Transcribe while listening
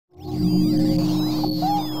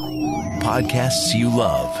podcasts you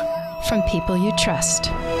love. From people you trust.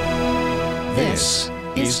 This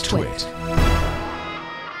is TWiT.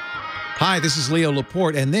 Hi, this is Leo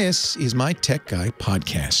Laporte, and this is my Tech Guy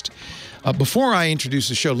podcast. Before I introduce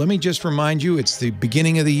the show, let me just remind you, it's the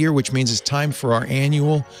beginning of the year, which means it's time for our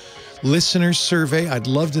annual listener survey. I'd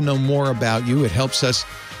love to know more about you. It helps us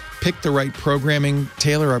pick the right programming,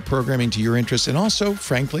 tailor our programming to your interests, and also,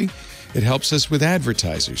 frankly, it helps us with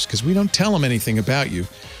advertisers because we don't tell them anything about you.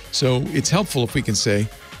 So it's helpful if we can say,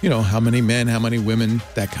 you know, how many men, how many women,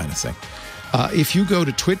 that kind of thing. If you go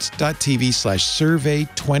to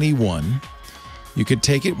twit.tv/survey21, you could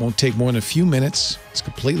take it. It won't take more than a few minutes. It's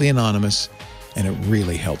completely anonymous, and it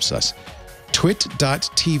really helps us.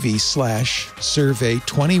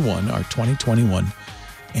 twit.tv/survey21, our 2021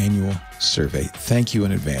 annual survey. Thank you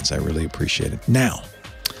in advance. I really appreciate it. Now,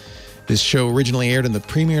 this show originally aired on the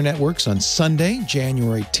Premier Networks on Sunday,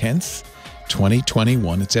 January 10th,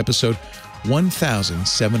 2021. It's episode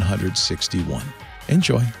 1761.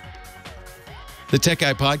 Enjoy. The Tech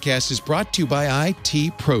Guy podcast is brought to you by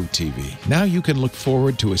IT Pro TV. Now you can look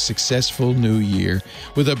forward to a successful new year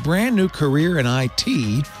with a brand new career in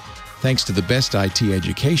IT, thanks to the best IT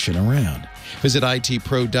education around. Visit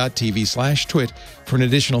itpro.tv/twit for an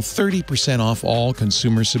additional 30% off all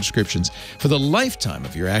consumer subscriptions for the lifetime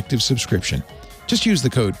of your active subscription. Just use the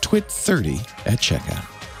code TWIT30 at checkout.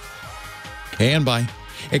 And by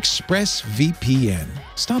ExpressVPN.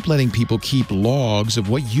 Stop letting people keep logs of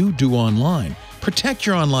what you do online. Protect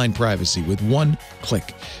your online privacy with one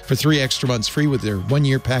click. For 3 extra months free with their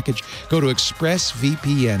 1-year package, go to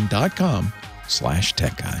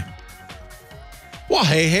expressvpn.com/techguy. Well,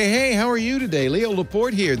 hey, how are you today? Leo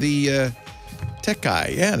Laporte here, the tech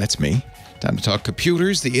guy. Yeah, that's me. Time to talk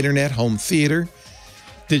computers, the internet, home theater,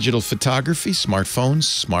 digital photography,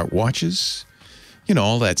 smartphones, smartwatches, you know,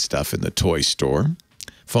 all that stuff in the toy store.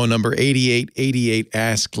 Phone number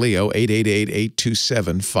 8888-ASK-LEO,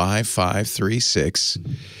 888-827-5536.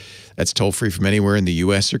 That's toll-free from anywhere in the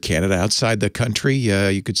U.S. or Canada. Outside the country,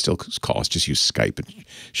 you could still call us. Just use Skype. It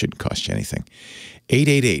shouldn't cost you anything.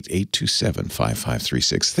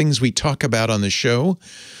 888-827-5536. Things we talk about on the show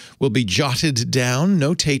will be jotted down,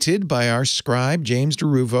 notated by our scribe, James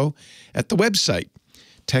DeRuvo, at the website,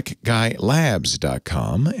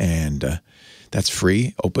 techguylabs.com. And that's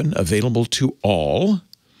free, open, available to all,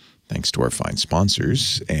 thanks to our fine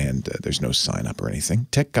sponsors. And there's no sign-up or anything.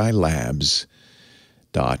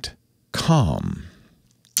 techguylabs.com.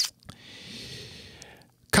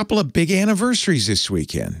 Couple of big anniversaries this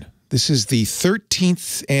weekend. This is the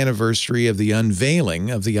 13th anniversary of the unveiling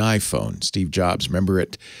of the iPhone. Steve Jobs, remember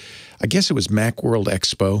it? I guess it was Macworld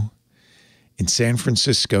Expo in San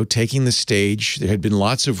Francisco, taking the stage. There had been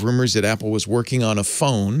lots of rumors that Apple was working on a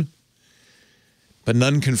phone, but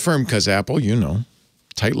none confirmed because Apple, you know,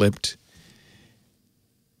 tight-lipped.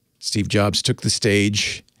 Steve Jobs took the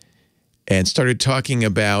stage and started talking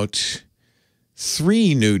about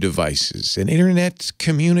 3 new devices: an internet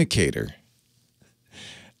communicator,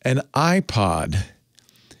 an iPod,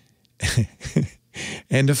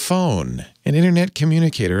 and a phone. An internet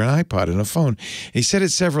communicator, an iPod, and a phone. He said it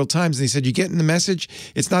several times, and he said, you getting the message?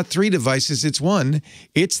 It's not 3 devices, it's one.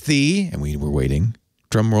 It's the, and we were waiting,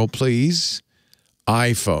 drum roll please,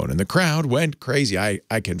 iPhone. And the crowd went crazy. I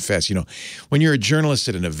confess, you know, when you're a journalist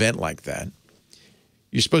at an event like that,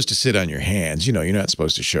 you're supposed to sit on your hands. You know, you're not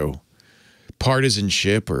supposed to show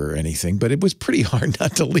partisanship or anything, but it was pretty hard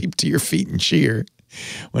not to leap to your feet and cheer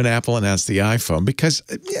when Apple announced the iPhone, because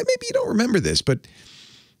maybe you don't remember this, but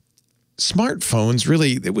smartphones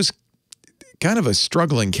really, it was kind of a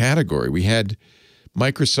struggling category. We had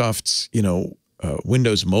Microsoft's, you know,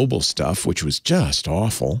 Windows Mobile stuff, which was just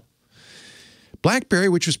awful. BlackBerry,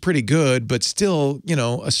 which was pretty good, but still, you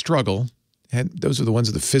know, a struggle. Those are the ones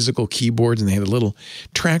with the physical keyboards, and they had a little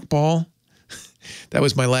trackball. That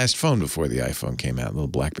was my last phone before the iPhone came out. A little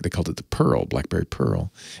BlackBerry, they called it the Pearl, BlackBerry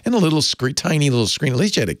Pearl. And a little screen, tiny little screen. At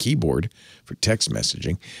least you had a keyboard for text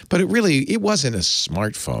messaging. But it wasn't a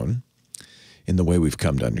smartphone in the way we've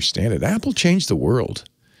come to understand it. Apple changed the world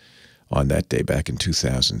on that day back in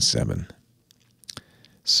 2007.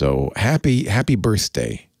 So happy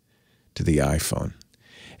birthday to the iPhone.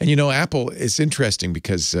 And you know, Apple, it's interesting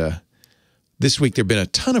because this week there have been a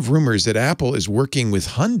ton of rumors that Apple is working with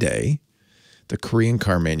Hyundai, the Korean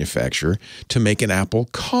car manufacturer, to make an Apple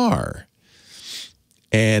car.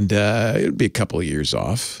 And it would be a couple of years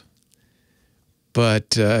off.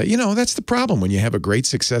 But, you know, that's the problem when you have a great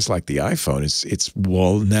success like the iPhone. It's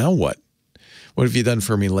well, now what? What have you done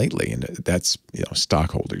for me lately? And that's, you know,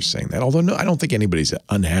 stockholders saying that. Although, no, I don't think anybody's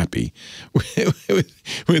unhappy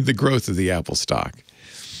with the growth of the Apple stock.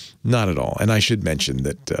 Not at all. And I should mention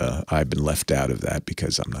that I've been left out of that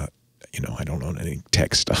because I'm not, I don't own any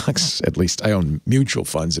tech stocks. At least I own mutual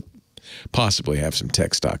funds that possibly have some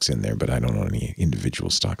tech stocks in there, but I don't own any individual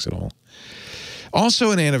stocks at all.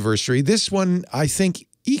 Also an anniversary. This one, I think,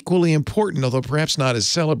 equally important, although perhaps not as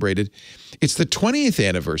celebrated. It's the 20th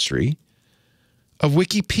anniversary of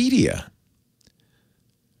Wikipedia.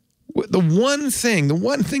 The one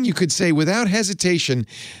thing you could say without hesitation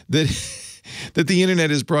that the internet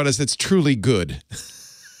has brought us that's truly good.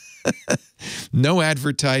 No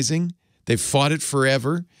advertising. They've fought it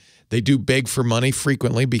forever. They do beg for money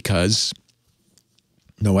frequently because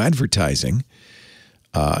no advertising.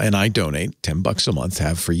 And I donate $10 a month,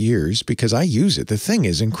 have for years, because I use it. The thing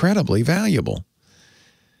is incredibly valuable.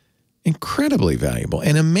 Incredibly valuable.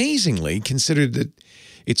 And amazingly, considered that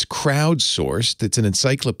it's crowdsourced, it's an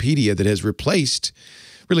encyclopedia that has replaced,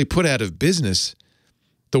 really put out of business,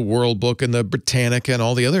 the World Book and the Britannica and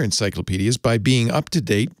all the other encyclopedias by being up to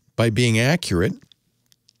date, by being accurate,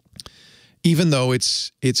 even though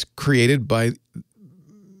it's created by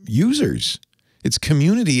users. It's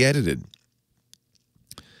community edited.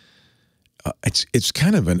 It's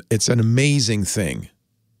kind of an amazing thing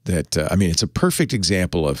that, I mean, it's a perfect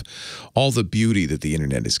example of all the beauty that the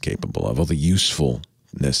internet is capable of, all the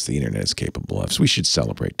usefulness the internet is capable of. So we should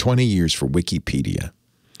celebrate 20 years for Wikipedia.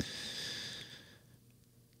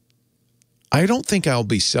 I don't think I'll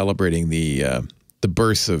be celebrating the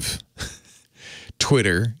birth of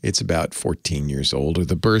Twitter. It's about 14 years old. Or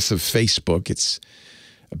the birth of Facebook. It's,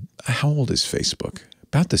 how old is Facebook?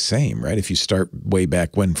 About the same, right? If you start way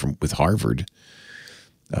back when with Harvard,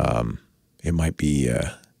 it might be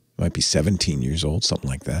 17 years old, something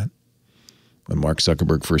like that, when Mark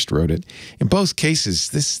Zuckerberg first wrote it. In both cases,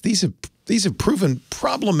 these have proven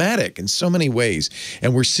problematic in so many ways,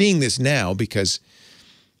 and we're seeing this now because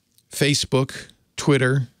Facebook,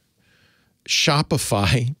 Twitter,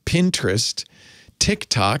 Shopify, Pinterest,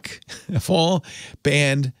 TikTok have all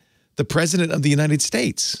banned the President of the United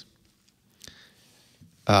States.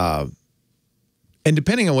 And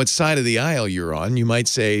depending on what side of the aisle you're on, you might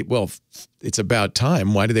say, well, it's about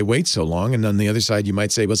time. Why do they wait so long? And on the other side, you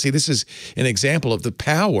might say, well, see, this is an example of the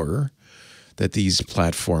power that these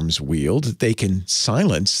platforms wield, that they can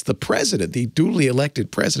silence the president, the duly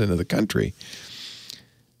elected president of the country.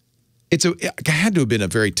 It had to have been a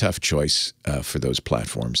very tough choice for those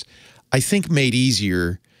platforms. I think made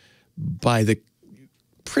easier by the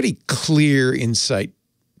pretty clear insight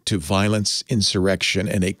to violence, insurrection,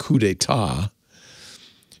 and a coup d'etat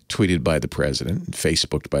tweeted by the president,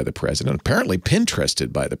 Facebooked by the president, apparently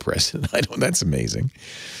Pinterested by the president. That's amazing.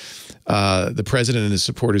 The president and his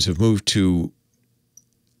supporters have moved to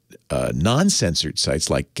non-censored sites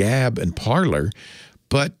like Gab and Parler,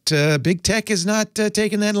 but big tech is not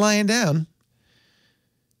taking that lying down.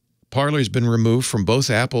 Parler's been removed from both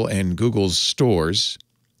Apple and Google's stores.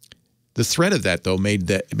 The threat of that, though, made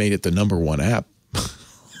it the #1 app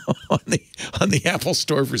on the Apple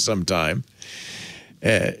Store for some time.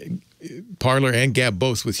 Parler and Gab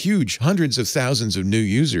both with huge hundreds of thousands of new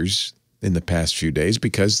users in the past few days,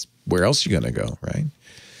 because where else are you going to go, right?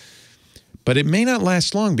 But it may not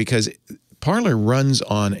last long because Parler runs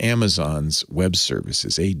on Amazon's web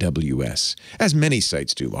services, AWS, as many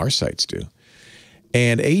sites do, our sites do.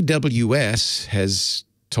 And AWS has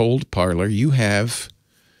told Parler, you have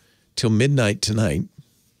till midnight tonight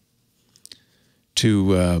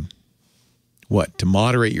to to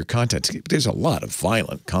moderate your content. There's a lot of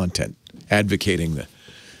violent content advocating the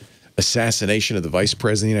assassination of the Vice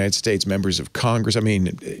President of the United States, members of Congress. I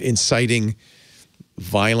mean, inciting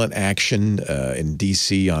violent action in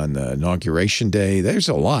D.C. on Inauguration Day. There's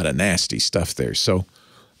a lot of nasty stuff there. So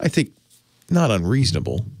I think not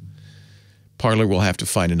unreasonable. Parler will have to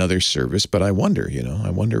find another service, but I wonder, I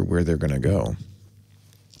wonder where they're going to go.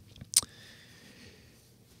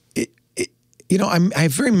 I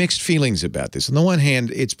have very mixed feelings about this. On the one hand,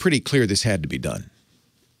 it's pretty clear this had to be done.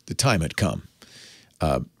 The time had come.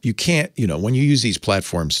 You can't, when you use these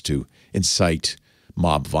platforms to incite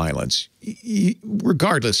mob violence,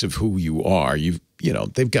 regardless of who you are,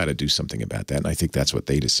 they've got to do something about that. And I think that's what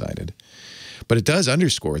they decided. But it does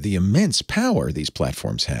underscore the immense power these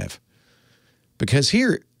platforms have. Because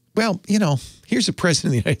here, here's the president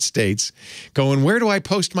of the United States going, where do I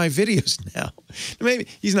post my videos now? Maybe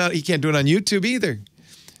he can't do it on YouTube either.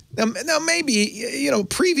 Now maybe,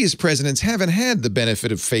 previous presidents haven't had the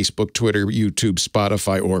benefit of Facebook, Twitter, YouTube,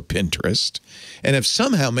 Spotify, or Pinterest, and have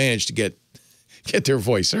somehow managed to get their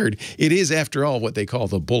voice heard. It is, after all, what they call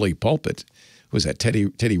the bully pulpit. Was that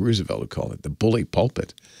Teddy Roosevelt who called it the bully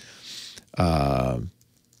pulpit?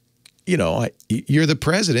 you're the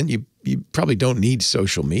president. You probably don't need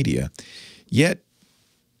social media. Yet,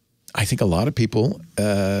 I think a lot of people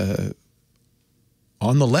on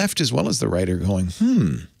the left as well as the right are going,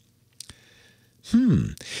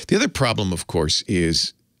 The other problem, of course,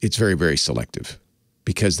 is it's very, very selective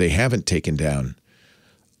because they haven't taken down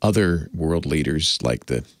other world leaders like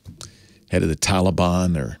the head of the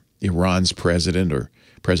Taliban or Iran's president or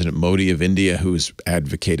President Modi of India, who's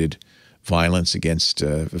advocated violence against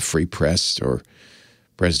the free press, or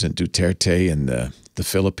President Duterte in the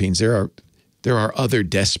Philippines. There are other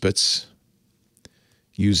despots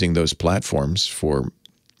using those platforms for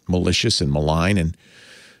malicious and malign and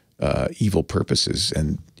evil purposes,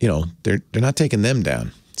 and they're not taking them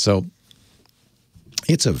down. So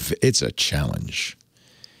it's a challenge.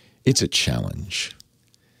 It's a challenge,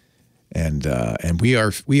 and we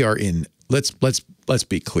are in. Let's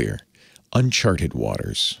be clear, uncharted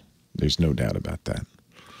waters. There's no doubt about that.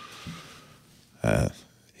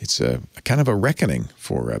 It's a kind of a reckoning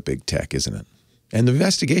for big tech, isn't it? And the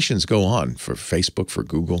investigations go on for Facebook, for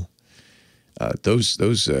Google. Those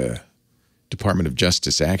Department of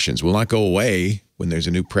Justice actions will not go away when there's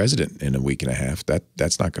a new president in a week and a half.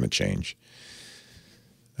 That's not going to change.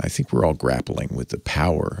 I think we're all grappling with the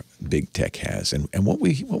power big tech has and what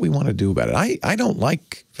we want to do about it. I don't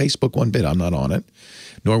like Facebook one bit. I'm not on it,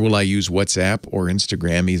 nor will I use WhatsApp or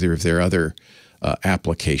Instagram, either of their other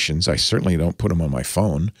applications. I certainly don't put them on my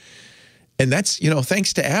phone. And that's,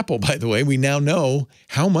 thanks to Apple, by the way, we now know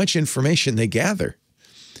how much information they gather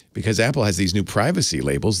because Apple has these new privacy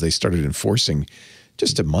labels they started enforcing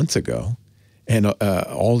just a month ago. And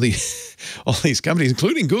all these companies,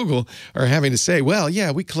 including Google, are having to say, well,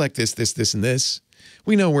 yeah, we collect this, and this.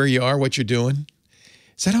 We know where you are, what you're doing.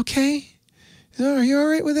 Is that okay? Are you all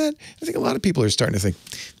right with that? I think a lot of people are starting to think,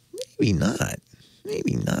 maybe not.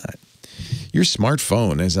 Maybe not. Your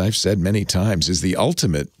smartphone, as I've said many times, is the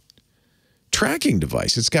ultimate tracking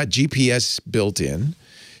device. It's got GPS built in,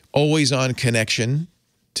 always on connection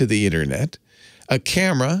to the internet, a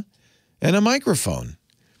camera, and a microphone.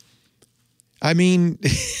 I mean,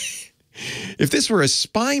 if this were a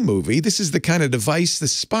spy movie, this is the kind of device the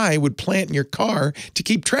spy would plant in your car to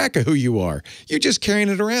keep track of who you are. You're just carrying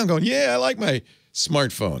it around going, yeah, I like my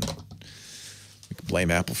smartphone. We can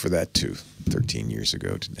blame Apple for that too, 13 years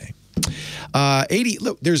ago today.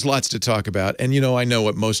 Look, there's lots to talk about. And, I know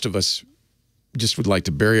what most of us just would like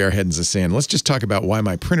to bury our head in the sand. Let's just talk about why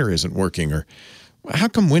my printer isn't working, or how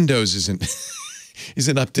come Windows isn't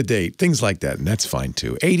up to date, things like that, and that's fine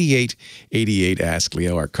too. 8888 Ask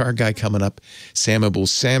Leo, our car guy coming up, Sam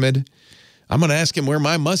Abuelsamid. I'm going to ask him where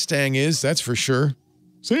my Mustang is, that's for sure.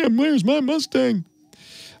 Sam, where's my Mustang?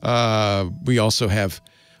 We also have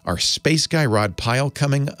our space guy, Rod Pyle,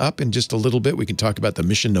 coming up in just a little bit. We can talk about the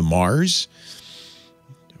mission to Mars,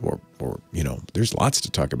 or there's lots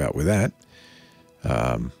to talk about with that.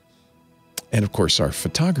 And, of course, our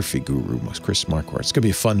photography guru, Chris Marquardt. It's going to be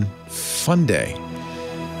a fun day.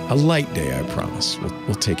 A light day, I promise.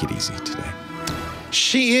 We'll take it easy today.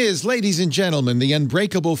 She is, ladies and gentlemen, the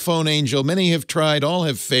unbreakable phone angel. Many have tried, all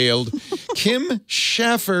have failed. Kim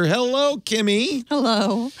Schaffer. Hello, Kimmy.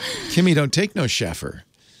 Hello. Kimmy, don't take no Schaffer.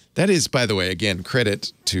 That is, by the way, again,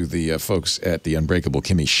 credit to the folks at the Unbreakable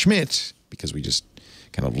Kimmy Schmidt, because we just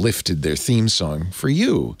kind of lifted their theme song for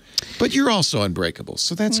you. But you're also unbreakable,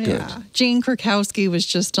 so that's good. Jane Krakowski was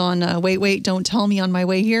just on Wait, Wait, Don't Tell Me on my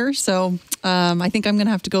way here. So I think I'm going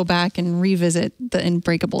to have to go back and revisit the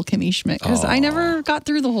Unbreakable Kimmy Schmidt, because I never got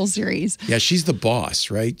through the whole series. Yeah, she's the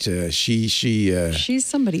boss, right? She's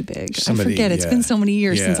somebody big. I forget. It's been so many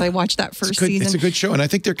years since I watched that first season. It's a good show, and I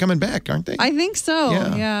think they're coming back, aren't they? I think so,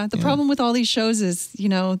 yeah. The problem with all these shows is,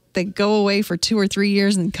 they go away for 2 or 3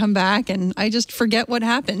 years and come back, and I just forget what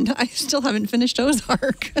happened. I still haven't finished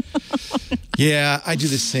Ozark. Yeah, I do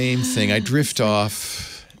the same thing. I drift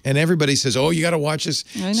off, and everybody says, "Oh, you got to watch this."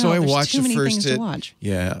 I know, so I there's watch too many the first. things to watch.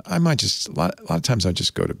 Yeah, I might just a lot of times I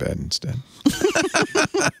just go to bed instead.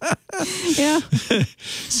 Yeah,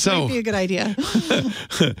 so might be a good idea.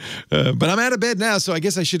 But I'm out of bed now, so I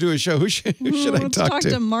guess I should do a show. Who should I talk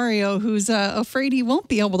to? Mario, who's afraid he won't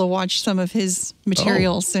be able to watch some of his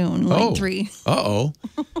material soon, like 3.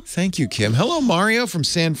 Thank you, Kim. Hello, Mario from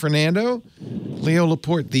San Fernando. Leo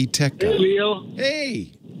Laporte, the tech guy. Hey, Leo.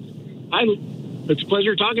 Hey. It's a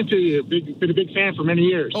pleasure talking to you. Been a big fan for many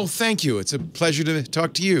years. Oh, thank you. It's a pleasure to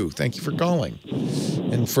talk to you. Thank you for calling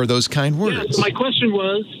and for those kind words. Yeah, so my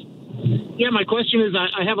question is,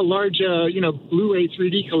 I have a large, Blu-ray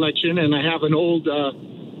 3D collection, and I have an old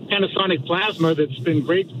Panasonic Plasma that's been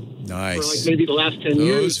great Nice. For maybe the last 10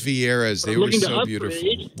 years. Those Vieras, they were so beautiful.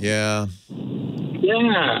 Yeah.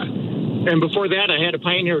 Yeah. And before that, I had a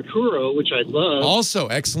Pioneer Kuro, which I love. Also,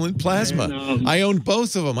 excellent plasma. And, I owned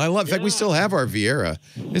both of them. I love. In fact, we still have our Viera.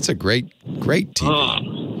 It's a great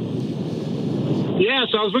TV. Yeah,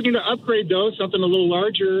 so I was looking to upgrade those, something a little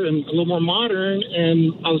larger and a little more modern,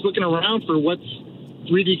 and I was looking around for what's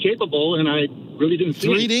 3D capable, and I really didn't see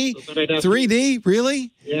 3D? it. So I thought I'd have 3D?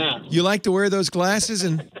 Really? Yeah. You like to wear those glasses?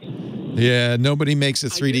 And yeah, nobody makes a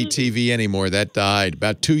 3D TV anymore. That died.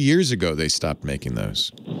 About 2 years ago, they stopped making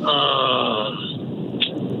those. All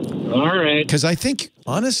right. Because I think,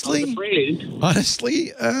 honestly, Mario,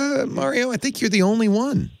 I think you're the only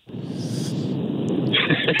one.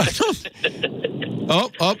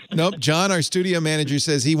 Nope. John, our studio manager,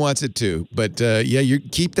 says he wants it too. But yeah, you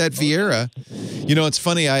keep that Viera. You know, it's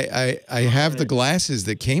funny. I have the glasses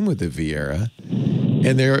that came with the Viera,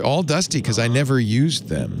 and they're all dusty because I never used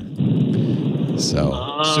them.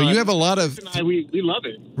 So you have a lot of. We love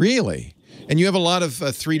it. Really, and you have a lot of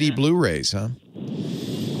 3D Blu-rays, huh?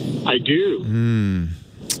 I do.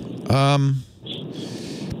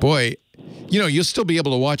 Boy, you know, you'll still be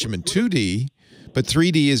able to watch them in 2D. But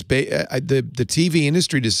 3D is the TV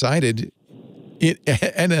industry decided it,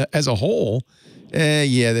 and as a whole,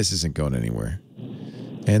 yeah, this isn't going anywhere,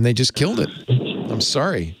 and they just killed it. I'm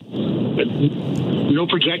sorry. No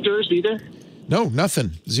projectors either. No,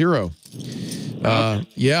 nothing, zero. Yeah,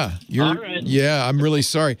 All right. Yeah, I'm really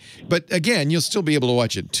sorry. But again, you'll still be able to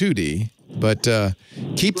watch it 2D. But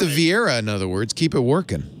keep the Viera, in other words, keep it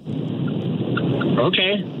working.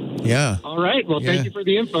 Okay. Yeah. All right. Well, thank you for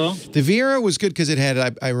the info. The Viera was good because it had,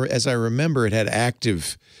 as I remember, it had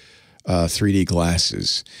active 3D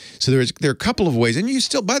glasses. So there are a couple of ways, and you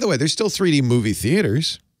still, by the way, there's still 3D movie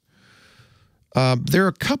theaters. There are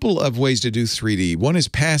a couple of ways to do 3D. One is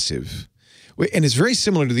passive, and it's very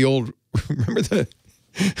similar to the old. Remember the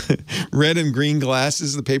red and green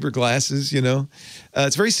glasses, the paper glasses. You know,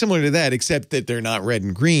 it's very similar to that, except that they're not red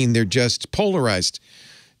and green; they're just polarized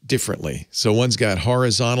differently. So one's got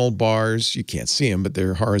horizontal bars. You can't see them, but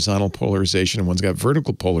they're horizontal polarization, and one's got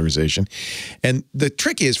vertical polarization. And the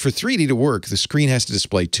trick is, for 3D to work, the screen has to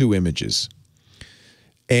display 2 images,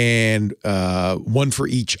 and one for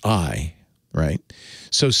each eye, right?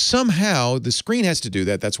 So somehow the screen has to do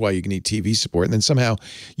that. That's why you need TV support. And then somehow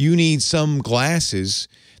you need some glasses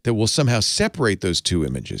that will somehow separate those 2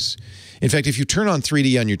 images. In fact, if you turn on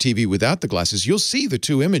 3D on your TV without the glasses, you'll see the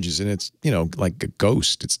 2 images, and it's, you know, like a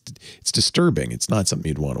ghost. It's disturbing. It's not something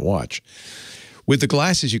you'd want to watch. With the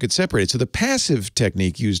glasses, you could separate it. So the passive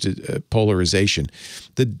technique used polarization.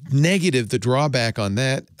 The negative, the drawback on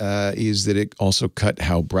that is that it also cut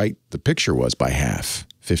how bright the picture was by half,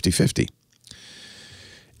 50-50.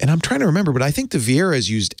 And I'm trying to remember, but I think the Vieras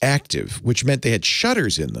used active, which meant they had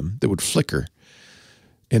shutters in them that would flicker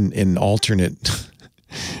in alternate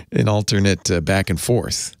back and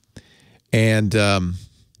forth, and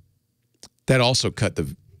that also cut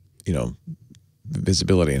the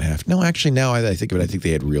visibility in half. No, actually, now I think of it, I think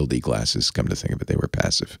they had Real D glasses. Come to think of it, they were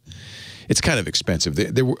passive. It's kind of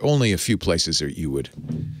expensive. There were only a few places that you would.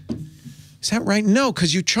 Is that right? No,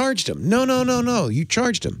 because you charged them. No. You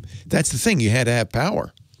charged them. That's the thing. You had to have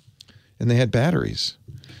power, and they had batteries.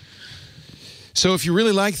 So if you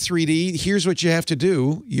really like 3D, here's what you have to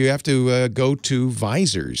do. You have to go to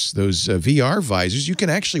visors, those VR visors. You can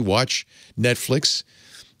actually watch Netflix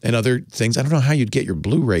and other things. I don't know how you'd get your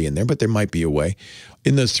Blu-ray in there, but there might be a way.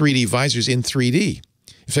 In those 3D visors in 3D.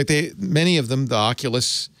 In fact, many of them, the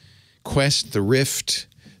Oculus Quest, the Rift,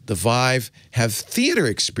 the Vive, have theater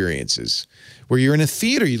experiences where you're in a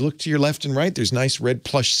theater. You look to your left and right. There's nice red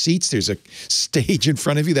plush seats. There's a stage in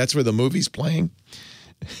front of you. That's where the movie's playing.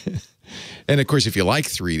 And, of course, if you like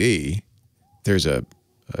 3D, there's a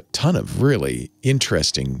ton of really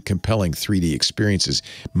interesting, compelling 3D experiences,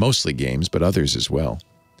 mostly games, but others as well.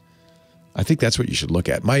 I think that's what you should look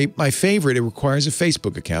at. My favorite, it requires a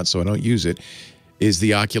Facebook account, so I don't use it, is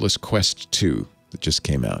the Oculus Quest 2 that just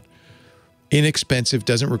came out. Inexpensive,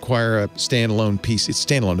 doesn't require a standalone PC. It's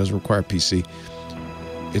standalone, doesn't require a PC.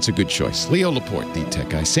 It's a good choice. Leo Laporte, the tech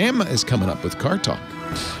guy. Sam is coming up with Car Talk.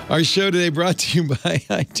 Our show today brought to you by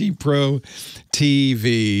IT Pro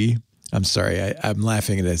TV. I'm sorry, I'm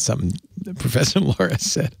laughing at something Professor Laura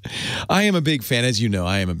said. I am a big fan, as you know,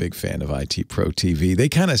 I am a big fan of IT Pro TV. They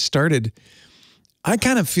kind of started, I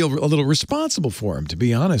kind of feel a little responsible for them, to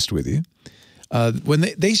be honest with you. When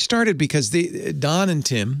they started because Don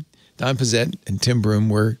Pizzette and Tim Broom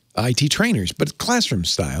were IT trainers, but classroom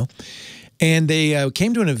style. And they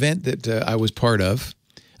came to an event that I was part of,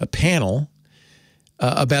 a panel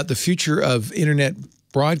about the future of internet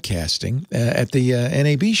broadcasting at the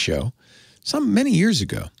NAB show many years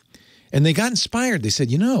ago. And they got inspired. They said,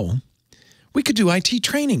 you know, we could do IT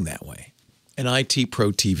training that way. and IT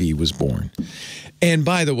Pro TV was born. And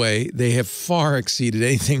by the way, they have far exceeded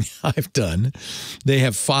anything I've done. They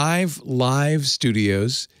have 5 live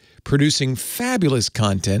studios producing fabulous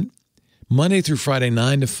content Monday through Friday,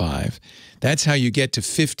 9 to 5. That's how you get to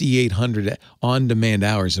 5,800 on-demand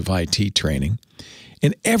hours of IT training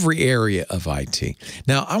in every area of IT.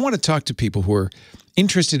 Now, I want to talk to people who are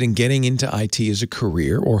interested in getting into IT as a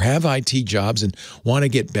career or have IT jobs and want to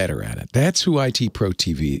get better at it. That's who IT Pro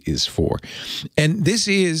TV is for. And this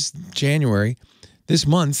is January. This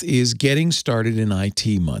month is Getting Started in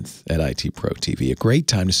IT month at IT Pro TV. A great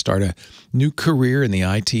time to start a new career in the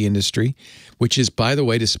IT industry, which is, by the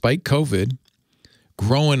way, despite COVID,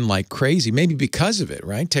 growing like crazy, maybe because of it,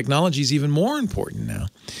 right? Technology is even more important now.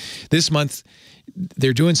 This month,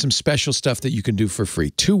 they're doing some special stuff that you can do for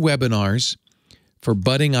free. 2 webinars for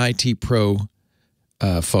budding IT Pro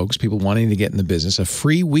folks, people wanting to get in the business, a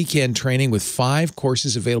free weekend training with 5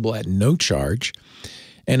 courses available at no charge,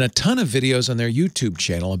 and a ton of videos on their YouTube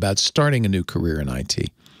channel about starting a new career in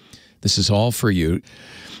IT. This is all for you.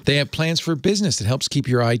 They have plans for business that helps keep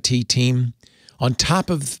your IT team on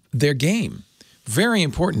top of their game. Very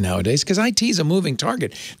important nowadays because IT is a moving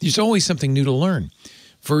target. There's always something new to learn.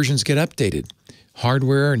 Versions get updated.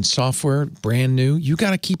 Hardware and software, brand new. You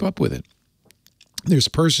got to keep up with it. There's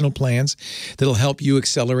personal plans that'll help you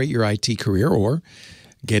accelerate your IT career or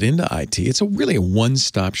get into IT. It's really a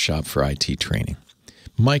one-stop shop for IT training.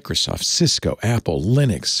 Microsoft, Cisco, Apple,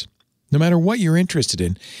 Linux. No matter what you're interested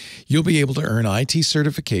in, you'll be able to earn IT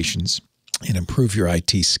certifications and improve your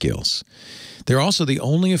IT skills. They're also the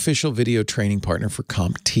only official video training partner for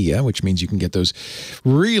CompTIA, which means you can get those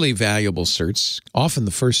really valuable certs. Often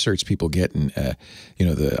the first certs people get in,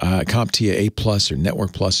 the CompTIA A+ or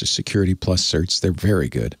Network Plus or Security Plus certs. They're very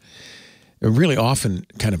good. They're really often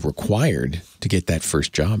kind of required to get that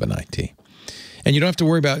first job in IT. And you don't have to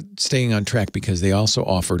worry about staying on track because they also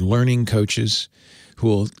offer learning coaches who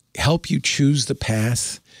will help you choose the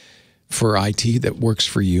path for IT that works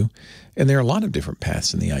for you. And there are a lot of different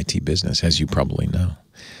paths in the IT business, as you probably know.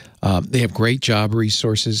 They have great job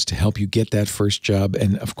resources to help you get that first job.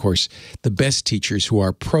 And, of course, the best teachers who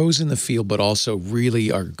are pros in the field but also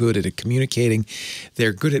really are good at communicating.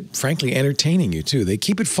 They're good at, frankly, entertaining you, too. They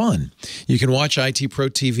keep it fun. You can watch IT Pro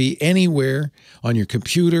TV anywhere on your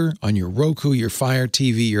computer, on your Roku, your Fire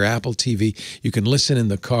TV, your Apple TV. You can listen in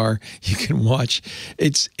the car. You can watch.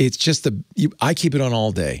 It's just I keep it on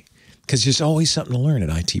all day, because there's always something to learn at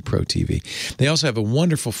IT Pro TV. They also have a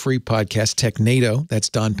wonderful free podcast, TechNado. That's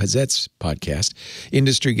Don Pezzet's podcast.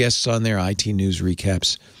 Industry guests on there, IT news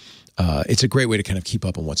recaps. It's a great way to kind of keep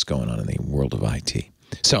up on what's going on in the world of IT.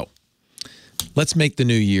 So let's make the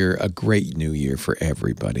new year a great new year for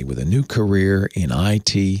everybody with a new career in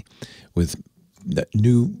IT, with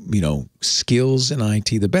new, skills in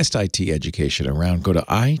IT, the best IT education around. Go to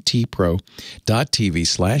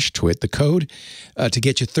itpro.tv/twit. The code to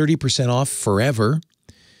get you 30% off forever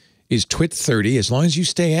is TWiT30. As long as you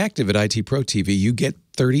stay active at IT Pro TV, you get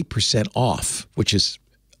 30% off, which is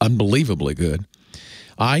unbelievably good.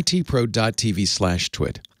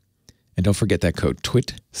 itpro.tv/twit. And don't forget that code,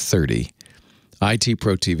 TWiT30. IT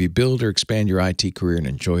Pro TV. Build or expand your IT career and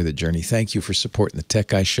enjoy the journey. Thank you for supporting the Tech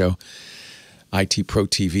Guy Show. IT Pro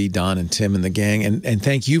TV, Don and Tim and the gang. And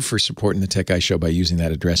thank you for supporting the Tech Guy Show by using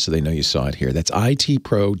that address so they know you saw it here. That's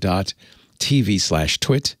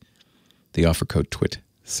itpro.tv/twit. The offer code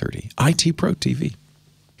TWIT30. IT Pro TV.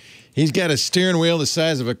 He's got a steering wheel the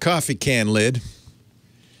size of a coffee can lid.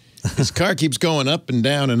 His car keeps going up and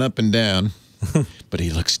down and up and down, but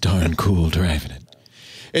he looks darn cool driving it.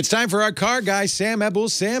 It's time for our car guy, Sam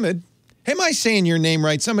Abuelsamid. Hey, am I saying your name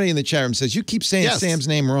right? Somebody in the chat room says you keep saying Sam's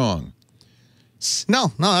name wrong.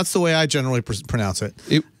 No, that's the way I generally pronounce it.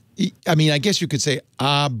 I guess you could say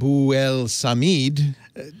Abuelsamid.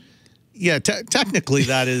 Yeah, technically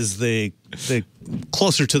that is the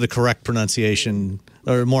closer to the correct pronunciation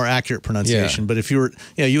or more accurate pronunciation. Yeah. But if you were,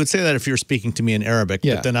 you would say that if you were speaking to me in Arabic,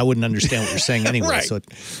 but then I wouldn't understand what you're saying anyway. Right. So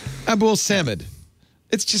Abuelsamid.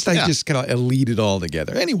 It's just, I just kind of elite it all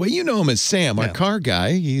together. Anyway, you know him as Sam, our car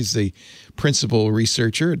guy. He's the principal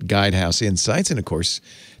researcher at Guidehouse Insights, and of course,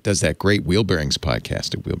 does that great Wheel Bearings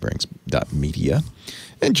podcast at wheelbearings.media,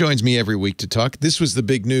 and joins me every week to talk. This was the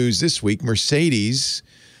big news this week, Mercedes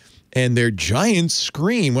and their giant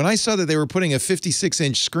screen. When I saw that they were putting a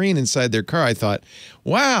 56-inch screen inside their car, I thought,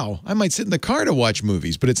 wow, I might sit in the car to watch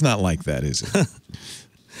movies, but it's not like that, is it?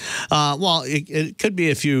 Well, it could be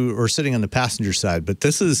if you are sitting on the passenger side, but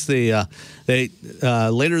this is the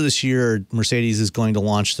later this year, Mercedes is going to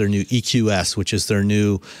launch their new EQS, which is their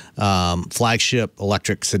new flagship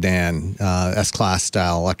electric sedan, S-Class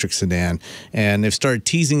style electric sedan, and they've started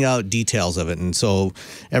teasing out details of it. And so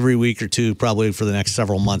every week or two, probably for the next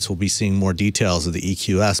several months, we'll be seeing more details of the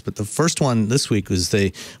EQS. But the first one this week was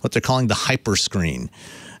what they're calling the Hyper Screen.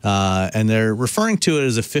 And they're referring to it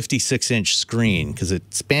as a 56-inch screen because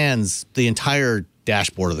it spans the entire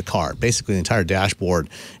dashboard of the car. Basically, the entire dashboard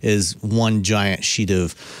is one giant sheet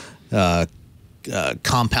of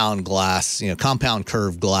compound glass, compound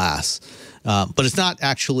curved glass. But it's not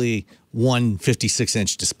actually one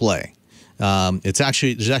 56-inch display. There's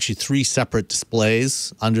actually 3 separate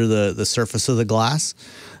displays under the surface of the glass.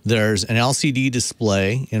 There's an LCD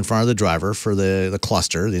display in front of the driver for the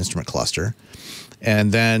cluster, the instrument cluster.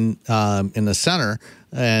 And then in the center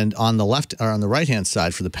and on the left or on the right-hand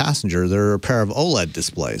side for the passenger, there are a pair of OLED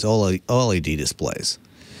displays, OLED displays.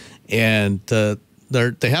 And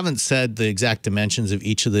they haven't said the exact dimensions of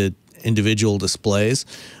each of the individual displays,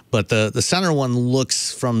 but the center one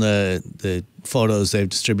looks from the photos they've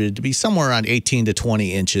distributed to be somewhere around 18 to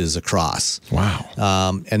 20 inches across.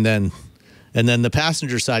 Wow. And then the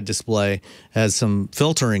passenger side display has some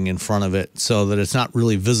filtering in front of it so that it's not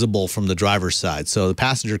really visible from the driver's side. So the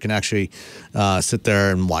passenger can actually sit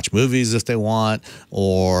there and watch movies if they want,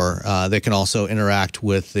 or they can also interact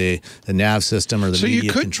with the nav system or the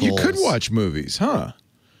media controls. You could watch movies, huh?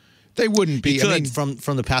 They wouldn't be. You could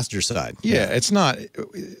from the passenger side. Yeah, it's not.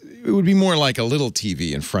 It would be more like a little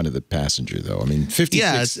TV in front of the passenger, though. I mean, 56.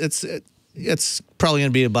 Yeah, it's probably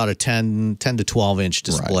going to be about a 10 to 12 inch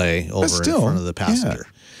display over in front of the passenger.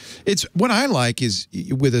 Yeah. It's what I like is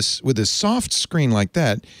with a soft screen like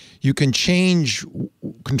that, you can change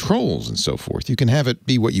controls and so forth. You can have it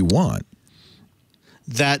be what you want.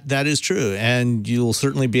 That is true, and you'll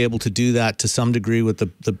certainly be able to do that to some degree with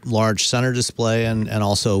the large center display and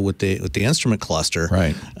also with the instrument cluster.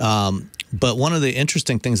 Right. But one of the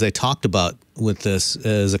interesting things they talked about with this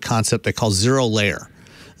is a concept they call zero layer.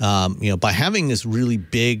 By having this really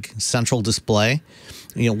big central display,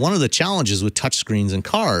 one of the challenges with touchscreens in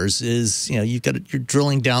cars is, you're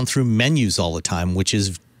drilling down through menus all the time, which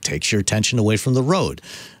takes your attention away from the road.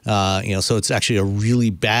 So it's actually a really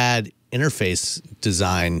bad interface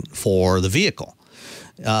design for the vehicle.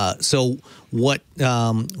 So what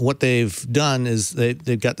they've done is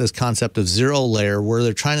they've got this concept of zero layer where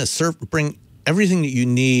they're trying to bring everything that you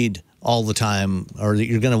need all the time, or that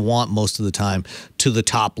you're going to want most of the time, to the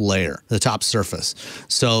top layer, the top surface.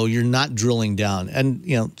 So you're not drilling down. And,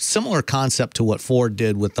 similar concept to what Ford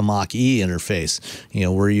did with the Mach-E interface,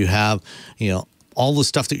 where you have, all the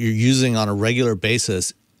stuff that you're using on a regular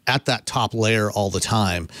basis at that top layer all the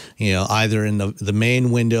time, either in the main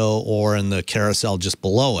window or in the carousel just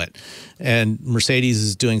below it. And Mercedes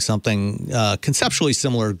is doing something conceptually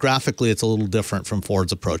similar. Graphically, it's a little different from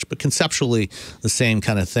Ford's approach, but conceptually the same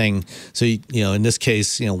kind of thing. So, in this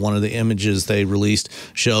case, one of the images they released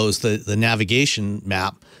shows the navigation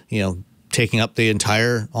map, taking up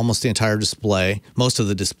almost the entire display, most of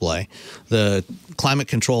the display, the climate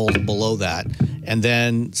controls below that, and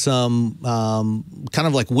then some kind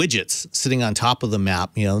of like widgets sitting on top of the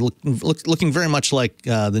map, looking very much like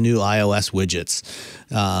the new iOS widgets,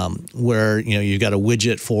 where, you've got a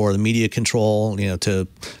widget for the media control, to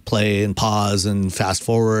play and pause and fast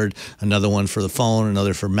forward, another one for the phone,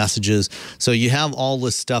 another for messages. So you have all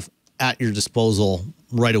this stuff at your disposal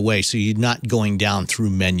right away, so you're not going down through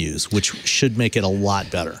menus, which should make it a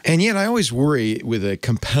lot better. And yet I always worry with a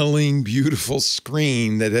compelling, beautiful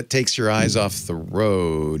screen that takes your eyes off the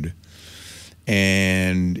road.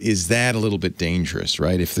 And is that a little bit dangerous,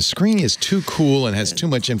 right? If the screen is too cool and has too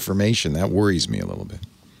much information, that worries me a little bit.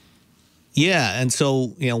 Yeah, and so,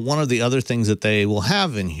 one of the other things that they will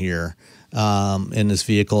have in here in this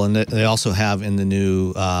vehicle, and they also have in the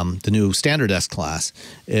new standard S-Class,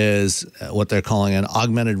 is what they're calling an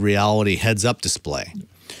augmented reality heads-up display.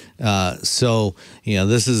 So,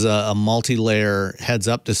 this is a multi-layer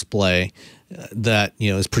heads-up display that,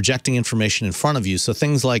 is projecting information in front of you. So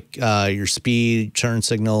things like your speed, turn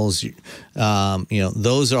signals,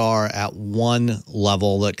 those are at one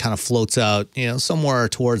level that kind of floats out, somewhere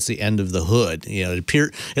towards the end of the hood.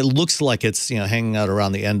 It looks like it's, hanging out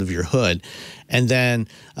around the end of your hood. And then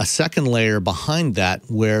a second layer behind that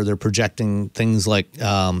where they're projecting things like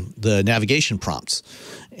the navigation prompts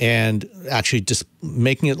and actually just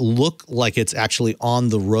making it look like it's actually on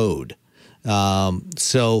the road.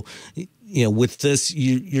 So with this,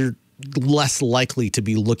 you're less likely to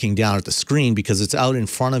be looking down at the screen because it's out in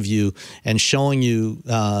front of you and showing you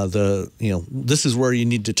this is where you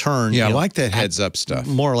need to turn. Yeah, I like that heads up stuff.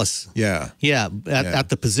 More or less. Yeah. Yeah, at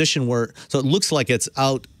the position where, so it looks like it's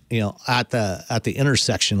out, at the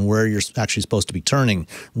intersection where you're actually supposed to be turning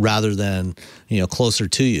rather than, closer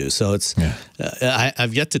to you. So it's,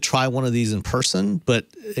 I've yet to try one of these in person, but,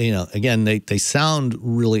 again, they sound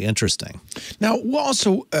really interesting. Now,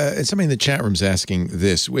 also, somebody in the chat room's asking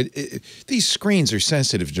this. These screens are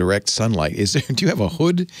sensitive to direct sunlight. Do you have a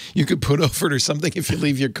hood you could put over it or something if you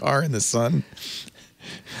leave your car in the sun?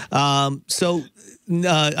 I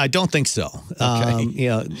don't think so.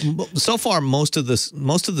 Okay. So far, most of the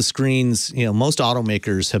screens, most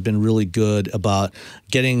automakers have been really good about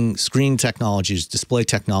getting screen technologies, display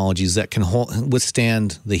technologies that can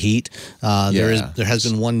withstand the heat. There has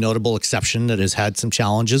been one notable exception that has had some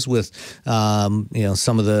challenges with, some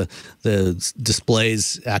of the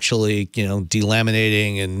displays actually,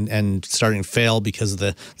 delaminating and starting to fail because of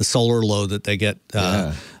the solar load that they get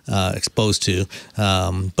exposed to.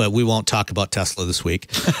 But we won't talk about Tesla this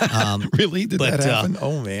week. Really? Did that happen?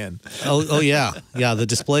 Oh, man. Oh, yeah. Yeah, the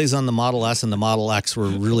displays on the Model S and the Model X were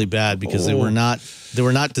really bad because they were not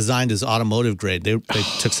designed as automotive grade. They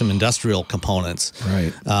took some industrial components.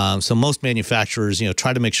 Right. So most manufacturers,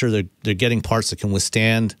 try to make sure they're getting parts that can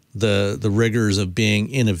withstand the rigors of being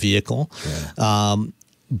in a vehicle. Yeah.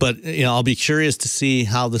 But, I'll be curious to see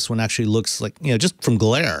how this one actually looks like, just from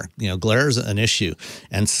glare. Glare is an issue.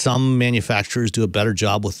 And some manufacturers do a better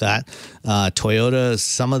job with that.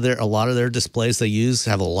 Toyota, a lot of their displays they use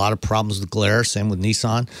have a lot of problems with glare, same with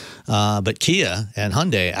Nissan. But Kia and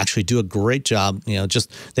Hyundai actually do a great job.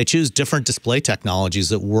 They choose different display technologies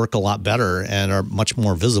that work a lot better and are much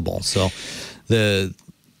more visible. So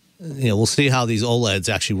we'll see how these OLEDs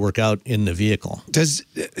actually work out in the vehicle. Does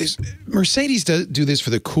Mercedes do this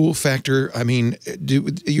for the cool factor? I mean,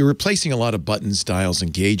 you're replacing a lot of buttons, dials,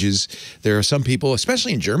 and gauges. There are some people,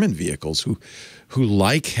 especially in German vehicles, who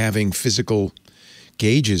like having physical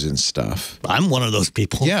gauges and stuff. I'm one of those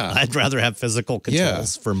people. Yeah. I'd rather have physical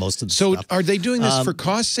controls for most of the stuff. So are they doing this for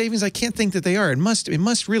cost savings? I can't think that they are. It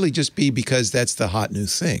must really just be because that's the hot new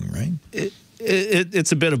thing, right?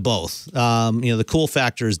 It's a bit of both. The cool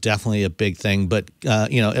factor is definitely a big thing, but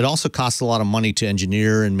it also costs a lot of money to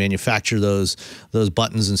engineer and manufacture those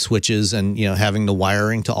buttons and switches, and having the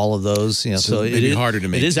wiring to all of those. So it is harder to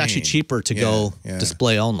maintain. It is actually cheaper to go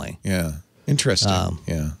display only. Yeah, interesting.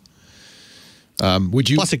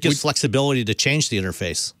 Plus, it gives flexibility to change the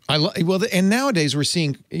interface. And nowadays we're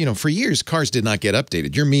seeing, for years cars did not get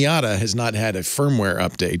updated. Your Miata has not had a firmware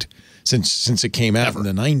update since it came out in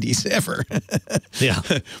the 90s ever. Yeah.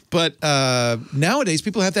 But nowadays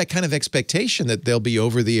people have that kind of expectation that there'll be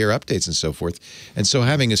over-the-air updates and so forth. And so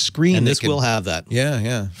having a screen... And this will have that.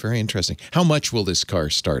 Yeah. Very interesting. How much will this car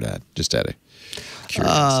start at? Just at a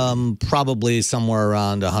curiosity. Probably somewhere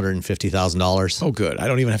around $150,000. Oh, good. I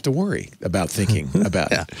don't even have to worry about thinking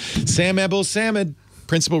about it. Sam Abuelsamid,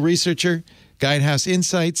 principal researcher, Guidehouse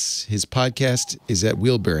Insights. His podcast is at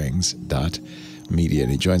wheelbearings.media,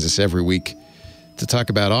 and he joins us every week to talk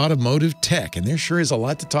about automotive tech, and there sure is a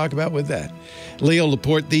lot to talk about with that. Leo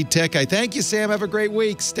Laporte, the tech guy. Thank you, Sam. Have a great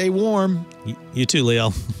week. Stay warm. You too,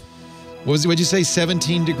 Leo. What'd you say,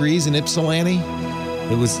 17 degrees in Ypsilanti?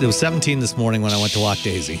 It was 17 this morning when I went to walk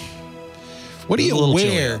Daisy. What do you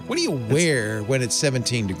wear? What do you wear when it's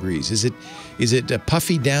 17 degrees? Is it a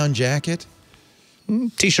puffy down jacket?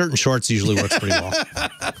 T-shirt and shorts usually works pretty well.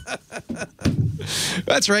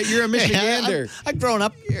 That's right. You're a Michigander. I've grown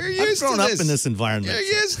up. I've grown up in this environment.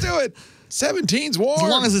 You're used to it. 17's warm. As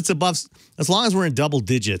long as it's above, as long as we're in double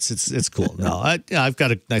digits, it's cool. No, I've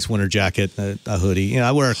got a nice winter jacket, a hoodie.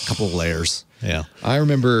 I wear a couple of layers. Yeah. I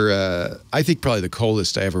remember. I think probably the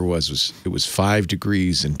coldest I ever was 5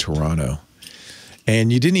 degrees in Toronto,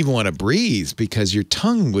 and you didn't even want to breathe because your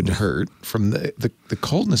tongue would hurt from the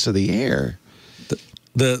coldness of the air.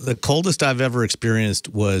 The coldest I've ever experienced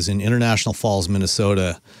was in International Falls,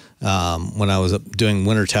 Minnesota, when I was doing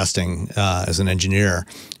winter testing as an engineer.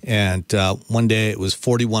 And one day it was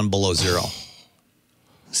 41 below zero,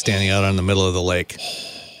 standing out on the middle of the lake.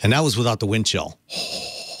 And that was without the wind chill.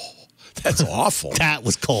 That's awful. That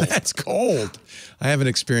was cold. That's cold. I haven't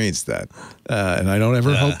experienced that, and I don't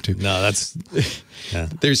ever hope to. No, that's... Yeah.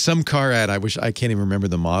 There's some car ad, I can't even remember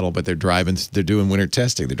the model, but they're doing winter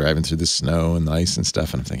testing. They're driving through the snow and the ice and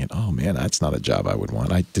stuff, and I'm thinking, oh, man, that's not a job I would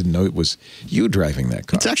want. I didn't know it was you driving that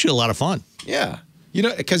car. It's actually a lot of fun. Yeah.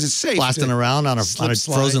 Because it's safe. Blasting around on a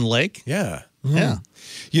frozen lake. Yeah. Yeah.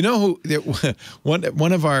 You know,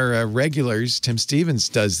 one of our regulars, Tim Stevens,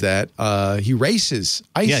 does that. He races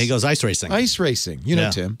ice. Yeah, he goes ice racing. Ice racing. You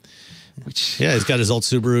know, Tim. Yeah, he's got his old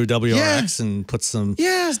Subaru WRX and puts some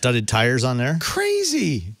studded tires on there.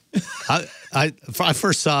 Crazy. I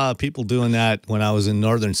first saw people doing that when I was in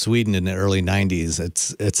northern Sweden in the early 90s.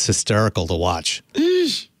 It's hysterical to watch.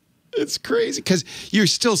 It's crazy because you're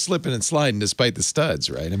still slipping and sliding despite the studs,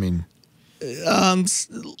 right? I mean, a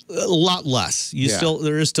lot less.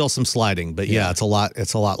 There is still some sliding, but it's a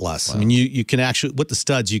lot less. Wow. I mean, you can actually with the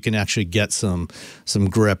studs you can actually get some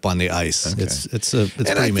grip on the ice. Okay. It's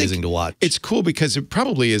pretty amazing to watch. It's cool because it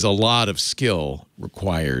probably is a lot of skill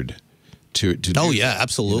required to do that.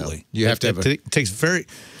 Absolutely. You have to have it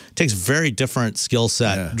takes very different skill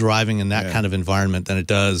set driving in that kind of environment than it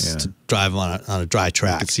does to drive on a dry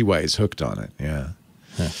track. I can see why he's hooked on it. Yeah.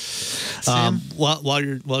 While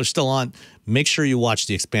you're still on, make sure you watch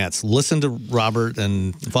The Expanse. Listen to Robert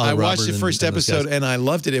and Father Robert. I watched the first episode and I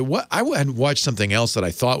loved it. I hadn't watched something else that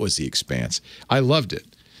I thought was The Expanse. I loved it.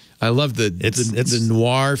 I love the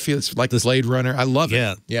noir feel. It's like Blade Runner. I love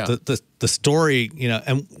it. Yeah. The story,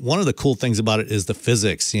 and one of the cool things about it is the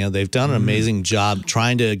physics. They've done an amazing job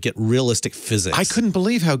trying to get realistic physics. I couldn't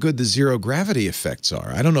believe how good the zero gravity effects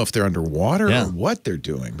are. I don't know if they're underwater or what they're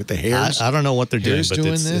doing, but the hairs. I don't know what they're doing, but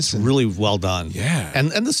it's really well done. Yeah.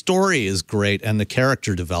 And the story is great, and the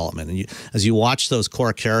character development. And as you watch those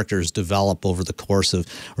core characters develop over the course of,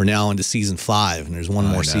 we're now into season 5, and there's one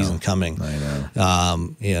more season coming. I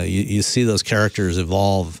know. You see those characters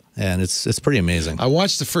evolve. And it's pretty amazing. I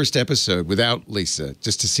watched the first episode without Lisa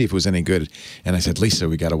just to see if it was any good. And I said, Lisa,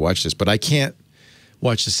 we got to watch this. But I can't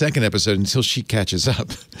watch the second episode until she catches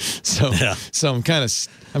up. So I'm kind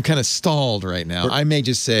of stalled right now. I may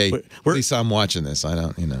just say, Lisa, I'm watching this. I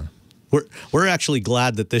don't, We're actually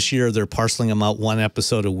glad that this year they're parceling them out one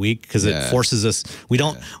episode a week because it forces us. We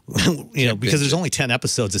don't, because there's only 10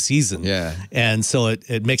 episodes a season. Yeah, and so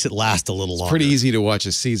it makes it last a little longer. Pretty easy to watch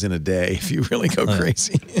a season a day if you really go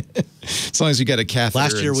crazy. As long as you got a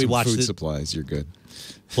catheter and some food supplies, you're good.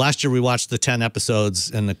 Last year we watched the 10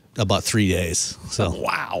 episodes in about 3 days. So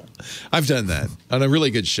wow, I've done that on a really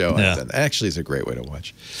good show. I've done that. Actually, it's a great way to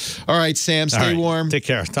watch. All right, Sam, stay warm. Take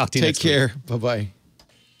care. Talk to you next week. Take care. Bye-bye.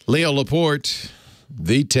 Leo Laporte,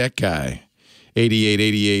 the tech guy.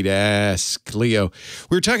 8888 Ask Leo.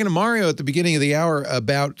 We were talking to Mario at the beginning of the hour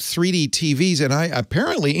about 3D TVs, and I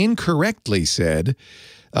apparently incorrectly said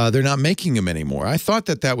they're not making them anymore. I thought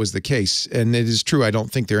that was the case, and it is true. I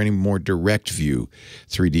don't think there are any more direct view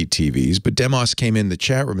 3D TVs. But Demos came in the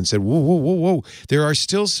chat room and said, whoa. There are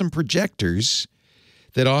still some projectors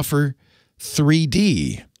that offer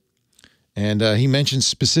 3D. And he mentioned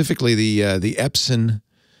specifically the Epson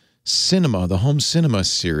Cinema, the home cinema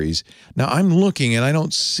series. Now, I'm looking, and I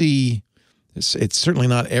don't see, it's certainly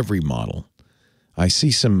not every model. I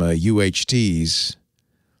see some UHDs,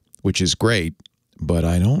 which is great, but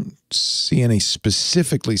I don't see any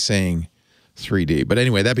specifically saying 3D. But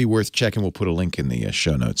anyway, that'd be worth checking. We'll put a link in the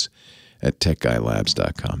show notes at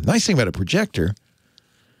techguylabs.com. Nice thing about a projector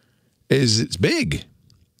is it's big.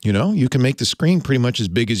 You can make the screen pretty much as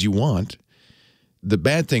big as you want. The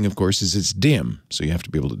bad thing, of course, is it's dim, so you have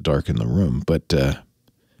to be able to darken the room. But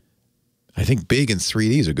I think big and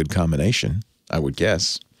 3D is a good combination, I would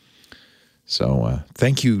guess. So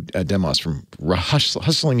thank you, Demos, for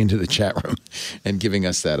hustling into the chat room and giving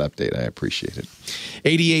us that update. I appreciate it.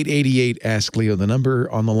 8888 Ask Leo, the number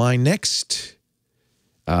on the line next.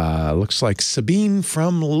 Looks like Sabine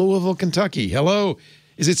from Louisville, Kentucky. Hello.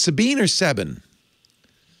 Is it Sabine or Sabin?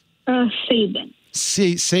 Sabin.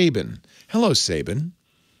 Sabin. Hello, Sabin.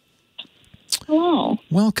 Hello.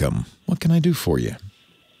 Welcome. What can I do for you?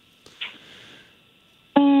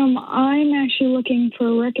 I'm actually looking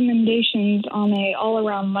for recommendations on a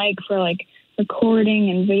all-around mic for like recording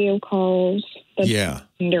and video calls that's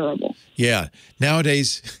durable. Yeah.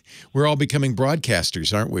 Nowadays, we're all becoming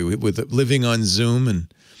broadcasters, aren't we? With living on Zoom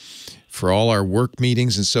and for all our work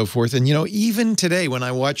meetings and so forth. And, even today when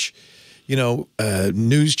I watch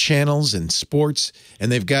news channels and sports, and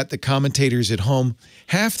they've got the commentators at home,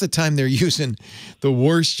 half the time they're using the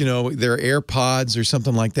worst, their AirPods or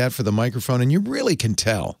something like that for the microphone, and you really can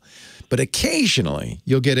tell. But occasionally,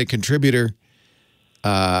 you'll get a contributor.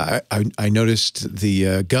 I noticed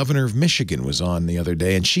the governor of Michigan was on the other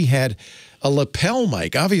day, and she had a lapel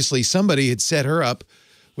mic. Obviously, somebody had set her up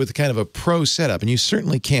with kind of a pro setup, and you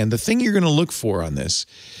certainly can. The thing you're going to look for on this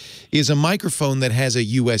is a microphone that has a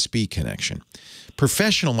USB connection.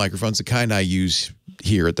 Professional microphones, the kind I use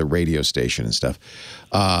here at the radio station and stuff,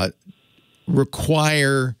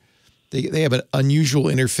 require, they have an unusual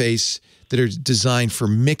interface that are designed for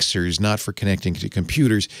mixers, not for connecting to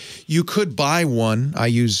computers. You could buy one. I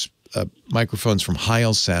use microphones from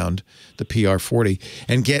Heil Sound, the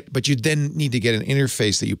PR40, but you then need to get an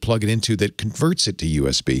interface that you plug it into that converts it to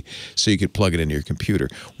USB so you could plug it into your computer.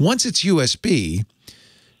 Once it's USB,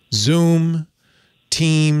 Zoom,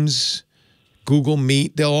 Teams, Google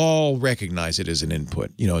Meet, they'll all recognize it as an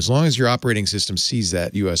input. You know, as long as your operating system sees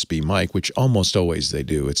that USB mic, which almost always they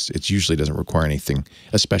do, it usually doesn't require anything,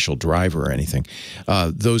 a special driver or anything,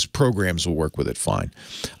 those programs will work with it fine.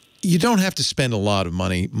 You don't have to spend a lot of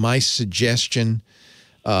money. My suggestion,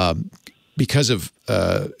 because of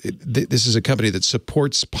this is a company that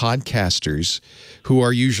supports podcasters who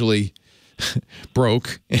are usually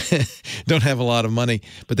broke, don't have a lot of money,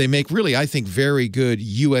 but they make really, I think, very good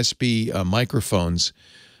USB microphones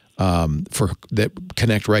that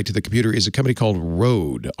connect right to the computer, is a company called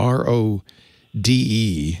Rode,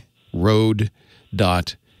 R-O-D-E,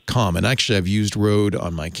 Rode.com. And actually, I've used Rode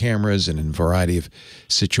on my cameras and in a variety of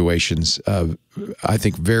situations, I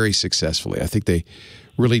think very successfully. I think they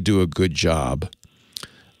really do a good job.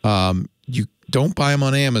 You don't buy them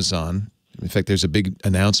on Amazon. In fact, there's a big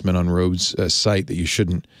announcement on Rode's site that you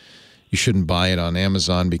shouldn't buy it on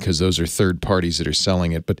Amazon because those are third parties that are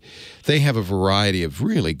selling it. But they have a variety of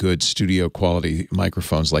really good studio quality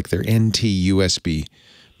microphones, like their NT USB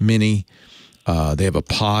Mini. They have a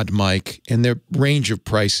pod mic, and their range of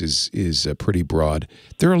prices is pretty broad.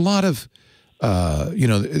 There are a lot of,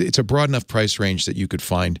 it's a broad enough price range that you could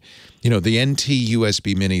find, the NT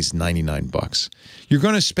USB Mini is $99. You're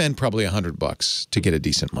going to spend probably $100 to get a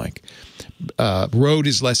decent mic. Rode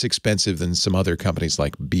is less expensive than some other companies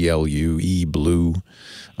like BLU, Blue,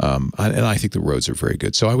 and I think the Rodes are very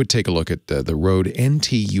good. So I would take a look at the Rode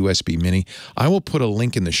NT USB Mini. I will put a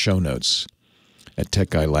link in the show notes at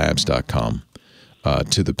techguylabs.com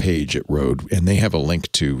to the page at Rode, and they have a link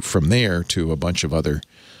from there to a bunch of other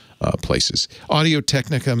places.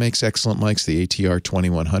 Audio-Technica makes excellent mics, the ATR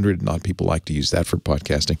 2100. A lot of people like to use that for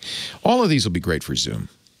podcasting. All of these will be great for Zoom.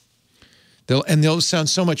 They'll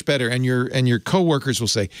sound so much better, and your coworkers will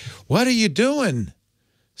say, "What are you doing,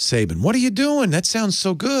 Sabin? What are you doing? That sounds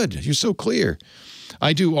so good. You're so clear."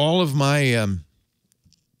 I do all of my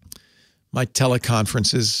my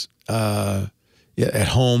teleconferences at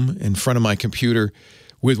home in front of my computer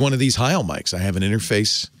with one of these Heil mics. I have an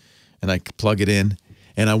interface, and I plug it in.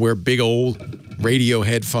 And I wear big old radio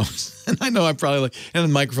headphones. And I know I probably look, and the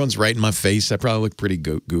microphone's right in my face. I probably look pretty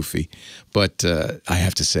goofy. But I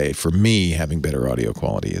have to say, for me, having better audio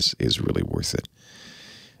quality is really worth it.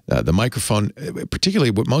 The microphone,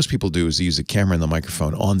 particularly what most people do is use the camera and the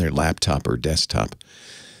microphone on their laptop or desktop.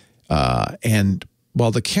 And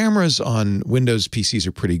while the cameras on Windows PCs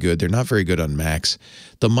are pretty good, they're not very good on Macs.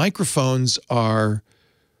 The microphones are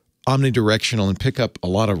omnidirectional and pick up a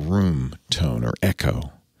lot of room tone or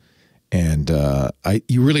echo. And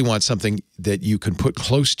you really want something that you can put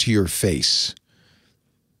close to your face.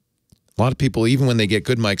 A lot of people, even when they get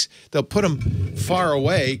good mics, they'll put them far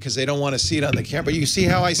away because they don't want to see it on the camera. But you see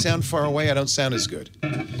how I sound far away? I don't sound as good.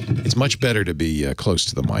 It's much better to be close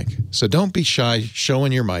to the mic. So don't be shy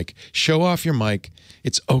showing your mic. Show off your mic.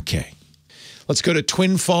 It's okay. Let's go to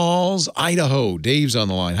Twin Falls, Idaho. Dave's on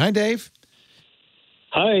the line. Hi, Dave.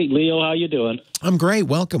 Hi, Leo. How you doing? I'm great.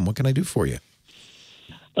 Welcome. What can I do for you?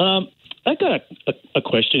 I got a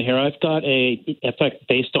question here. I've got in fact,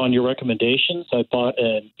 based on your recommendations, I bought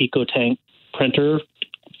an EcoTank printer a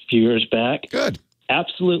few years back. Good.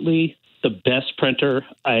 Absolutely the best printer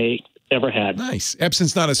I ever had. Nice.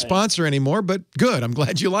 Epson's not a sponsor anymore, but good. I'm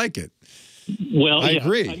glad you like it. Well, I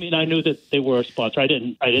agree. I mean, I knew that they were a sponsor. I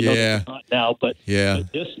didn't know they're not now, but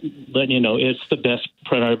just letting you know, it's the best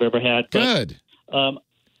printer I've ever had. Good. But,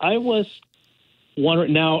 I was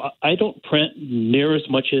wondering, now I don't print near as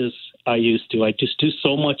much as I used to. I just do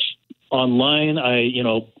so much online.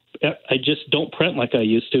 I just don't print like I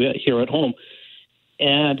used to here at home.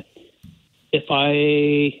 And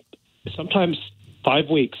sometimes 5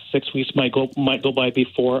 weeks, 6 weeks might go by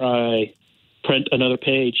before I print another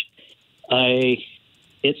page.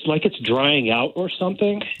 It's like it's drying out or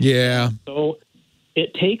something. Yeah. So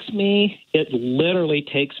it literally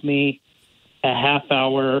takes me a half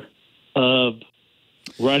hour of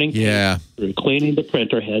running through, cleaning the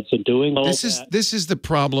printer heads and doing all that. This is the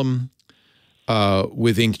problem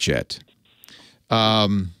with inkjet.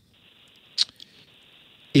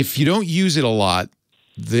 If you don't use it a lot,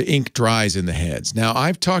 the ink dries in the heads. Now,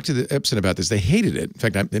 I've talked to the Epson about this. They hated it. In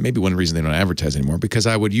fact, that may be one reason they don't advertise anymore, because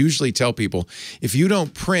I would usually tell people, if you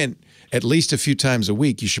don't print at least a few times a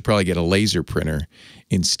week, you should probably get a laser printer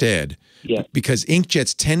instead. Yeah. Because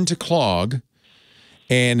inkjets tend to clog,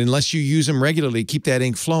 And unless you use them regularly, keep that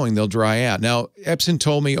ink flowing, they'll dry out. Now, Epson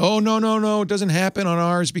told me, oh, no, it doesn't happen on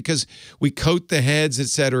ours because we coat the heads,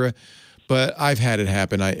 etc. But I've had it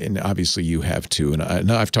happen, and obviously you have too.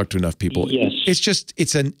 And I've talked to enough people. Yes. It's just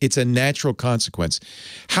it's a natural consequence.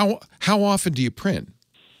 How often do you print?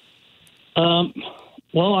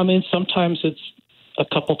 Well, I mean, sometimes it's a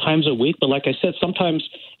couple times a week, but like I said, sometimes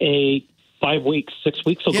 5 weeks, 6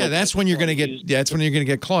 weeks ago. Yeah, that's when you're going to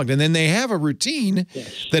get clogged. And then they have a routine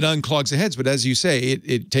that unclogs the heads. But as you say,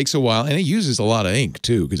 it takes a while, and it uses a lot of ink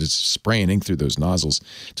too, because it's spraying ink through those nozzles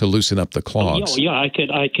to loosen up the clogs. Yeah, I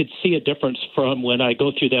could see a difference from when I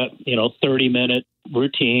go through that 30-minute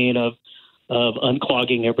routine of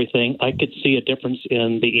unclogging everything. I could see a difference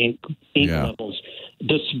in the ink levels,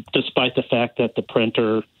 despite the fact that the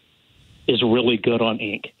printer is really good on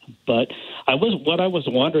ink. But what I was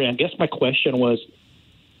wondering, I guess my question was,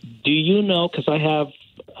 do you know, because I have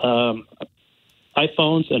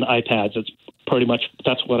iPhones and iPads, it's pretty much,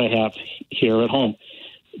 that's what I have here at home.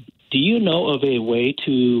 Do you know of a way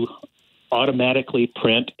to automatically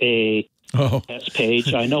print a test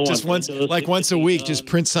page? I know just once a week, just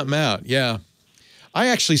print something out. Yeah. I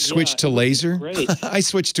actually switched to laser. I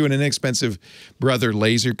switched to an inexpensive Brother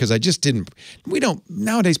laser because I just didn't.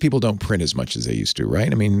 Nowadays people don't print as much as they used to, right?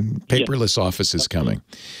 I mean, paperless office is coming.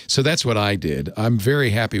 So that's what I did. I'm very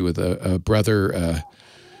happy with a Brother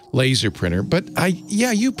laser printer. But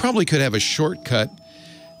you probably could have a shortcut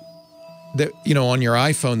that, on your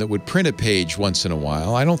iPhone that would print a page once in a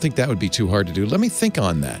while. I don't think that would be too hard to do. Let me think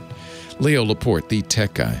on that. Leo Laporte, the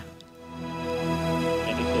tech guy.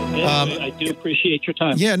 I do appreciate your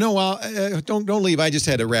time. Yeah, no, well, don't leave. I just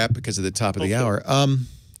had to wrap because of the top of the hour.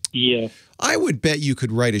 Yeah. I would bet you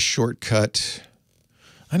could write a shortcut.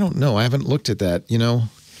 I don't know. I haven't looked at that.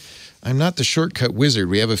 I'm not the shortcut wizard.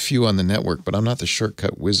 We have a few on the network, but I'm not the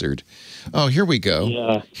shortcut wizard. Oh, here we go.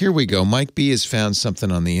 Yeah. Here we go. Mike B has found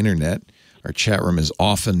something on the internet. Our chat room is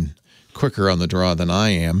often quicker on the draw than I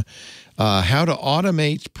am. How to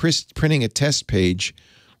automate printing a test page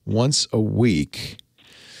once a week.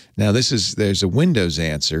 Now, there's a Windows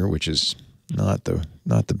answer, which is not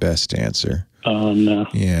the best answer. No.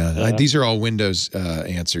 Yeah, these are all Windows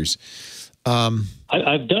answers.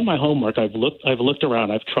 I've done my homework. I've looked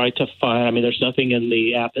around. I've tried to find. I mean, there's nothing in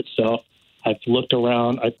the app itself. I've looked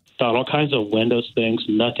around. I've found all kinds of Windows things.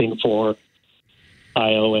 Nothing for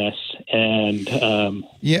iOS. And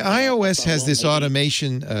iOS has this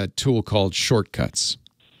automation tool called Shortcuts,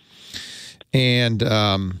 and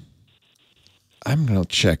I'm going to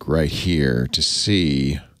check right here to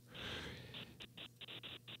see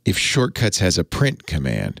if Shortcuts has a print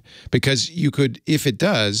command, because you could, if it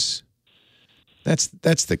does,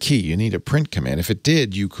 that's the key. You need a print command. If it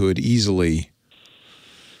did, you could easily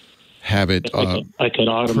have it. I could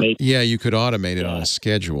automate. You could automate it on a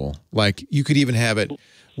schedule. Like you could even have it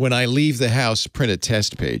when I leave the house, print a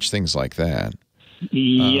test page, things like that.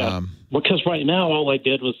 Yeah, because right now all I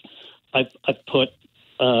did was I put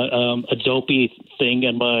Adobe thing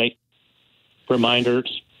in my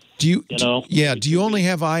reminders. Do you only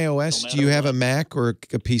have iOS? Do you have a Mac or a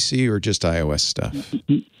PC or just iOS stuff?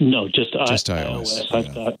 No, just iOS.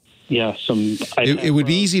 I've got some. It would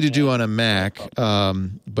be easy to do on a Mac,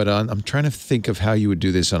 but I'm trying to think of how you would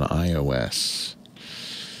do this on iOS.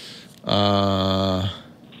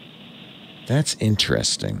 That's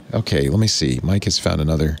interesting. Okay, let me see. Mike has found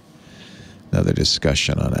another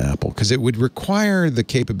discussion on Apple, because it would require the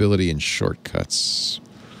capability in Shortcuts.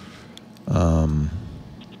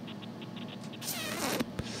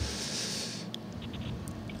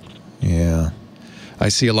 Yeah, I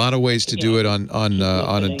see a lot of ways to do it on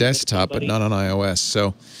a desktop, but not on iOS.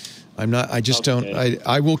 So I just don't.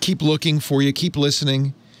 I will keep looking for you. Keep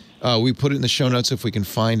listening. We put it in the show notes if we can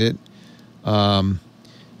find it.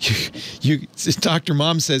 Dr.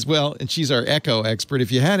 Mom says, well, and she's our Echo expert,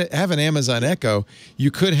 if you have an Amazon Echo, you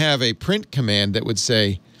could have a print command that would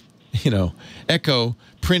say, Echo,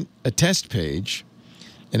 print a test page,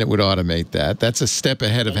 and it would automate that. That's a step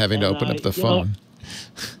ahead of having to open up the phone.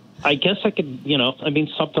 I guess I could,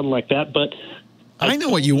 something like that, but I know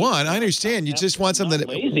what you want. I understand. You just want something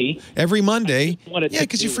lazy. Every Monday. Yeah,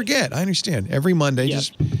 because you forget. I understand. Every Monday,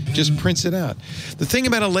 just prints it out. The thing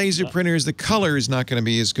about a laser printer is the color is not going to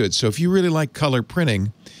be as good. So if you really like color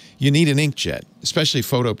printing, you need an inkjet, especially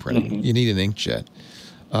photo printing. Mm-hmm. You need an inkjet.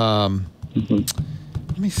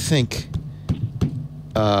 Let me think.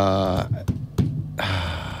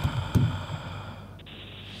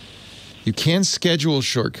 You can schedule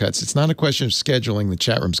shortcuts. It's not a question of scheduling. The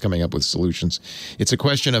chat room's coming up with solutions. It's a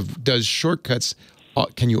question of, does Shortcuts,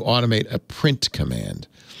 can you automate a print command?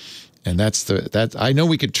 And that I know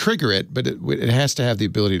we could trigger it, but it has to have the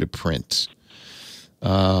ability to print.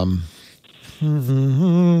 We're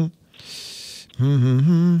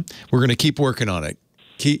going to keep working on it.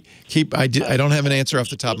 I don't have an answer off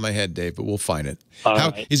the top of my head, Dave, but we'll find it.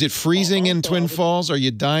 Right. Is it freezing in Twin Falls? Are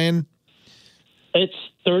you dying? It's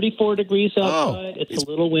 34 degrees outside. It's a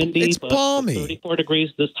little windy. It's balmy. 34 degrees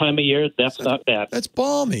this time of year. That's not bad. That's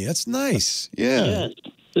balmy. That's nice. Yeah.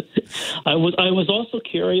 Yes. I was also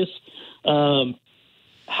curious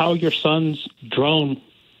how your son's drone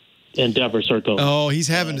endeavors are going. Oh, he's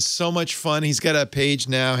having so much fun. He's got a page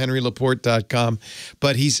now, henrylaporte.com.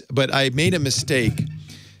 But I made a mistake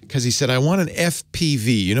because he said, I want an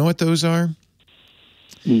FPV. You know what those are?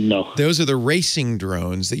 No. Those are the racing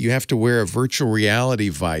drones that you have to wear a virtual reality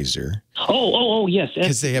visor. Oh, yes.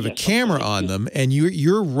 Because they have a camera on them, and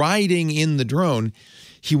you're riding in the drone.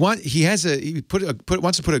 He wants to put a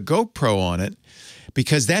GoPro on it,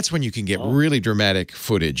 because that's when you can get really dramatic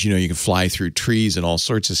footage. You know, you can fly through trees and all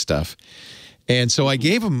sorts of stuff. And so I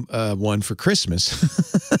gave him one for Christmas.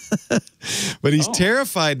 But he's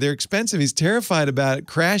terrified. They're expensive. He's terrified about it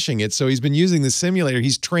crashing it. So he's been using the simulator.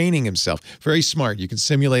 He's training himself. Very smart. You can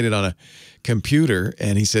simulate it on a computer.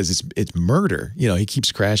 And he says it's murder. You know, he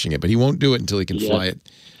keeps crashing it. But he won't do it until he can fly it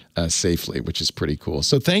safely, which is pretty cool.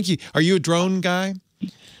 So thank you. Are you a drone guy?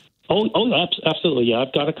 Oh, absolutely. Yeah,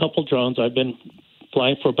 I've got a couple drones. I've been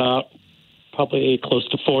flying for about probably close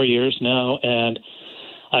to 4 years now. And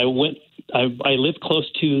I live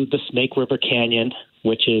close to the Snake River Canyon,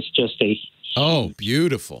 which is just a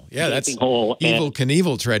beautiful. Yeah, that's hole. Evel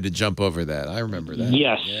Knievel tried to jump over that. I remember that.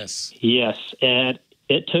 Yes. And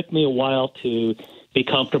it took me a while to be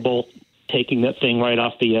comfortable taking that thing right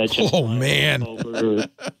off the edge. Oh, man. Over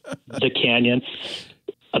the canyon.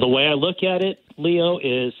 The way I look at it, Leo,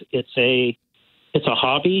 is it's a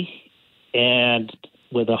hobby, and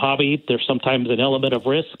with a hobby, there's sometimes an element of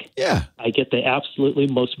risk. Yeah. I get the absolutely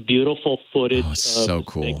most beautiful footage of so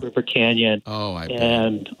cool. Snake River Canyon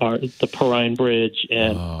and the Perrine Bridge.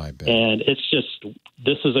 And, I bet. And it's just,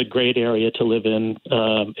 this is a great area to live in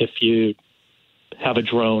if you have a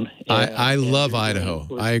drone. I love Idaho.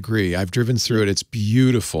 I agree. I've driven through it. It's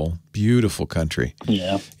beautiful, beautiful country.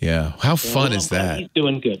 Yeah. Yeah. How fun is that? He's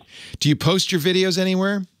doing good. Do you post your videos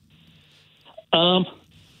anywhere?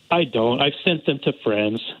 I don't. I've sent them to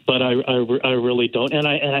friends, but I really don't. And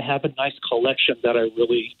I have a nice collection that I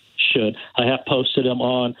really should. I have posted them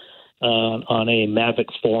on a Mavic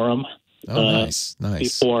forum. Nice.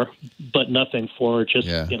 Before, but nothing for just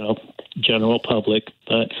general public.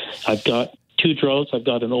 But I've got 2 drones. I've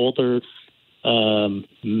got an older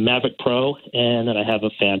Mavic Pro, and then I have a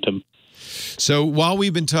Phantom. So while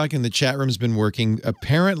we've been talking, the chat room's been working.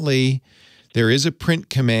 Apparently, there is a print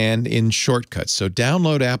command in Shortcuts. So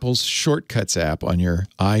download Apple's Shortcuts app on your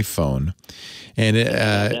iPhone. And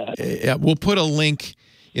we'll put a link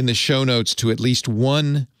in the show notes to at least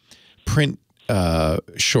one print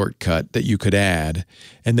shortcut that you could add.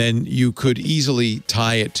 And then you could easily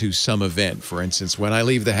tie it to some event. For instance, when I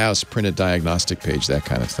leave the house, print a diagnostic page, that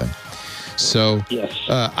kind of thing. So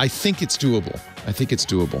I think it's doable.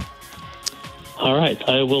 All right.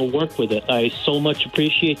 I will work with it. I so much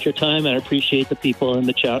appreciate your time, and I appreciate the people in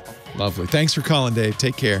the chat. Lovely. Thanks for calling, Dave.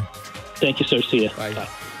 Take care. Thank you, sir. See you. Bye.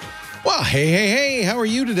 Well, hey. How are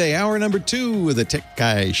you today? Hour number 2 of the Tech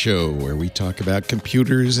Guy Show, where we talk about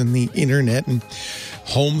computers and the internet and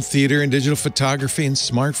home theater and digital photography and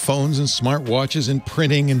smartphones and smartwatches and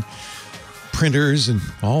printing and printers and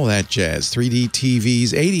all that jazz. 3D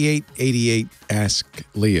TVs. 8888 Ask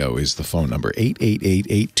Leo is the phone number.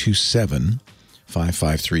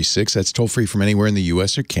 888-827-5536. That's toll free from anywhere in the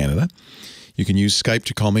U.S. or Canada. You can use Skype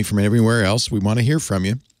to call me from everywhere else. We want to hear from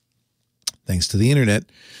you. Thanks to the internet.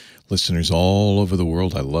 Listeners all over the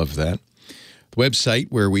world. I love that. The website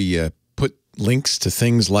where we put links to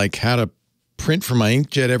things like how to print from my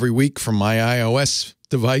inkjet every week from my iOS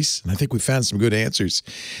device. And I think we found some good answers.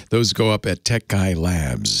 Those go up at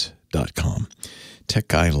techguylabs.com.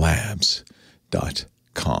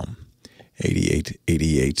 techguylabs.com.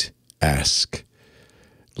 8888 Ask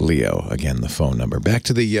Leo. Again, the phone number. Back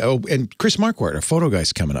to the, and Chris Marquardt, our photo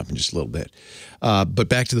guy's coming up in just a little bit. But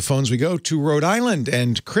back to the phones we go to Rhode Island,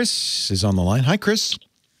 and Chris is on the line. Hi, Chris.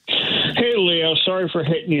 Hey, Leo. Sorry for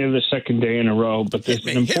hitting you the second day in a row, but there's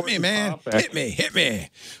an important Hit me, man. topic. Hit me.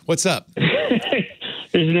 What's up?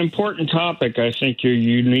 There's an important topic I think you're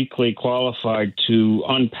uniquely qualified to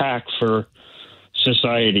unpack for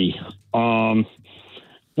society.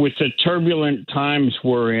 With the turbulent times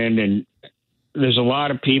we're in, and there's a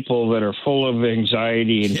lot of people that are full of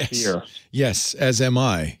anxiety and fear. Yes, as am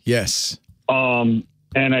I. Yes.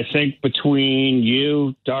 And I think between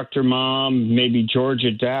you, Dr. Mom, maybe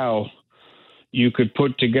Georgia Dow, you could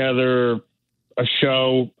put together a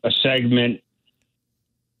show, a segment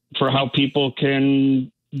for how people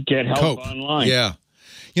can get help online. Yeah.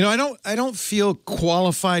 You know, I don't feel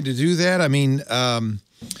qualified to do that. I mean,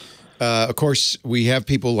 of course, we have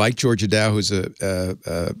people like Georgia Dow, who's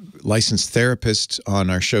a licensed therapist on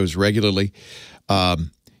our shows regularly.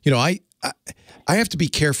 You know, I have to be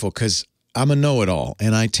careful because I'm a know-it-all,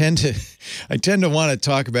 and I tend to want to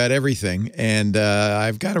talk about everything, and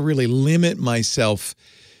I've got to really limit myself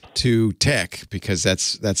to tech because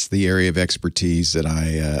that's the area of expertise that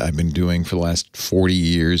I've been doing for the last 40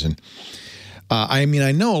 years. And I mean,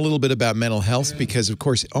 I know a little bit about mental health because, of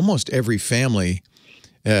course, almost every family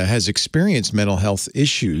has experienced mental health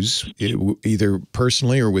issues, either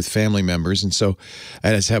personally or with family members, and so,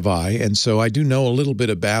 as have I, and so I do know a little bit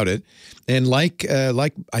about it. And like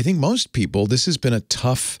I think most people, this has been a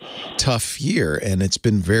tough year, and it's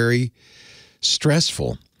been very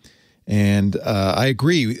stressful. And I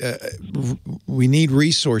agree, we need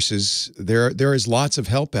resources. There is lots of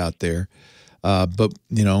help out there, but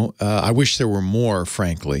you know, I wish there were more,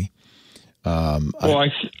 frankly. Well,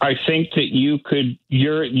 I think that you could,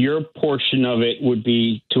 your portion of it would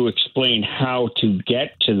be to explain how to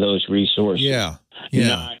get to those resources. Yeah.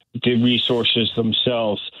 Not the resources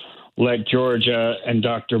themselves. Let Georgia and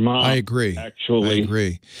Dr. Mom. I agree. Actually, I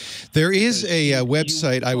agree. There is a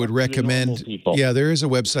website I would recommend. Yeah, there is a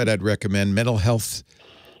website I'd recommend,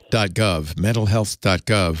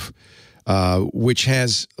 mentalhealth.gov, which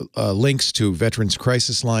has links to Veterans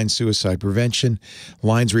Crisis Line, suicide prevention,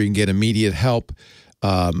 lines where you can get immediate help.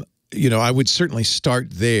 You know, I would certainly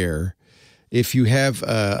start there. If you have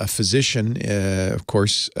a physician, of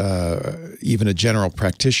course, even a general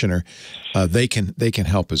practitioner, they can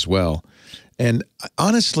help as well. And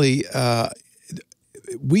honestly,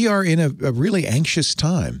 we are in a really anxious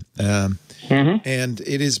time. And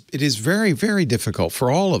it is very, very difficult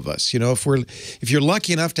for all of us. You know, if you're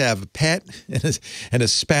lucky enough to have a pet and a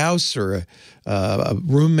spouse or a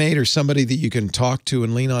roommate or somebody that you can talk to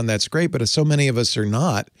and lean on, that's great. But so many of us are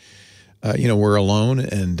not. You know, we're alone,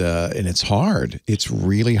 and it's hard. It's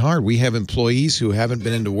really hard. We have employees who haven't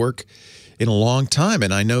been into work in a long time,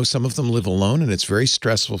 and I know some of them live alone, and it's very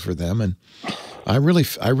stressful for them. And I really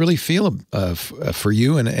feel for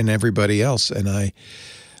you and everybody else, and I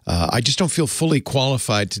just don't feel fully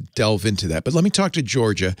qualified to delve into that. But let me talk to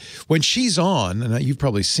Georgia. When she's on, and you've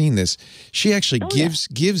probably seen this, she actually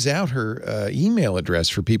gives out her email address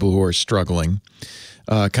for people who are struggling,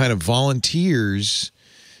 kind of volunteers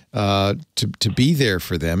to be there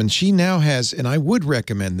for them. And she now has, and I would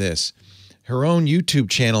recommend this, her own YouTube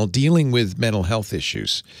channel dealing with mental health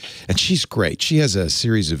issues. And she's great. She has a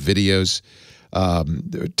series of videos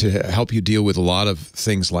to help you deal with a lot of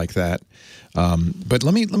things like that. But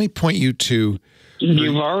let me point you to.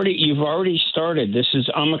 You've already started.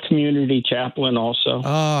 I'm a community chaplain also.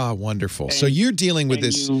 Ah, wonderful. So you're dealing with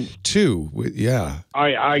this too. Yeah.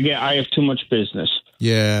 I have too much business.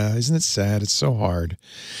 Yeah, isn't it sad? It's so hard.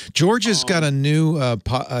 Georgia's got a new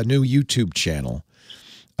YouTube channel.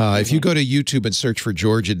 If you go to YouTube and search for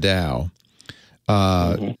Georgia Dow,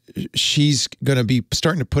 she's going to be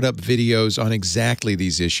starting to put up videos on exactly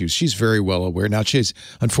these issues. She's very well aware. Now,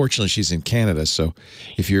 unfortunately, she's in Canada, so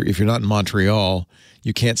if you're not in Montreal,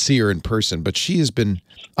 you can't see her in person. But she has been.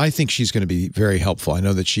 I think she's going to be very helpful. I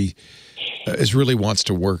know that she really wants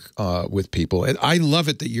to work with people, and I love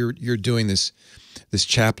it that you're doing this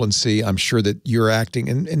chaplaincy. I'm sure that you're acting,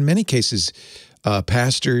 and in many cases,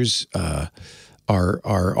 pastors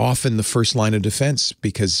are often the first line of defense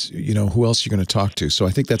because, you know, who else you're going to talk to. So I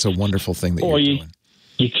think that's a wonderful thing that you're doing.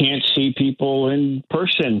 You can't see people in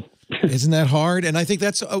person. Isn't that hard? And I think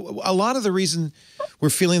that's a lot of the reason we're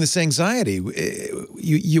feeling this anxiety.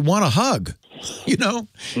 You want a hug, you know,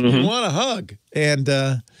 you want a hug. And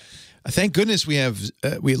thank goodness we have,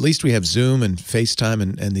 at least we have Zoom and FaceTime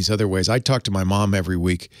and these other ways. I talk to my mom every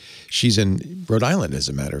week. She's in Rhode Island, as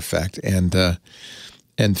a matter of fact. And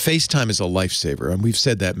FaceTime is a lifesaver. And we've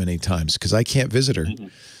said that many times because I can't visit her,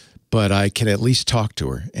 but I can at least talk to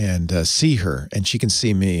her and see her, and she can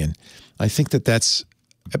see me. And I think that that's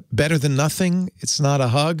better than nothing. It's not a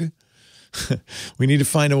hug. We need to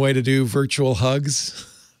find a way to do virtual hugs,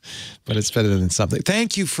 but it's better than something.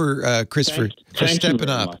 Thank you for Chris for stepping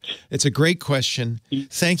up. It's a great question.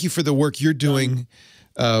 Thank you for the work you're doing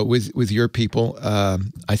with your people.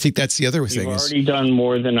 I think that's the other thing. You've already done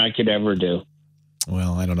more than I could ever do.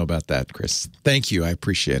 Well, I don't know about that, Chris. Thank you. I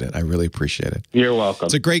appreciate it. I really appreciate it. You're welcome.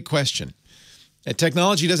 It's a great question. And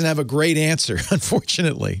technology doesn't have a great answer,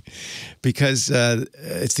 unfortunately, because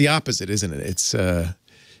it's the opposite, isn't it?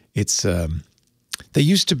 It's there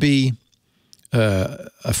used to be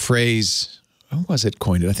a phrase. Who was it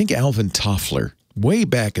coined it? I think Alvin Toffler, way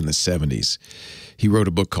back in the 70s. He wrote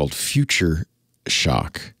a book called Future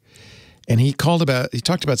Shock, and he talked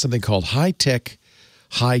about something called high tech,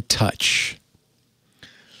 high touch.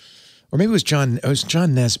 Or maybe it was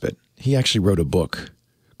John Nesbitt. He actually wrote a book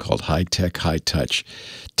called High Tech, High Touch: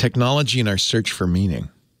 Technology in Our Search for Meaning.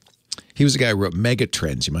 He was the guy who wrote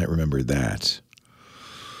Megatrends. You might remember that.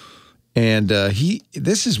 And when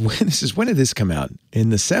did this come out? In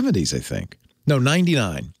the 70s, I think. No,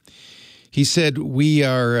 99. He said, we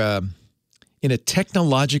are in a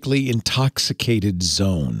technologically intoxicated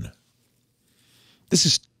zone. This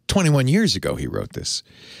is 21 years ago he wrote this.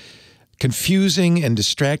 Confusing and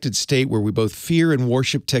distracted state where we both fear and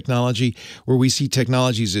worship technology, where we see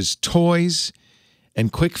technologies as toys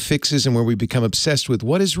and quick fixes, and where we become obsessed with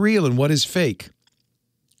what is real and what is fake.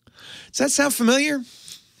 Does that sound familiar?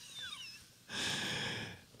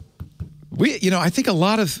 I think a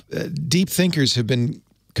lot of deep thinkers have been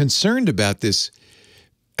concerned about this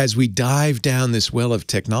as we dive down this well of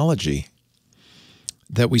technology,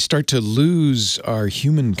 that we start to lose our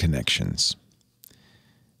human connections.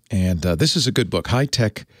 And this is a good book, High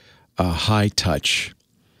Tech, High Touch.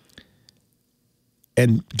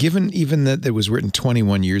 And given even that it was written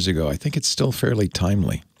 21 years ago, I think it's still fairly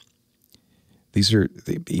timely. These are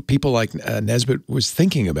people like Nesbitt was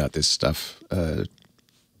thinking about this stuff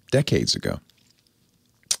decades ago.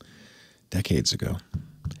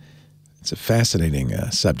 It's a fascinating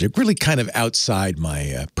subject, really kind of outside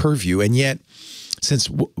my purview. And yet, since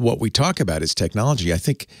what we talk about is technology, I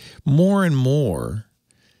think more and more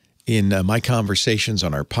in my conversations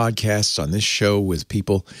on our podcasts, on this show with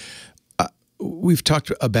people, we've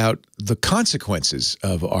talked about the consequences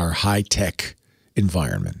of our high-tech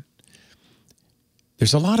environment.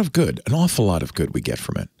 There's a lot of good, an awful lot of good we get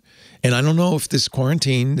from it. And I don't know if this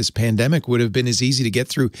quarantine, this pandemic would have been as easy to get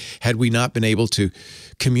through had we not been able to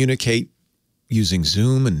communicate using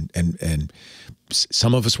Zoom and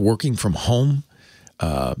some of us working from home.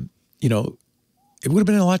 It would have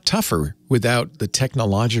been a lot tougher without the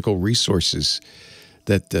technological resources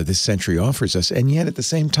that this century offers us. And yet at the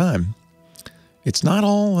same time, it's not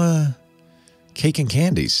all cake and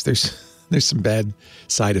candies. There's some bad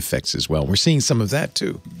side effects as well. We're seeing some of that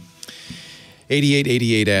too.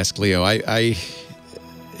 8888 Ask Leo.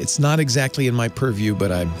 It's not exactly in my purview, but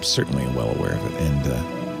I'm certainly well aware of it,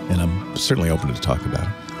 and I'm certainly open to talk about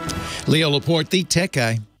it. Leo Laporte, the tech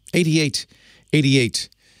guy. 8888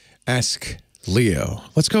 Ask Leo.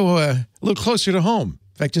 Let's go a little closer to home.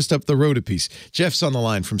 In fact, just up the road a piece. Jeff's on the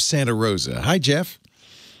line from Santa Rosa. Hi, Jeff.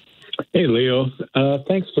 Hey, Leo.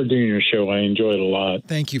 Thanks for doing your show. I enjoy it a lot.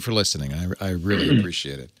 Thank you for listening. I really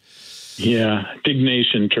appreciate it. Yeah.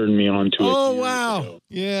 Dignation turned me on to it. Oh, wow. Ago.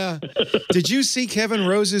 Yeah. Did you see Kevin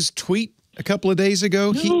Rose's tweet a couple of days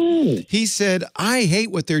ago? No. He said, I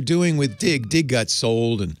hate what they're doing with Dig. Dig got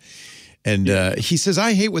sold. And he says,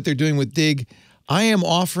 I hate what they're doing with Dig. I am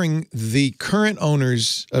offering the current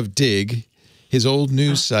owners of Dig, his old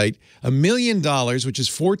news site, $1 million, which is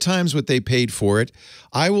 4 times what they paid for it.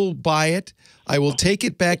 I will buy it. I will take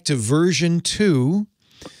it back to version 2.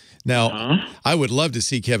 Now, I would love to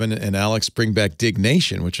see Kevin and Alex bring back Dig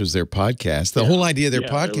Nation, which was their podcast. The whole idea of their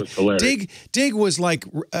podcast. Dig was like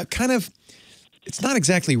kind of, it's not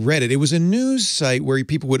exactly Reddit. It was a news site where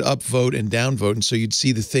people would upvote and downvote, and so you'd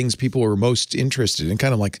see the things people were most interested in,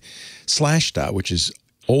 kind of like Slashdot, which is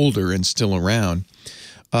older and still around.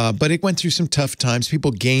 But it went through some tough times.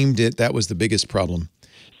 People gamed it. That was the biggest problem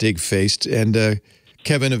Dig faced. And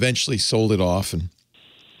Kevin eventually sold it off, and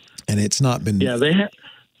it's not been... Yeah,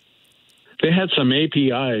 they had some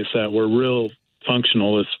APIs that were real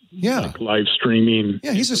functional as like live streaming.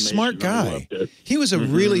 Yeah, he's a smart guy. He was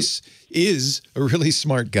is a really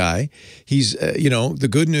smart guy. He's, the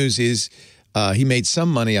good news is he made some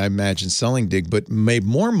money, I imagine, selling Dig, but made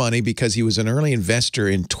more money because he was an early investor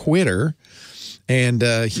in Twitter. And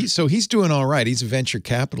so he's doing all right. He's a venture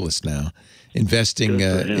capitalist now, investing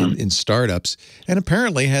in startups, and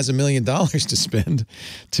apparently has $1 million to spend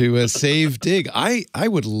to save Dig. I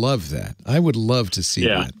would love that. I would love to see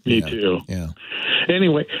that. Me too. Yeah.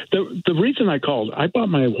 Anyway, the reason I called, I bought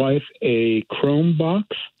my wife a Chromebook.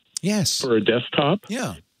 Yes. For a desktop.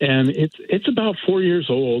 Yeah. And it's about 4 years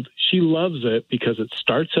old. She loves it because it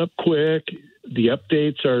starts up quick. The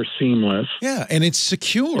updates are seamless. Yeah, and it's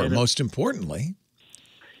secure, most importantly.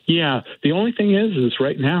 Yeah. The only thing is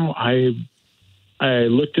right now I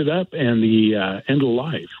looked it up and the end of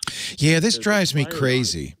life. Yeah, this drives me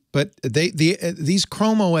crazy. But these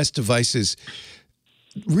Chrome OS devices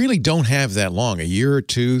really don't have that long, a year or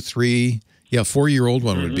 2, 3, Yeah, 4-year-old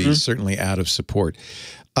one would be certainly out of support.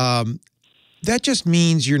 That just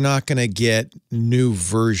means you're not going to get new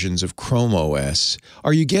versions of Chrome OS.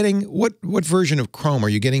 Are you getting what version of Chrome? Are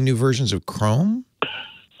you getting new versions of Chrome?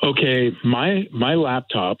 Okay, my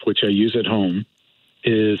laptop, which I use at home,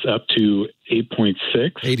 is up to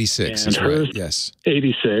 8.6. 86 and is hers, right. Yes.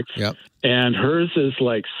 86. Yep. And hers is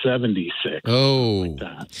like 76. Oh.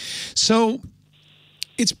 Like so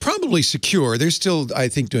it's probably secure. They're still, I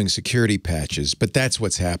think, doing security patches, but that's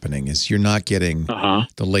what's happening is you're not getting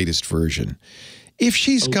the latest version. If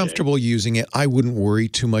she's comfortable using it, I wouldn't worry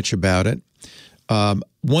too much about it.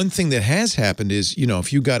 One thing that has happened is, you know,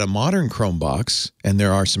 if you got a modern Chrome box, and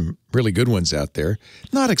there are some really good ones out there,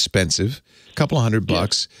 not expensive, a couple of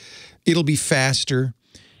 $100, it'll be faster.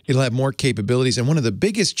 It'll have more capabilities. And one of the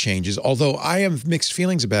biggest changes, although I have mixed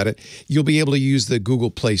feelings about it, you'll be able to use the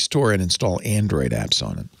Google Play Store and install Android apps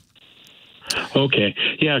on it. Okay.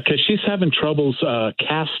 Yeah, because she's having troubles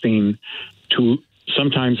casting to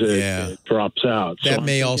sometimes it drops out. So that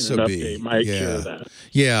may also be. Might cure that.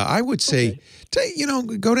 Yeah, I would say, you know,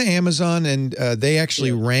 go to Amazon and they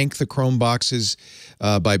actually rank the Chrome boxes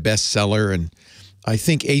by bestseller. And I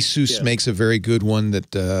think Asus makes a very good one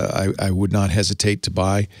that I would not hesitate to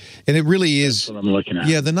buy. And it really is. That's what I'm looking at.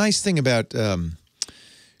 Yeah, the nice thing about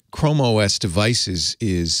Chrome OS devices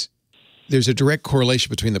is there's a direct correlation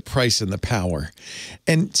between the price and the power.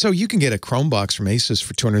 And so you can get a Chrome box from Asus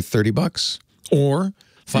for $230 or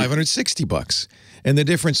 $560. And the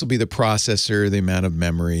difference will be the processor, the amount of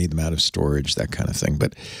memory, the amount of storage, that kind of thing.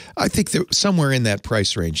 But I think that somewhere in that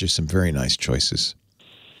price range, there's some very nice choices.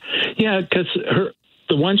 Yeah, because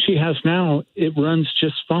the one she has now, it runs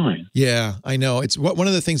just fine. Yeah, I know. It's one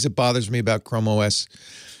of the things that bothers me about Chrome OS,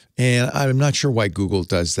 and I'm not sure why Google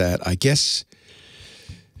does that. I guess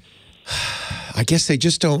they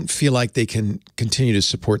just don't feel like they can continue to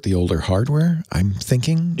support the older hardware. I'm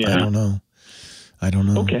thinking. Yeah. I don't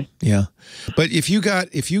know. Okay. Yeah. But if you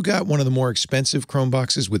got one of the more expensive Chrome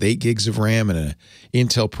boxes with 8 gigs of RAM and an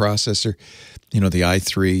Intel processor, you know, the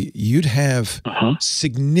i3, you'd have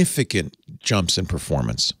significant jumps in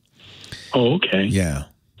performance. Oh, okay. Yeah.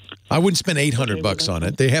 I wouldn't spend $800 on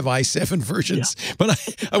it. They have i7 versions, but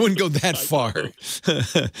I wouldn't go that far.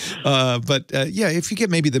 Yeah, if you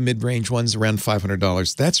get maybe the mid-range ones around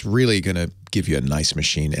 $500, that's really going to give you a nice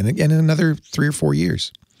machine. And again, another 3 or 4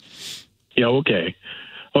 years. Yeah, okay.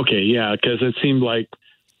 Okay, yeah, because it seemed like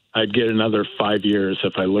I'd get another 5 years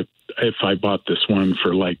if I bought this one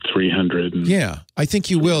for like $300. Yeah, I think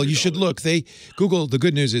you will. You should look. Google, the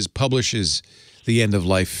good news is, publishes the end of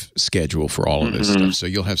life schedule for all of this stuff, so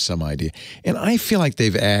you'll have some idea. And I feel like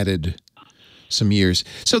they've added some years.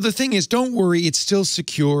 So the thing is, don't worry, it's still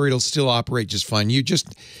secure, it'll still operate just fine. You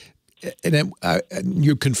just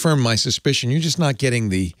you confirm my suspicion, you're just not getting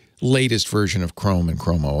the latest version of Chrome and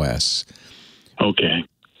Chrome OS. Okay.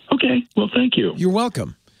 Okay. Well, thank you. You're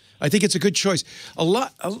welcome. I think it's a good choice.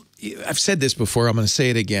 I've said this before. I'm going to say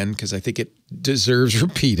it again because I think it deserves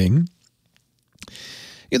repeating.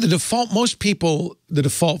 You know, the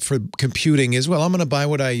default for computing is, well, I'm going to buy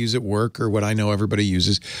what I use at work or what I know everybody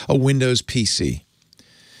uses, a Windows PC.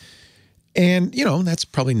 And, you know, that's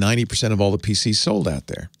probably 90% of all the PCs sold out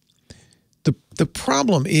there. The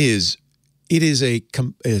problem is it is a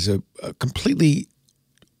completely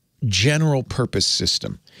general purpose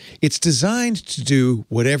system. It's designed to do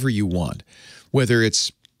whatever you want, whether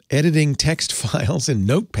it's editing text files in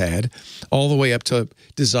Notepad all the way up to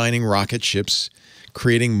designing rocket ships,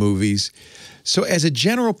 creating movies. So as a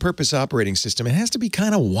general purpose operating system, it has to be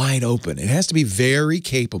kind of wide open. It has to be very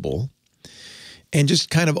capable and just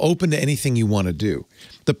kind of open to anything you want to do.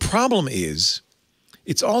 The problem is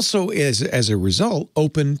it's also, as a result,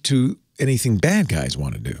 open to anything bad guys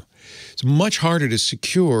want to do. It's much harder to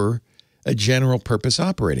secure a general purpose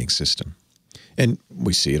operating system. And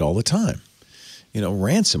we see it all the time. You know,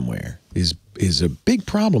 ransomware is a big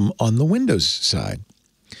problem on the Windows side.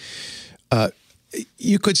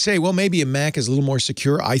 You could say, well, maybe a Mac is a little more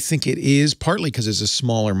secure. I think it is, partly because it's a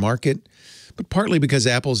smaller market, but partly because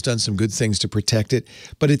Apple's done some good things to protect it.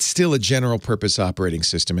 But it's still a general purpose operating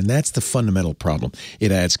system, and that's the fundamental problem.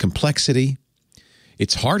 It adds complexity.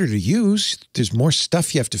 It's harder to use. There's more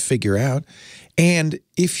stuff you have to figure out. And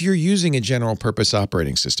if you're using a general purpose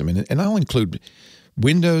operating system, and I'll include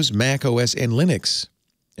Windows, Mac OS, and Linux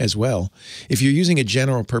as well. If you're using a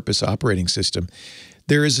general purpose operating system,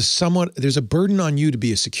 there's a burden on you to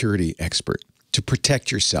be a security expert, to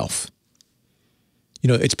protect yourself. You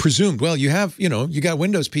know, it's presumed, well, you got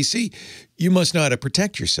Windows PC, you must know how to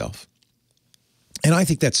protect yourself. And I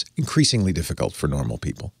think that's increasingly difficult for normal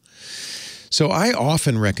people. So I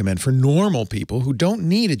often recommend for normal people who don't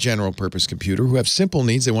need a general purpose computer, who have simple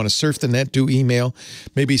needs, they want to surf the net, do email,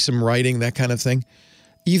 maybe some writing, that kind of thing,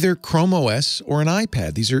 either Chrome OS or an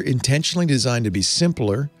iPad. These are intentionally designed to be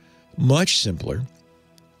simpler, much simpler,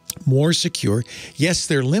 more secure. Yes,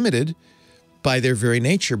 they're limited by their very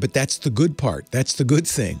nature, but that's the good part. That's the good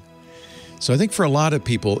thing. So I think for a lot of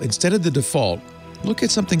people, instead of the default, look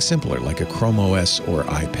at something simpler like a Chrome OS or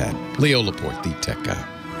iPad. Leo Laporte, the tech guy.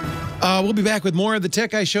 We'll be back with more of the Tech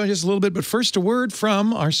Guy Show in just a little bit, but first a word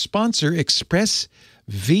from our sponsor,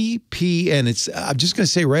 ExpressVPN. I'm just going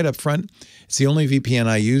to say right up front, it's the only VPN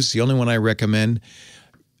I use, the only one I recommend.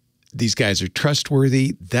 These guys are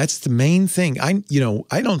trustworthy. That's the main thing. I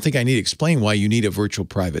don't think I need to explain why you need a virtual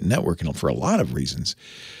private network, and for a lot of reasons.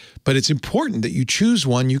 But it's important that you choose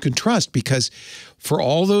one you can trust, because for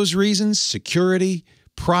all those reasons, security,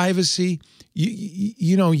 privacy,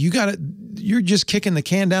 you're just kicking the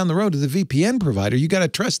can down the road to the VPN provider. You got to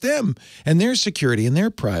trust them and their security and their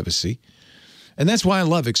privacy. And that's why I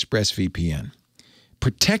love ExpressVPN.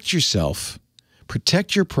 Protect yourself,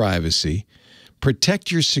 protect your privacy,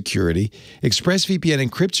 protect your security. ExpressVPN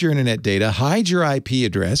encrypts your internet data, hides your IP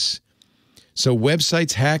address, so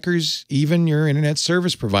websites, hackers, even your internet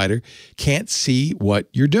service provider can't see what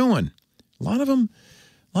you're doing. A lot of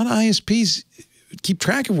ISPs keep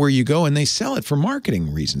track of where you go, and they sell it for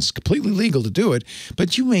marketing reasons. It's completely legal to do it,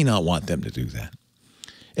 but you may not want them to do that.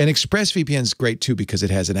 And ExpressVPN is great, too, because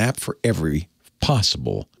it has an app for every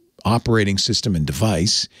possible operating system and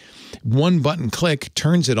device. One button click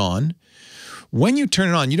turns it on. When you turn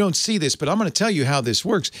it on, you don't see this, but I'm going to tell you how this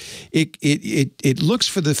works. It looks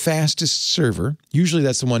for the fastest server. Usually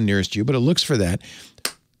that's the one nearest you, but it looks for that,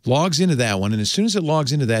 logs into that one, and as soon as it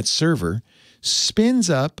logs into that server, spins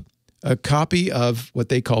up a copy of what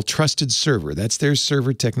they call Trusted Server. That's their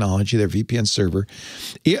server technology, their VPN server.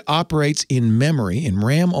 It operates in memory, in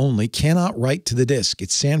RAM only, cannot write to the disk.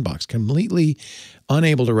 It's sandboxed, completely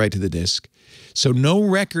unable to write to the disk. So no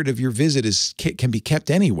record of your visit can be kept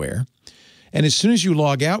anywhere. And as soon as you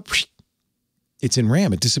log out, it's in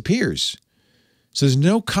RAM. It disappears. So there's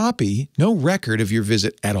no copy, no record of your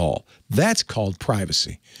visit at all. That's called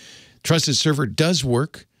privacy. Trusted Server does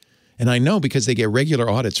work. And I know because they get regular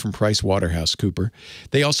audits from PricewaterhouseCoopers.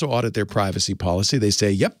 They also audit their privacy policy. They say,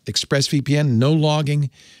 yep, ExpressVPN, no logging.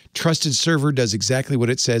 Trusted Server does exactly what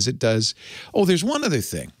it says it does. Oh, there's one other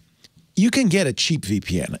thing. You can get a cheap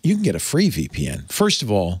VPN. You can get a free VPN. First of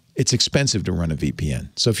all, it's expensive to run a VPN.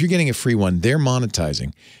 So if you're getting a free one, they're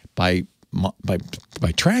monetizing by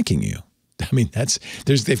tracking you. I mean,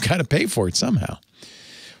 they've got to pay for it somehow.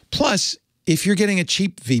 Plus, if you're getting a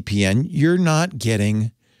cheap VPN, you're not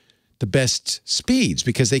getting the best speeds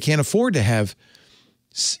because they can't afford to have,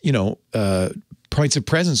 points of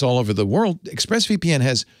presence all over the world.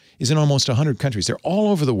 ExpressVPN is in almost 100 countries. They're all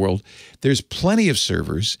over the world. There's plenty of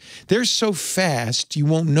servers. They're so fast, you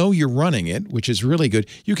won't know you're running it, which is really good.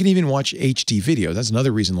 You can even watch HD video. That's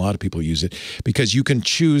another reason a lot of people use it, because you can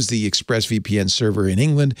choose the ExpressVPN server in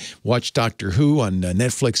England, watch Doctor Who on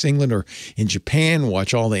Netflix England, or in Japan,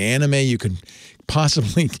 watch all the anime you can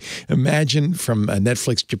possibly imagine from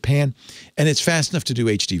Netflix Japan. And it's fast enough to do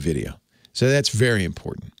HD video. So that's very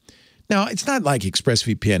important. Now, it's not like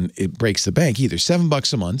ExpressVPN, it breaks the bank either.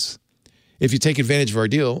 $7 a month. If you take advantage of our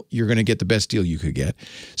deal, you're going to get the best deal you could get.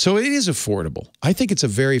 So it is affordable. I think it's a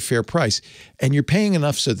very fair price. And you're paying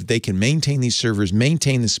enough so that they can maintain these servers,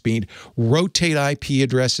 maintain the speed, rotate IP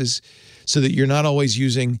addresses so that you're not always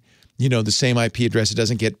using, the same IP address. It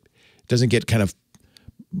doesn't get kind of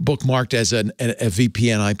bookmarked as a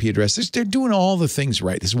VPN IP address. They're doing all the things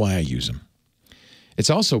right. This is why I use them. It's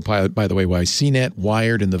also, by the way, why CNET,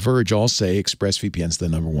 Wired, and The Verge all say ExpressVPN is the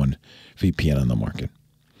 #1 VPN on the market.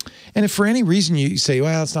 And if for any reason you say,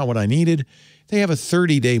 well, that's not what I needed, they have a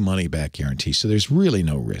 30-day money-back guarantee, so there's really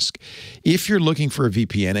no risk. If you're looking for a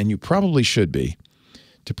VPN, and you probably should be,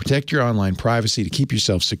 to protect your online privacy, to keep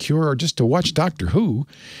yourself secure, or just to watch Doctor Who,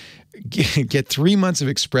 get 3 months of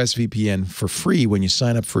ExpressVPN for free when you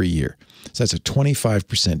sign up for a year. So that's a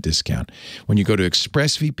 25% discount when you go to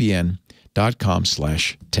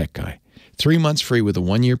expressvpn.com/techguy. 3 months free with a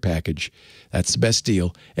 1-year package. That's the best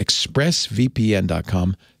deal.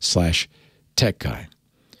 expressvpn.com/techguy.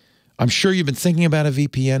 I'm sure you've been thinking about a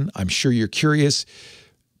VPN. I'm sure you're curious.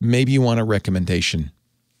 Maybe you want a recommendation.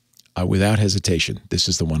 Without hesitation, this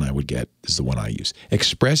is the one I would get. This is the one I use.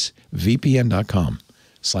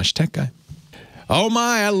 expressvpn.com/techguy. Oh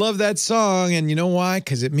my, I love that song. And you know why?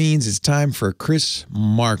 Because it means it's time for Chris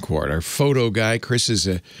Marquardt, our photo guy. Chris is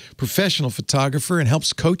a professional photographer and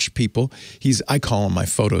helps coach people. I call him my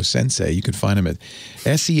photo sensei. You can find him at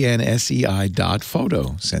sensei.photo,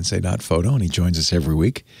 sensei.photo, and he joins us every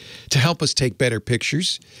week to help us take better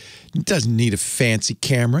pictures. It doesn't need a fancy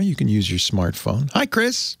camera. You can use your smartphone. Hi,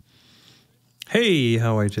 Chris. Hey,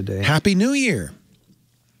 how are you today? Happy New Year.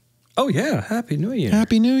 Oh, yeah. Happy New Year.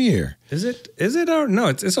 Happy New Year. Is it our... No,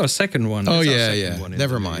 it's our second one. Oh, it's yeah.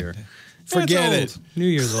 Never mind. Forget it. New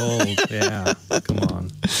Year's old. Yeah. Come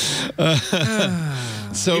on.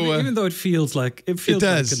 Even though it feels like an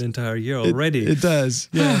entire year already. It does.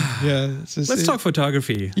 Yeah. Yeah. Let's talk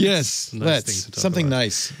photography. Yes. Let's. Something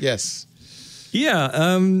nice. Yes. Yeah,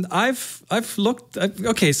 I've looked.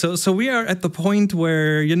 Okay, so we are at the point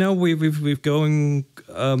where we've going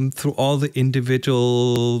through all the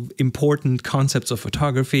individual important concepts of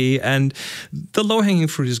photography, and the low hanging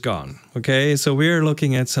fruit is gone. Okay, so we're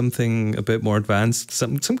looking at something a bit more advanced,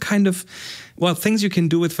 some kind of things you can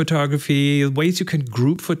do with photography, ways you can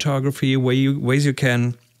group photography, ways you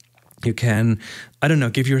can I don't know,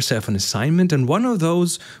 give yourself an assignment, and one of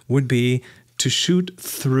those would be to shoot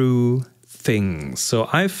through things. So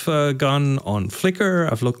I've gone on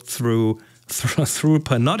Flickr. I've looked through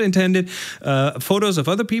pun not intended, photos of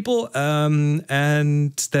other people, and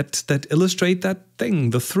that illustrate that thing,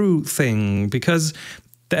 the through thing, because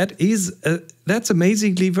that's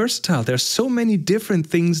amazingly versatile. There's so many different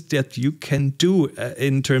things that you can do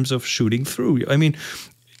in terms of shooting through. I mean,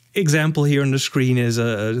 example here on the screen is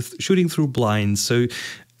shooting through blinds. So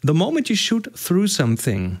the moment you shoot through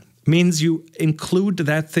something means you include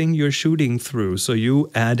that thing you're shooting through. So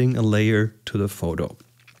you adding a layer to the photo.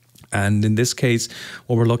 And in this case,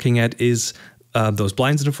 what we're looking at is those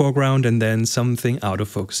blinds in the foreground and then something out of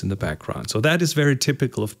focus in the background. So that is very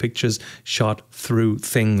typical of pictures shot through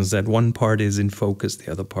things, that one part is in focus,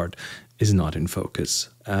 the other part is not in focus.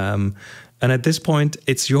 And at this point,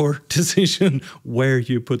 it's your decision where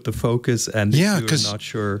you put the focus, and if you're not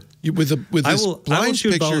sure. With this blinds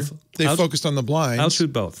picture, both. they focused on the blinds. I'll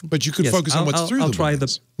shoot both. But you could focus on what's through the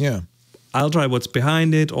blinds. I'll try what's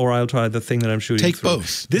behind it, or I'll try the thing that I'm shooting Take through.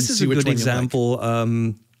 both. This is a good example.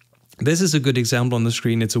 This is a good example on the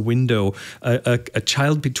screen. It's a window, a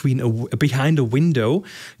child behind a window,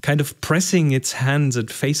 kind of pressing its hands and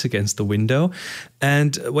face against the window.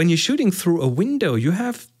 And when you're shooting through a window, you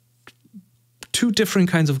have two different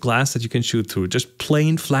kinds of glass that you can shoot through. Just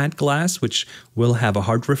plain flat glass, which will have a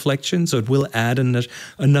hard reflection, so it will add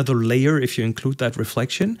another layer if you include that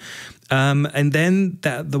reflection. And then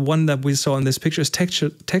the one that we saw in this picture is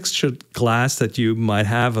textured glass that you might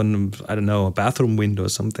have on, I don't know, a bathroom window or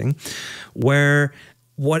something, where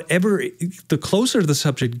the closer the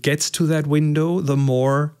subject gets to that window, the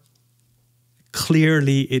more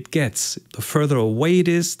clearly it gets. The further away it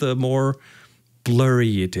is, the more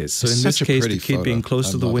blurry it is. So in this case, the kid being close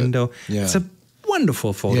to the window, it's a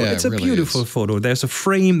wonderful photo. It's a beautiful photo. There's a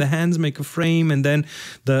frame, the hands make a frame, and then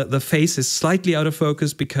the face is slightly out of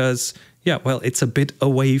focus because, it's a bit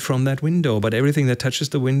away from that window, but everything that touches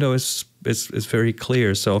the window is very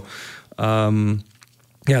clear. So,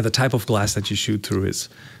 the type of glass that you shoot through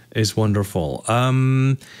is wonderful.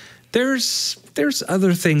 There's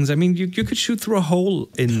other things. I mean, you could shoot through a hole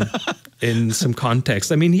in some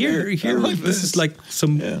context. I mean, here this is like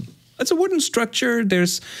it's a wooden structure.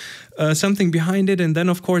 There's something behind it, and then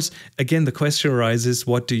of course, again, the question arises: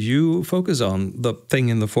 what do you focus on? The thing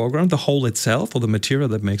in the foreground, the hole itself, or the material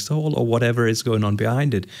that makes the hole, or whatever is going on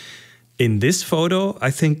behind it? In this photo,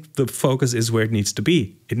 I think the focus is where it needs to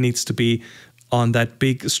be. It needs to be on that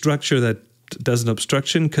big structure that does an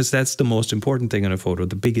obstruction, because that's the most important thing in a photo,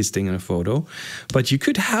 the biggest thing in a photo. But you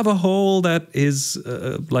could have a hole that is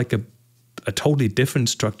like a totally different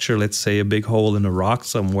structure, let's say a big hole in a rock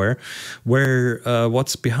somewhere, where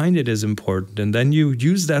what's behind it is important. And then you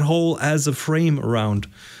use that hole as a frame around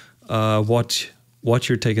what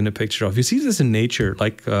you're taking a picture of. You see this in nature,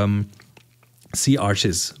 like sea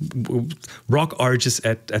arches, rock arches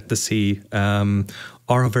at the sea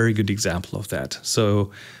are a very good example of that.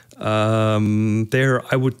 So there,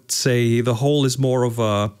 I would say the hole is more of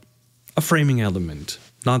a framing element,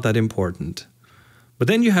 not that important. But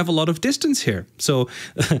then you have a lot of distance here. So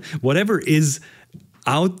whatever is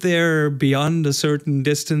out there beyond a certain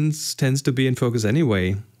distance tends to be in focus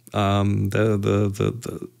anyway.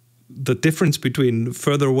 The difference between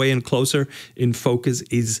further away and closer in focus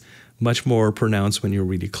is much more pronounced when you're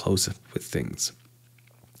really close with things.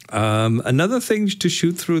 Another thing to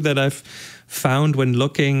shoot through that I've found when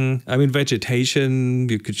looking, I mean, vegetation,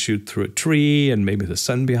 you could shoot through a tree and maybe the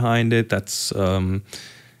sun behind it. That's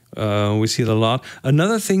We see it a lot.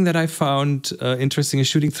 Another thing that I found interesting is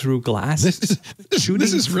shooting through glass. This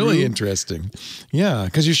is really interesting. Yeah,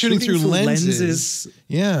 because you're shooting through lenses.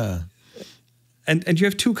 Yeah. And you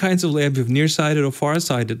have two kinds of lenses. You have nearsighted or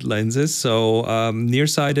far-sighted lenses. So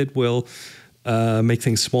nearsighted will make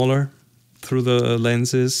things smaller through the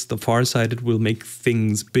lenses. The far-sighted will make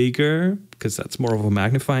things bigger because that's more of a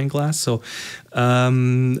magnifying glass. So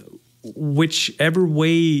whichever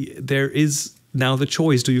way there is now the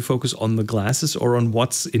choice, do you focus on the glasses or on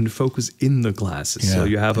what's in focus in the glasses? So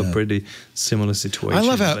you have a pretty similar situation. I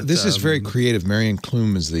love how this is very creative. Marion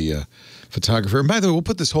Klum is the photographer. And by the way, we'll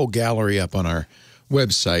put this whole gallery up on our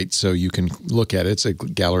website so you can look at it. It's a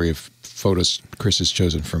gallery of photos Chris has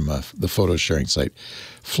chosen from the photo sharing site,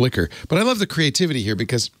 Flickr. But I love the creativity here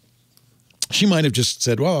because she might have just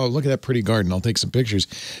said, well, look at that pretty garden. I'll take some pictures.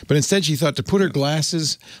 But instead, she thought to put her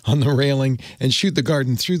glasses on the railing and shoot the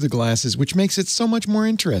garden through the glasses, which makes it so much more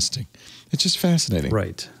interesting. It's just fascinating.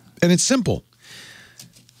 Right. And it's simple.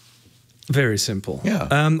 Very simple. Yeah.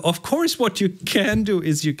 Of course, what you can do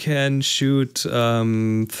is you can shoot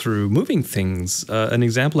through moving things. An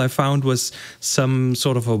example I found was some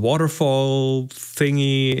sort of a waterfall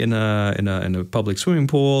thingy in a public swimming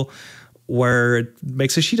pool, where it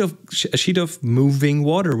makes a sheet of moving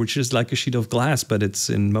water, which is like a sheet of glass, but it's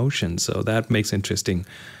in motion. So that makes interesting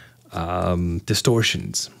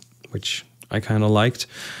distortions, which I kind of liked.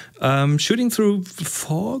 Shooting through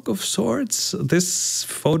fog of sorts. This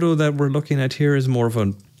photo that we're looking at here is more of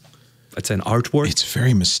an artwork. It's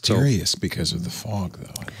very mysterious because of the fog,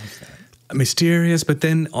 though. I love that. Mysterious, but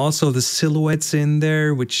then also the silhouettes in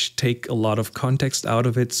there, which take a lot of context out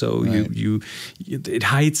of it. So it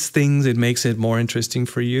hides things. It makes it more interesting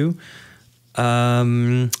for you.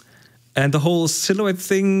 And the whole silhouette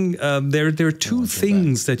thing, there are two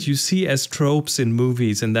things that you see as tropes in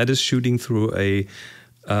movies, and that is shooting through a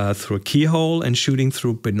keyhole and shooting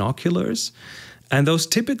through binoculars. And those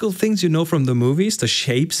typical things you know from the movies, the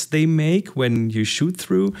shapes they make when you shoot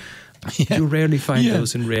through, you rarely find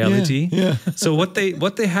those in reality. So what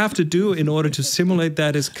they have to do in order to simulate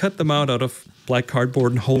that is cut them out of black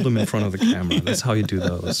cardboard and hold them in front of the camera. That's how you do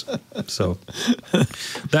those. So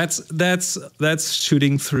that's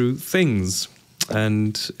shooting through things.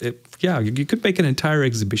 And you could make an entire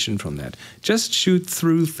exhibition from that. Just shoot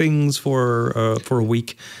through things for a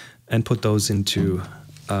week and put those into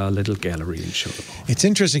a little gallery and show them all. It's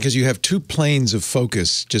interesting because you have two planes of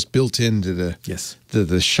focus just built into the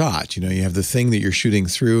shot. You know, you have the thing that you're shooting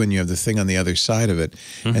through, and you have the thing on the other side of it.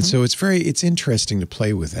 And so it's interesting to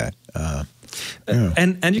play with that.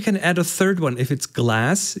 And you can add a third one. If it's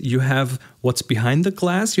glass, you have what's behind the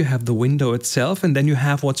glass, you have the window itself, and then you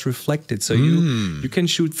have what's reflected. So you can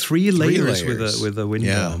shoot three layers with a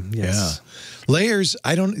window. Yeah. Layers,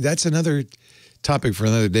 that's another topic for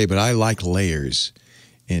another day, but I like layers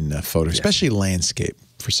in photo, especially landscape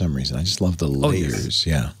for some reason. I just love the layers.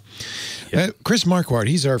 Chris Marquardt,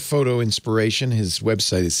 he's our photo inspiration. His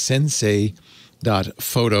website is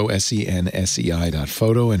sensei.photo,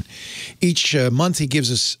 SENSEI.photo. And each month he gives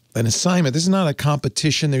us an assignment. This is not a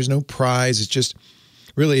competition. There's no prize. It's just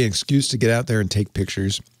really an excuse to get out there and take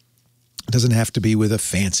pictures. It doesn't have to be with a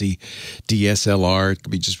fancy DSLR. It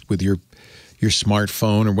could be just with your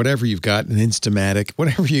smartphone or whatever you've got, an Instamatic,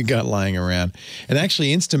 whatever you got lying around. And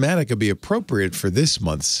actually, Instamatic would be appropriate for this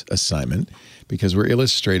month's assignment because we're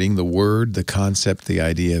illustrating the word, the concept, the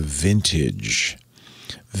idea of vintage.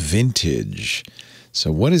 Vintage.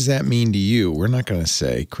 So what does that mean to you? We're not going to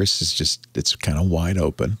say. Chris is it's kind of wide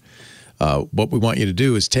open. What we want you to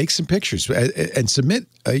do is take some pictures and submit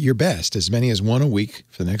your best, as many as one a week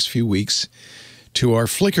for the next few weeks, to our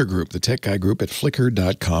Flickr group, the Tech Guy group at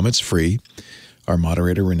flickr.com. It's free. Our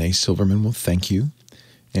moderator, Renee Silverman, will thank you.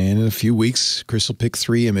 And in a few weeks, Chris will pick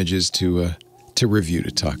 3 images to review,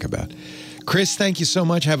 to talk about. Chris, thank you so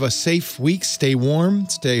much. Have a safe week. Stay warm,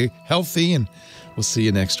 stay healthy, and we'll see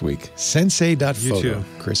you next week. Sensei.photo.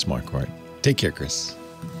 Chris Marquardt. Take care, Chris.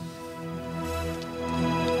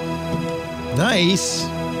 Nice.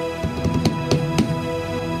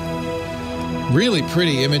 Really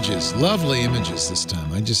pretty images. Lovely images this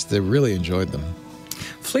time. I really enjoyed them.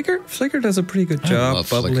 Flickr does a pretty good job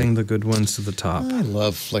bubbling the good ones to the top. I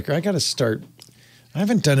love Flickr. I got to start. I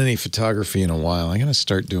haven't done any photography in a while. I got to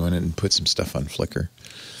start doing it and put some stuff on Flickr.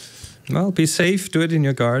 Well, be safe. Do it in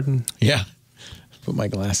your garden. Yeah. Put my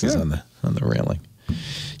glasses on the railing.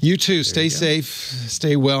 You too. Stay safe.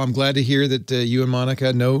 Stay well. I'm glad to hear that you and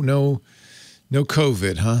Monica no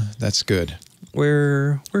COVID, huh? That's good.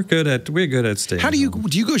 We're good at staying. How do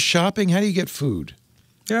you go shopping? How do you get food?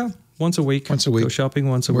 Yeah, once a week. Once a week. Go shopping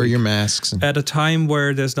once a week. Wear your masks. At a time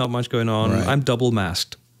where there's not much going on. Right. I'm double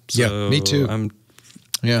masked. Yeah, me too.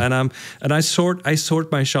 And I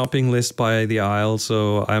sort my shopping list by the aisle,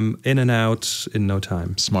 so I'm in and out in no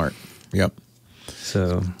time. Smart. Yep.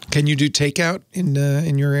 So, can you do takeout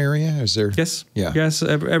in your area? Is there? Yes. Yeah. Yes.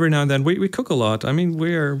 Every now and then we cook a lot. I mean,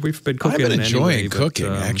 we've been cooking. I've been enjoying anyway, cooking.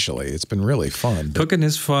 Actually, it's been really fun. Cooking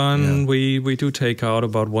is fun. Yeah. We do takeout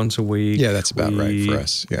about once a week. Yeah, that's about right for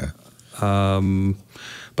us. Yeah.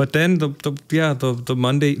 But then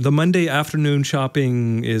the Monday afternoon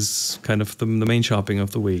shopping is kind of the main shopping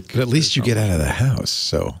of the week. But at least you get out of the house,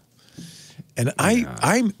 so. And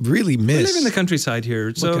I really miss. We live in the countryside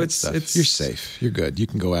here, so it's you're safe. You're good. You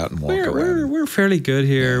can go out and walk around. We're fairly good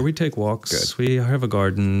here. Yeah. We take walks. Good. We have a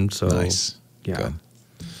garden, so nice. Yeah, good.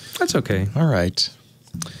 That's okay. All right.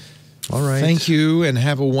 Thank you, and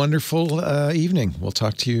have a wonderful evening. We'll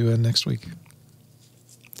talk to you next week.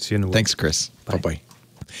 See you in a week. Thanks, Chris. Bye-bye.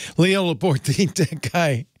 Leo Laporte, the tech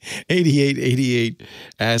guy, 8888.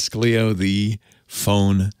 Ask Leo the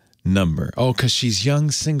phone number. Oh, because she's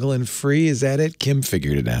young, single, and free. Is that it? Kim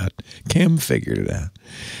figured it out.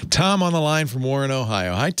 Tom on the line from Warren,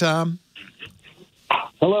 Ohio. Hi, Tom.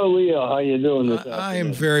 Hello, Leo. How you doing this afternoon? I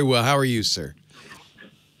am very well. How are you, sir?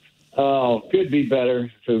 Oh, could be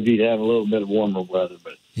better if we'd have a little bit of warmer weather.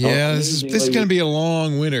 But yeah, this is going to be a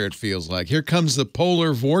long winter, it feels like. Here comes the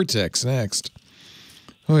polar vortex next.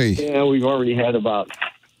 Oy. Yeah, we've already had about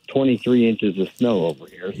 23 inches of snow over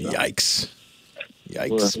here. So. Yikes.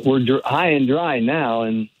 We're high and dry now,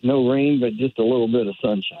 and no rain, but just a little bit of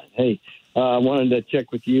sunshine. Hey, I wanted to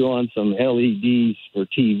check with you on some LEDs for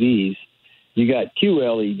TVs. You got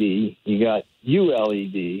QLED, you got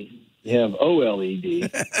ULED, you have OLED,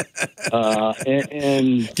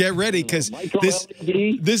 and get ready because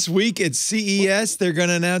this week at CES they're going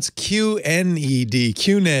to announce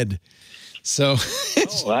QNED. So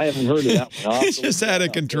I haven't heard of that one. It's just out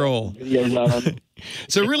of control.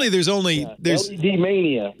 So really, there's LED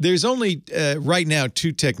mania. There's only right now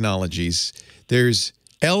two technologies. There's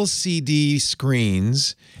LCD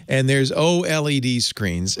screens and there's OLED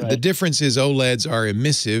screens. Right. The difference is OLEDs are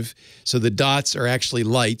emissive, so the dots are actually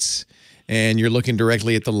lights, and you're looking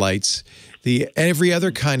directly at the lights. Every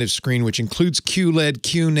other kind of screen, which includes QLED,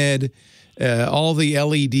 QNED, all the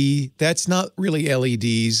LED, that's not really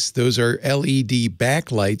LEDs. Those are LED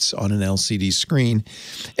backlights on an LCD screen.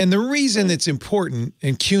 And the reason it's important,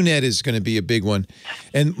 and QNED is going to be a big one,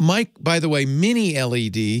 and Mike, by the way, mini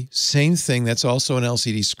LED, same thing, that's also an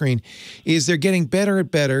LCD screen, is they're getting better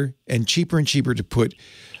and cheaper to put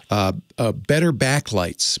better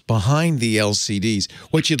backlights behind the LCDs.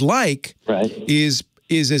 What you'd like is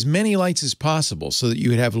as many lights as possible so that you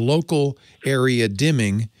would have local area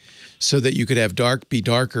dimming, so that you could have dark be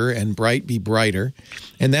darker and bright be brighter.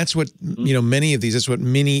 And that's what, many of these, that's what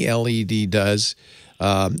mini LED does.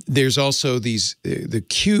 There's also these, the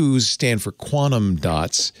Qs stand for quantum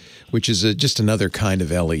dots, which is just another kind of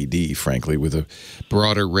LED, frankly, with a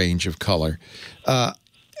broader range of color.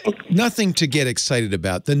 Nothing to get excited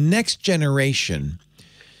about. The next generation,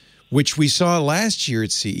 which we saw last year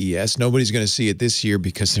at CES, nobody's going to see it this year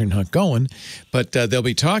because they're not going, but they'll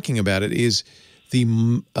be talking about it, is the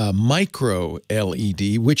micro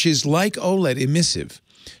LED, which is like OLED, emissive.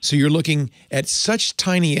 So you're looking at such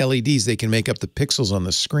tiny LEDs, they can make up the pixels on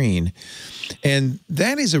the screen. And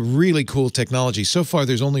that is a really cool technology. So far,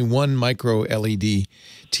 there's only one micro LED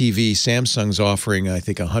TV. Samsung's offering, I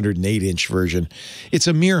think, a 108-inch version. It's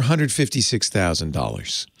a mere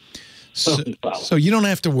 $156,000. So you don't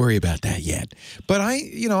have to worry about that yet. But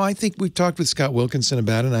I think we've talked with Scott Wilkinson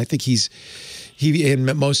about it, and I think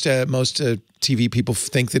most TV people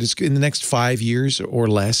think that it's in the next 5 years or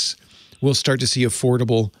less, we'll start to see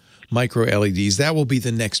affordable micro LEDs. That will be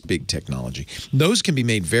the next big technology. Those can be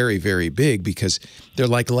made very, very big because they're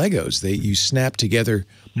like Legos. You snap together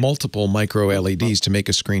multiple micro LEDs to make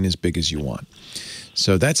a screen as big as you want.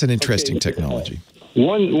 So that's an interesting technology.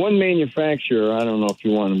 One manufacturer, I don't know if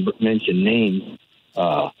you want to mention names,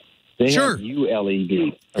 they have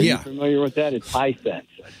ULED. Are you familiar with that? It's Hisense,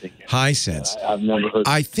 I think. Hisense. I've never heard of it.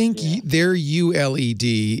 I think their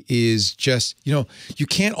ULED is just, you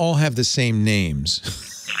can't all have the same names.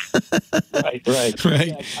 Right.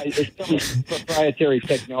 It's some proprietary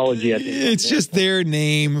technology, I think. It's just their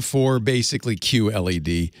name for basically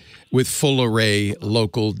QLED with full array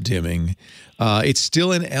local dimming. It's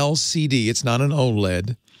still an LCD. It's not an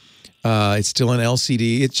OLED. It's still an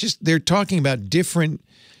LCD. It's just they're talking about different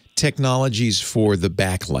technologies for the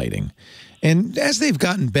backlighting. And as they've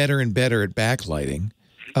gotten better and better at backlighting,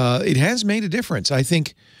 it has made a difference. I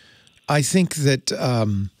think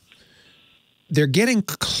that they're getting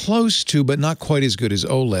close to, but not quite as good as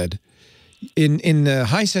OLED. In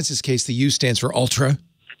Hisense's case, the U stands for ultra.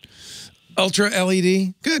 Ultra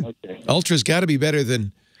LED? Good. Okay. Ultra's got to be better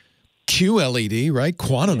than QLED, right?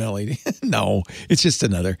 Quantum LED. No, it's just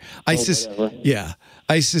another. I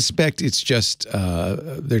suspect it's just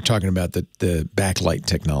they're talking about the backlight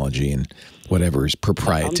technology and whatever is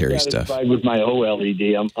proprietary stuff. I'm satisfied with my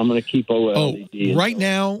OLED. I'm going to keep OLED. Oh, right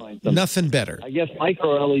now, nothing better. I guess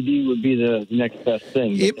micro LED would be the next best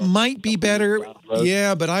thing. It might be better,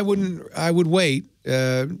 yeah, but I would wait.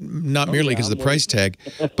 Not merely because of the price tag,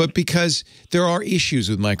 but because there are issues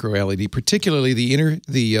with micro LED, particularly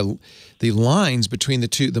the lines between the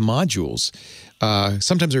modules.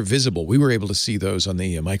 Sometimes are visible. We were able to see those on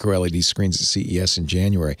the micro LED screens at CES in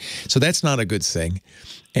January, so that's not a good thing.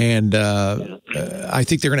 And I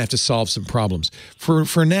think they're going to have to solve some problems.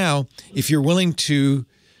 For now, if you're willing to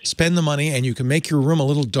spend the money and you can make your room a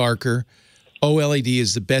little darker, OLED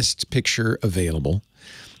is the best picture available.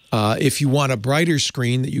 If you want a brighter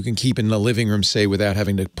screen that you can keep in the living room, say, without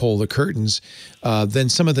having to pull the curtains, then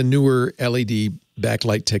some of the newer LED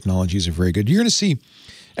backlight technologies are very good. You're going to see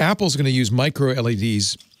Apple's going to use micro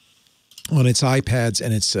LEDs on its iPads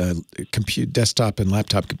and its desktop and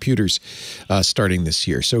laptop computers starting this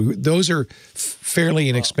year. So those are fairly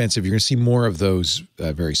inexpensive. You're going to see more of those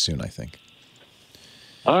very soon, I think.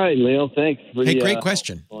 All right, Leo, thanks. Hey, great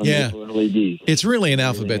question. Yeah. LEDs. It's really an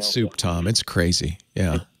alphabet soup, Tom. It's crazy.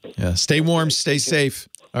 Yeah. Yeah. Stay warm, stay safe.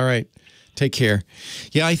 All right. Take care.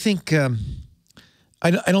 Yeah, I think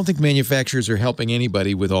I don't think manufacturers are helping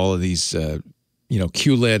anybody with all of these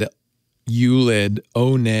QLED, ULED,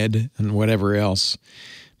 ONED, and whatever else,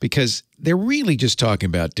 because they're really just talking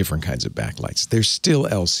about different kinds of backlights. They're still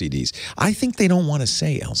LCDs. I think they don't want to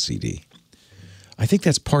say LCD. I think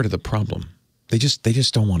that's part of the problem. They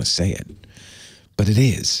just don't want to say it. But it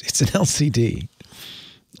is. It's an LCD.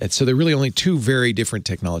 And so there are really only two very different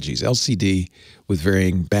technologies, LCD with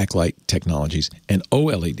varying backlight technologies and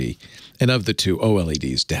OLED. And of the two, OLED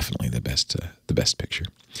is definitely the best picture.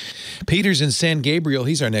 Peter's in San Gabriel.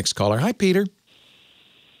 He's our next caller. Hi, Peter.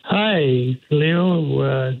 Hi,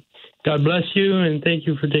 Leo. God bless you, and thank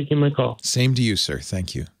you for taking my call. Same to you, sir.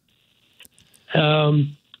 Thank you. I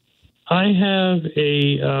have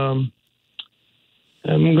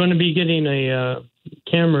I'm going to be getting a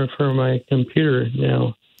camera for my computer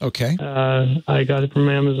now. Okay. I got it from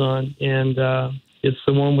Amazon, and it's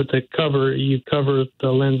the one with the cover. You cover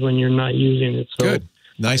the lens when you're not using it. So good.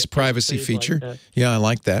 Nice privacy feature. Like yeah, I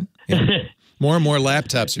like that. Yeah. More and more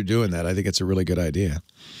laptops are doing that. I think it's a really good idea.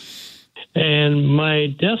 And my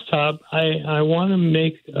desktop, I want to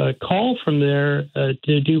make a call from there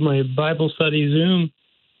to do my Bible study Zoom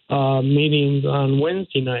meetings on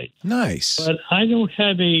Wednesday night. Nice. But I don't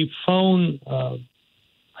have a phone.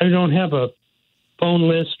 I don't have a phone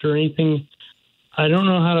list or anything. I don't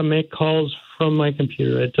know how to make calls from my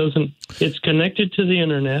computer. It's connected to the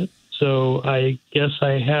internet, so I guess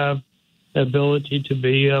I have the ability to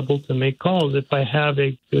be able to make calls if I have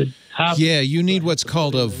a good habit. Yeah, you need what's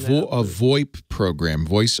called a VoIP program,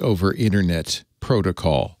 Voice over Internet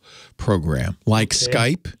Protocol program, like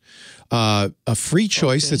Skype. A free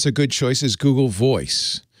choice that's a good choice is Google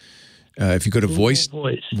Voice. If you go to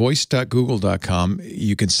voice.google.com,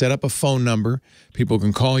 you can set up a phone number people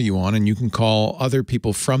can call you on, and you can call other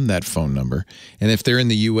people from that phone number. And if they're in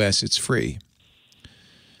the U.S., it's free.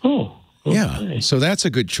 Oh, okay. Yeah. So that's a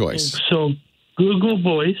good choice. So Google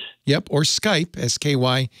Voice. Yep. Or Skype,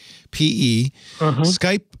 SKYPE.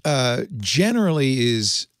 Skype generally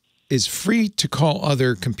is free to call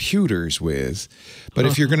other computers with, but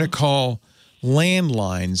if you're going to call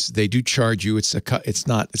landlines, they do charge you. It's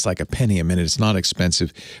like a penny a minute. It's not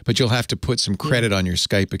expensive, but you'll have to put some credit on your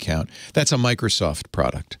Skype account. That's a Microsoft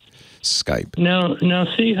product, Skype. Now,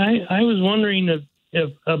 see, I was wondering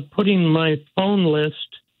if putting my phone list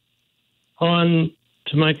on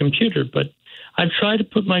to my computer, but I've tried to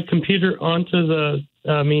put my computer onto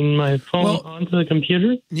my phone onto the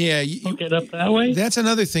computer. Yeah, hook it up that way. That's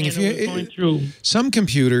another thing. And Some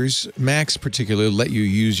computers, Macs particularly, let you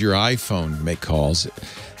use your iPhone to make calls.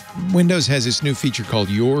 Windows has this new feature called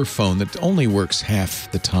Your Phone that only works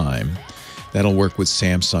half the time. That'll work with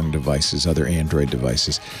Samsung devices, other Android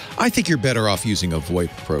devices. I think you're better off using a VoIP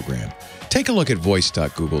program. Take a look at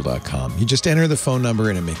voice.google.com. You just enter the phone number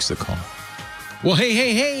and it makes the call. Well,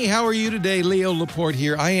 hey, how are you today? Leo Laporte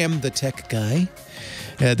here. I am the tech guy.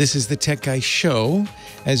 This is the Tech Guy Show.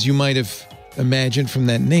 As you might have imagined from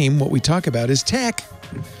that name, what we talk about is tech.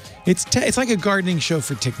 It's like a gardening show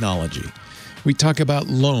for technology. We talk about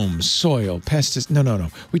loam, soil, pesticides. No.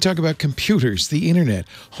 We talk about computers, the internet,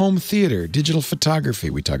 home theater, digital photography.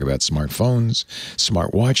 We talk about smartphones,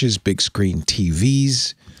 smartwatches, big screen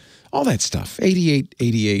TVs, all that stuff.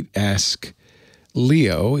 8888 Ask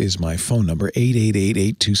Leo is my phone number,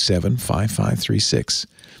 888-827-5536.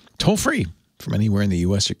 Toll free from anywhere in the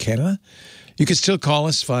U.S. or Canada. You can still call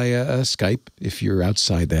us via Skype if you're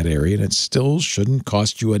outside that area, and it still shouldn't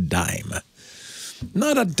cost you a dime.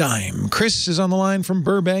 Not a dime. Chris is on the line from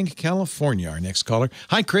Burbank, California, our next caller.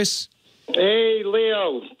 Hi, Chris. Hey,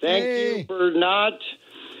 Leo. Thank you for not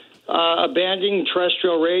abandoning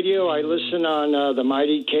terrestrial radio. I listen on the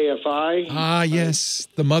mighty KFI. Ah, yes,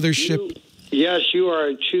 the mothership. Yes, you are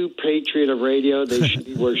a true patriot of radio. They should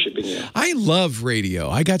be worshiping you. I love radio.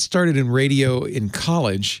 I got started in radio in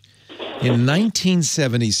college in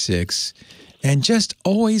 1976 and just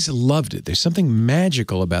always loved it. There's something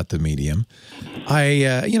magical about the medium. I'm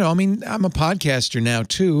a podcaster now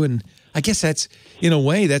too, and I guess that's, in a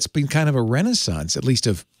way, that's been kind of a renaissance, at least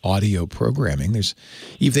of audio programming.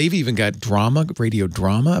 They've even got drama, radio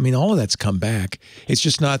drama. I mean, all of that's come back. It's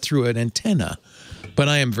just not through an antenna. But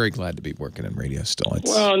I am very glad to be working in radio still.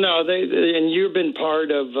 Well, no, and you've been part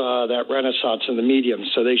of that renaissance in the medium,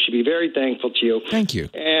 so they should be very thankful to you. Thank you.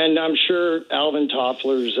 And I'm sure Alvin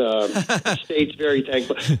Toffler's estate's very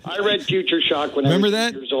thankful. I read Future Shock when I was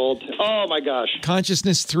 8 years old. Oh, my gosh.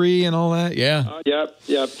 Consciousness 3 and all that, yeah.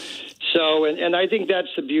 Yep. So, and I think that's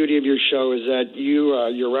the beauty of your show is that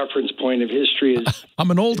your reference point of history is...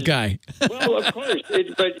 I'm an old guy. Well, of course,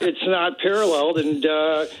 but it's not paralleled, and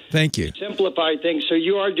thank you. Simplify things. So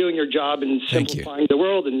you are doing your job in simplifying the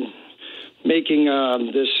world and making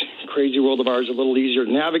this crazy world of ours a little easier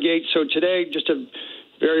to navigate. So today, just a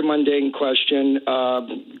very mundane question.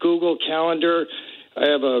 Google Calendar. I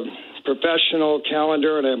have a professional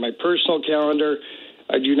calendar, and I have my personal calendar.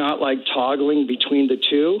 I do not like toggling between the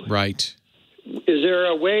two. Right. Is there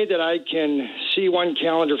a way that I can see one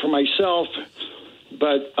calendar for myself,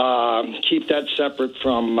 but keep that separate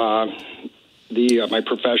from my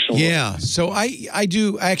professional? Yeah. So I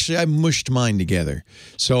do actually. I mushed mine together.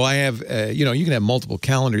 So I have you can have multiple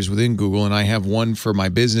calendars within Google, and I have one for my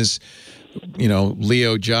business.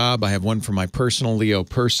 Leo job. I have one for my personal, Leo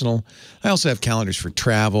personal. I also have calendars for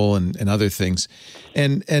travel and other things.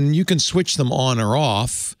 And you can switch them on or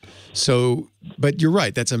off. So, but you're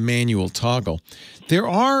right, that's a manual toggle. There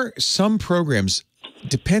are some programs,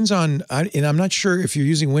 depends on, and I'm not sure if you're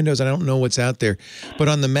using Windows, I don't know what's out there, but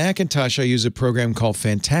on the Macintosh, I use a program called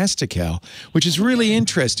Fantastical, which is really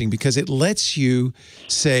interesting because it lets you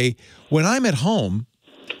say, when I'm at home,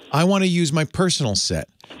 I want to use my personal set.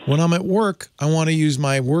 When I'm at work, I want to use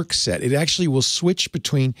my work set. It actually will switch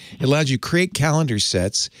between, it allows you to create calendar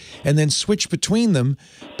sets and then switch between them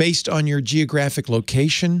based on your geographic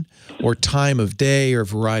location or time of day or a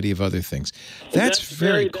variety of other things. That's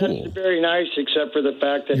very cool. That's very nice, except for the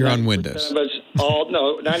fact that you're on Windows. 90% of us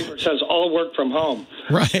all work from home.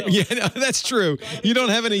 Right. So, yeah, no, that's true. You don't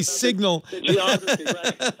have any signal. The geography,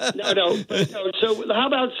 right? No. So how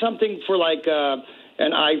about something for like an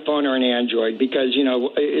iPhone or an Android? Because,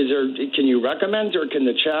 can you recommend, or can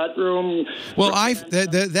the chat room? Well,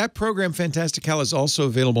 that program Fantastical is also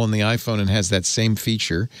available on the iPhone and has that same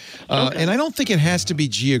feature. And I don't think it has to be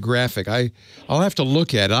geographic. I'll have to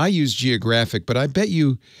look at it. I use geographic, but I bet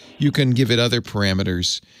you can give it other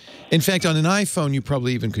parameters. In fact, on an iPhone, you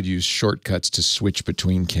probably even could use shortcuts to switch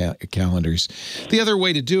between calendars. The other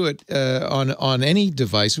way to do it on any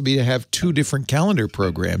device would be to have two different calendar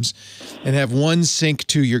programs and have one sync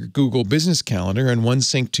to your Google Business Calendar and one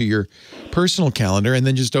sync to your personal calendar, and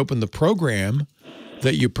then just open the program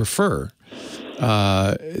that you prefer.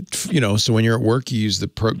 So when you're at work, you use the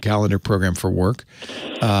calendar program for work.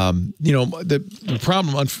 The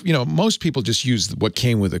problem, most people just use what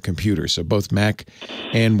came with a computer. So both Mac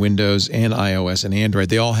and Windows and iOS and Android,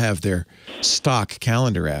 they all have their stock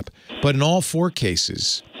calendar app. But in all four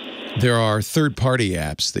cases, there are third-party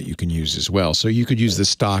apps that you can use as well. So you could use the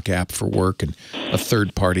stock app for work and a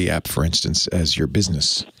third-party app, for instance, as your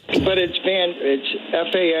business. But it's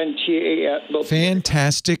F-A-N-T-A-L.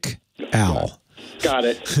 Fantastical. Got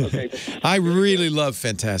it. Okay. I really love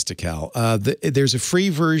Fantastical. There's a free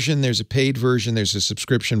version, there's a paid version, there's a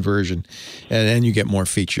subscription version, and then you get more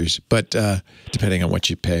features, but depending on what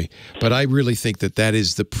you pay. But I really think that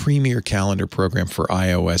is the premier calendar program for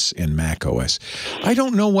iOS and macOS. I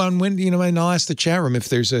don't know when and I'll ask the chat room if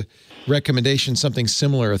there's a recommendation, something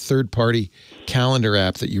similar, a third-party calendar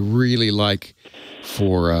app that you really like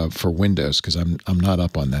for Windows, because I'm not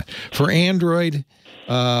up on that. For Android,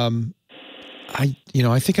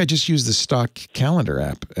 I think I just use the stock calendar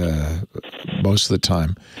app most of the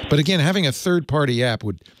time. But again, having a third-party app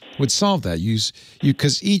would solve that.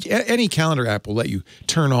 Because any calendar app will let you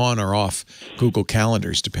turn on or off Google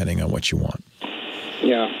Calendars depending on what you want.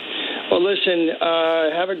 Yeah. Well, listen,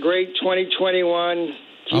 have a great 2021.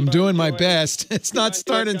 I'm doing my best. It's not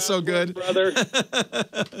starting so good. Brother.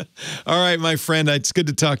 All right, my friend. It's good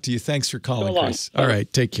to talk to you. Thanks for calling, Chris. All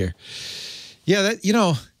right, take care. Yeah,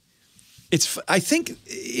 I think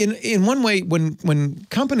in one way, when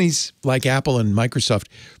companies like Apple and Microsoft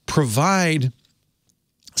provide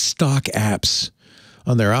stock apps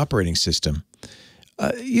on their operating system,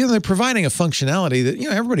 they're providing a functionality that,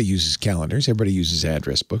 everybody uses calendars, everybody uses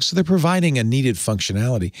address books, so they're providing a needed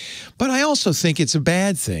functionality. But I also think it's a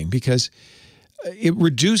bad thing because it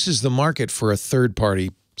reduces the market for a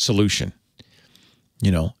third-party solution,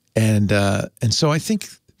 and so I think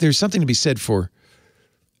there's something to be said for,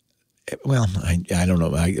 well, I don't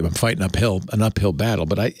know, I'm fighting an uphill battle,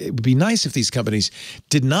 but it would be nice if these companies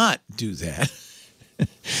did not do that,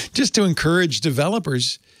 just to encourage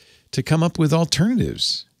developers to come up with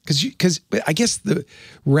alternatives. Because I guess the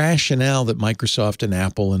rationale that Microsoft and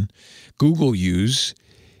Apple and Google use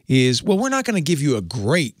is, well, we're not going to give you a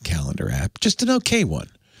great calendar app, just an okay one.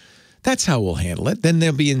 That's how we'll handle it. Then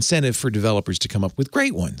there'll be incentive for developers to come up with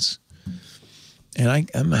great ones. And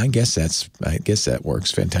I guess that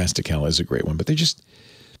works. Fantastical is a great one, but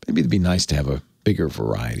maybe it'd be nice to have a bigger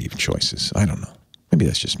variety of choices. I don't know. Maybe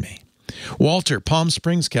that's just me. Walter, Palm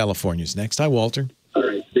Springs, California is next. Hi, Walter.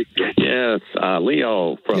 Yes,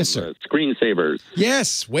 Leo from Screensavers.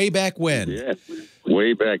 Yes, way back when. Yes,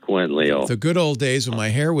 way back when, Leo. The good old days when my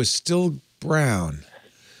hair was still brown.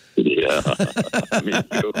 Yeah, me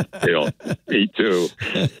too. Me too.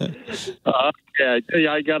 Yeah, I tell you,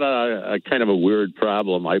 I got a kind of a weird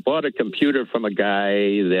problem. I bought a computer from a guy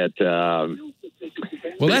that...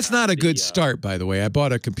 well, that's not a good start, by the way. I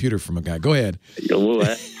bought a computer from a guy. Go ahead. Well,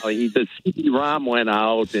 the CD-ROM went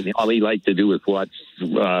out, and all he liked to do was watch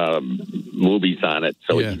movies on it,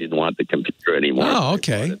 so he didn't want the computer anymore. Oh,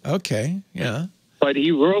 okay. Okay, yeah. But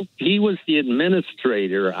he was the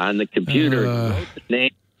administrator on the computer. He wrote the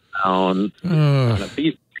name down on a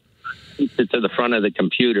piece to the front of the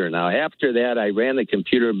computer. Now, after that, I ran the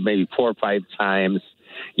computer maybe 4 or 5 times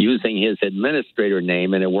using his administrator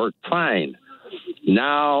name, and it worked fine.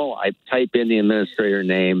 Now I type in the administrator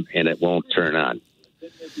name, and it won't turn on.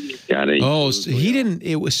 Oh, so he didn't.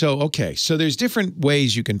 It was so okay. So there's different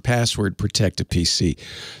ways you can password protect a PC.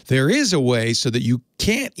 There is a way so that you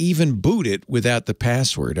can't even boot it without the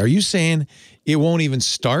password. Are you saying it won't even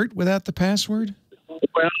start without the password?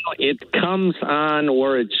 Well, it comes on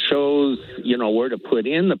where it shows, where to put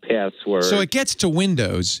in the password. So it gets to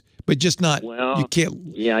Windows, but just not. Well, you can't.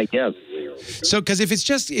 Yeah, I guess. So, because if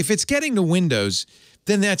it's getting to Windows,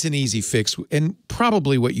 then that's an easy fix, and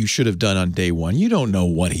probably what you should have done on day one. You don't know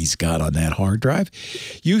what he's got on that hard drive.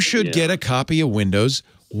 You should get a copy of Windows,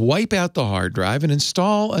 wipe out the hard drive, and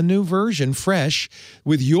install a new version fresh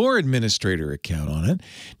with your administrator account on it.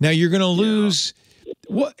 Now you're going to lose.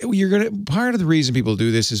 Part of the reason people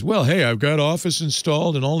do this is, well, hey, I've got Office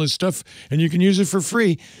installed and all this stuff, and you can use it for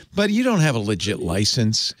free, but you don't have a legit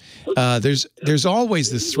license. There's always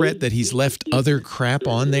the threat that he's left other crap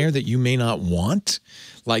on there that you may not want,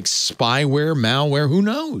 like spyware, malware, who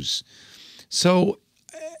knows? So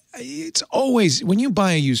it's always, when you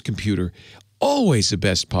buy a used computer, always the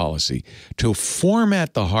best policy to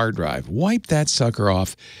format the hard drive, wipe that sucker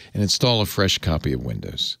off, and install a fresh copy of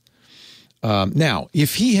Windows. Now,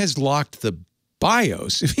 if he has locked the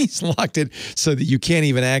BIOS, if he's locked it so that you can't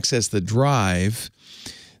even access the drive,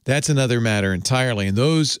 that's another matter entirely. And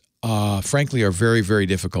those, frankly, are very, very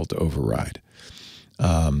difficult to override.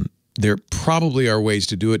 There probably are ways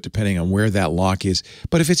to do it depending on where that lock is.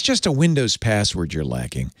 But if it's just a Windows password you're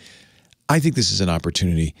lacking, I think this is an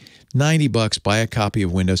opportunity. $90, buy a copy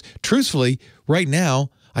of Windows. Truthfully, right now,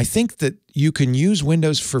 I think that you can use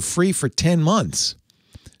Windows for free for 10 months.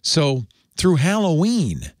 So through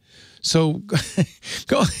Halloween. So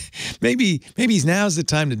go. Maybe now's the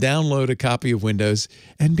time to download a copy of Windows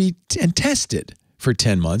and test it for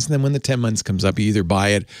 10 months. And then when the 10 months comes up, you either buy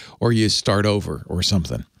it or you start over or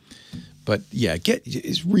something. But yeah,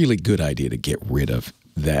 it's a really good idea to get rid of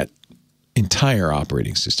that entire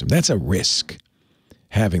operating system. That's a risk,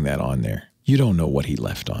 having that on there. You don't know what he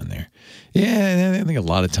left on there. Yeah, I think a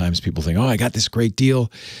lot of times people think, oh, I got this great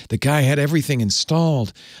deal. The guy had everything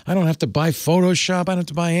installed. I don't have to buy Photoshop. I don't have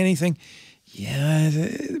to buy anything. Yeah,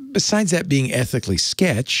 besides that being ethically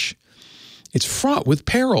sketch, it's fraught with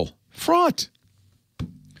peril. Fraught.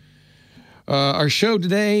 Our show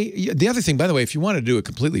today, the other thing, by the way, if you want to do it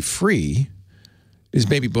completely free, is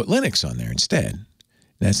maybe put Linux on there instead.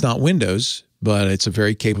 That's not Windows, but it's a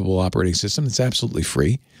very capable operating system. It's absolutely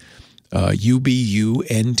free. ubuntu.com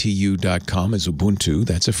is Ubuntu.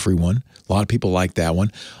 That's a free one. A lot of people like that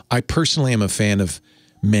one. I personally am a fan of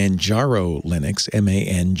Manjaro Linux,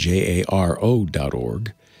 manjaro.org.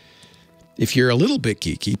 If you're a little bit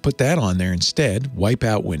geeky, put that on there instead. Wipe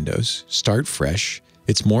out Windows, start fresh.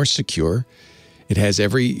 It's more secure. It has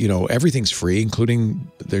everything's free,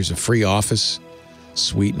 including there's a free Office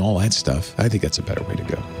suite and all that stuff. I think that's a better way to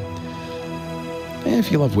go. And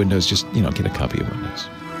if you love Windows, just, get a copy of Windows.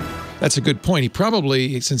 That's a good point. He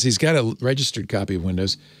probably, since he's got a registered copy of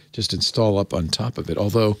Windows, just install up on top of it.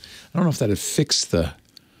 Although, I don't know if that would fix the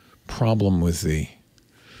problem with the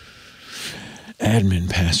admin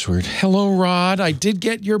password. Hello, Rod. I did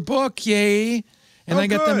get your book. Yay. And I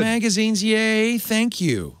got the magazines. Yay. Thank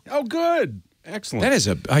you. Oh, good. Excellent. That is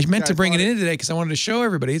I meant to bring it in today because I wanted to show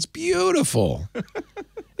everybody. It's beautiful.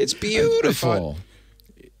 It's beautiful.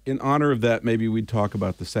 In honor of that, maybe we'd talk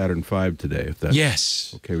about the Saturn V today, if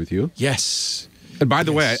that's okay with you. Yes. And by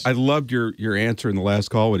the way, I loved your answer in the last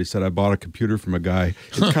call when he said, I bought a computer from a guy.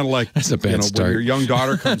 It's kind of like that's a bad start. When your young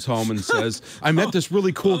daughter comes home and says, I met this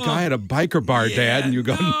really cool guy at a biker bar, Dad. And you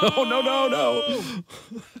go, no.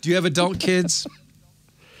 Do you have adult kids?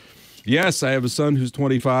 Yes, I have a son who's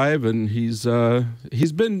 25, and he's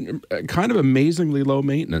been kind of amazingly low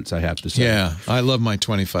maintenance, I have to say. Yeah, I love my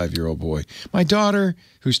 25-year-old boy. My daughter,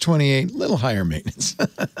 who's 28, a little higher maintenance,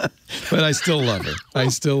 but I still love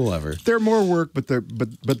her. They're more work, but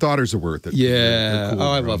daughters are worth it. Yeah. They're cool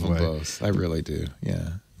I love them both. I really do.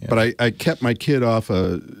 Yeah. But I kept my kid off.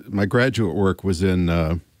 My graduate work was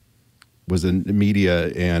in media,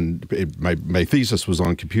 and my thesis was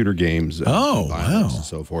on computer games and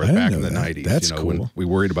so forth back in the 90s. That's cool. When we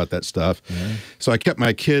worried about that stuff. Yeah. So I kept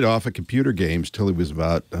my kid off of computer games till he was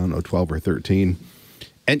about, 12 or 13.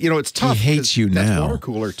 And, it's tough. He hates you now. That's water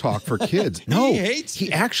cooler talk for kids. No, he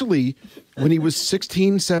actually, when he was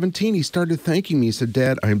 16, 17, he started thanking me. He said,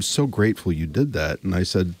 Dad, I am so grateful you did that. And I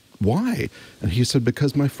said, why? And he said,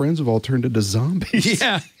 because my friends have all turned into zombies.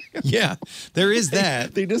 Yeah. Yeah, there is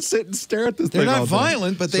that. They just sit and stare at this thing. They're not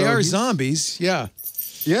violent, but they are zombies. Yeah.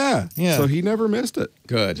 Yeah. So he never missed it.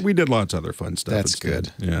 Good. We did lots of other fun stuff. That's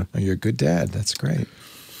good. Yeah. Oh, you're a good dad. That's great.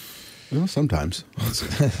 Well, sometimes.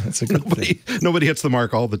 That's a good thing. Nobody hits the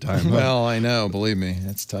mark all the time. Huh? Well, I know. Believe me,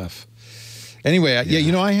 that's tough. Anyway,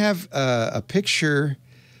 I have a picture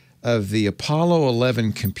of the Apollo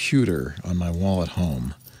 11 computer on my wall at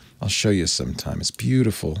home. I'll show you sometime. It's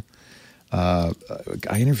beautiful. I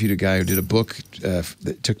interviewed a guy who did a book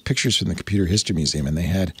that took pictures from the Computer History Museum, and they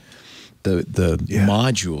had the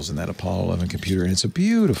modules in that Apollo 11 computer, and it's a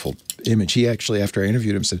beautiful image. He actually, after I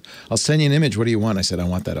interviewed him, said, I'll send you an image. What do you want? I said, I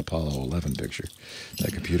want that Apollo 11 picture,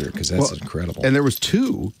 that computer, because that's incredible. And there was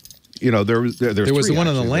two. There was the one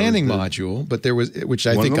on the landing module, but there was, which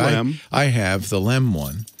I think I have, the LEM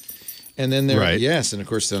one. And then yes, and of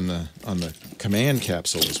course on the command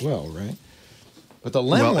capsule as well, right? But the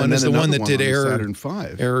LEM one is the one that did error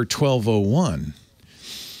 1201.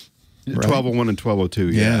 Right? 1201 and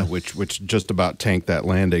 1202, which just about tanked that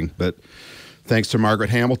landing. But thanks to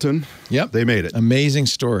Margaret Hamilton, they made it. Amazing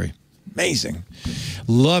story. Amazing.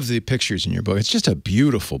 Love the pictures in your book. It's just a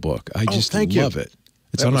beautiful book. I just love it.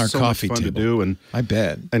 It's on our coffee table. To do, and I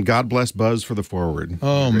bet. And God bless Buzz for the forward.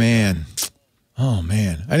 Oh, man. Oh,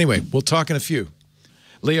 man. Anyway, we'll talk in a few.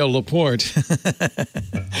 Leo Laporte,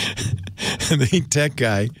 the tech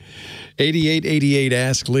guy, 8888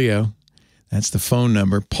 Ask Leo. That's the phone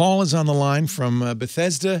number. Paul is on the line from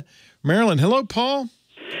Bethesda, Maryland. Hello, Paul.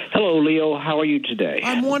 Hello, Leo. How are you today?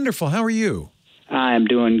 I'm wonderful. How are you? I'm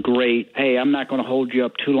doing great. Hey, I'm not going to hold you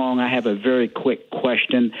up too long. I have a very quick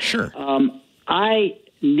question. Sure. I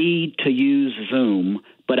need to use Zoom,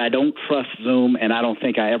 but I don't trust Zoom, and I don't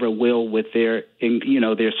think I ever will with their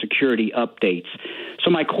security updates. So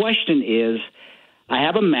my question is, I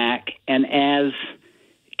have a Mac, and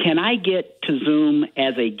can I get to Zoom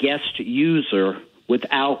as a guest user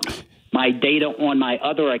without my data on my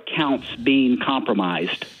other accounts being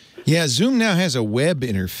compromised? Yeah, Zoom now has a web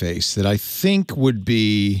interface that I think would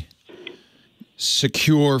be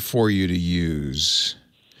secure for you to use.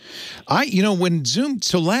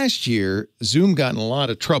 So last year, Zoom got in a lot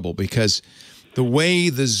of trouble because the way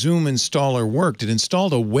the Zoom installer worked, it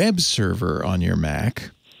installed a web server on your Mac,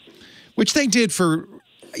 which they did for,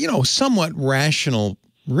 somewhat rational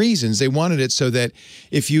reasons. They wanted it so that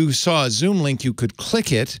if you saw a Zoom link, you could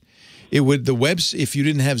click it. If you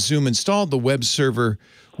didn't have Zoom installed, the web server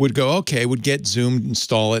would go, okay, would get Zoom,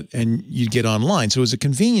 install it, and you'd get online. So it was a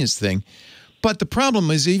convenience thing. But the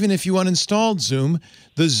problem is, even if you uninstalled Zoom,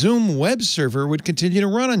 the Zoom web server would continue to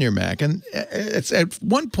run on your Mac. And at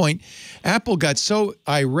one point, Apple got so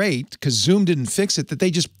irate because Zoom didn't fix it that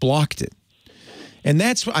they just blocked it. And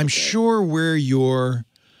that's, I'm sure, where your,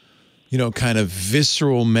 kind of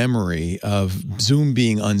visceral memory of Zoom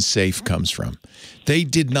being unsafe comes from. They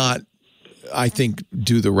did not I think,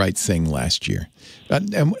 do the right thing last year.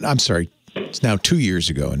 I'm sorry, it's now 2 years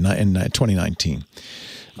ago in 2019.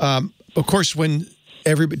 Of course, when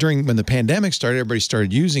the pandemic started, everybody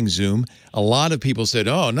started using Zoom. A lot of people said,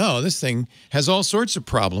 "Oh no, this thing has all sorts of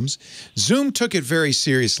problems." Zoom took it very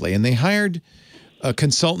seriously, and they hired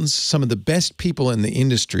consultants, some of the best people in the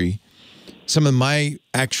industry, some of my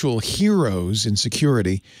actual heroes in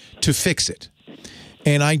security, to fix it.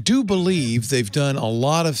 And I do believe they've done a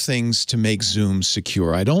lot of things to make Zoom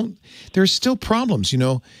secure. There's still problems,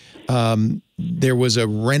 there was a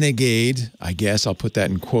renegade, I guess I'll put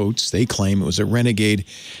that in quotes. They claim it was a renegade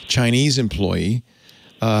Chinese employee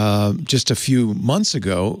just a few months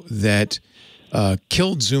ago that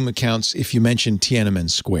killed Zoom accounts if you mention Tiananmen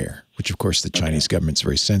Square, which of course the Chinese government's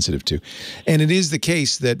very sensitive to. And it is the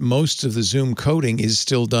case that most of the Zoom coding is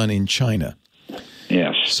still done in China.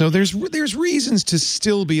 Yes. So there's reasons to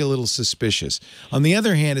still be a little suspicious. On the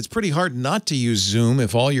other hand, it's pretty hard not to use Zoom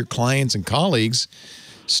if all your clients and colleagues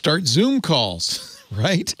start Zoom calls,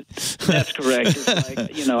 right? That's correct. It's like,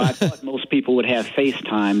 I thought most people would have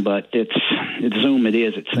FaceTime, but it's Zoom it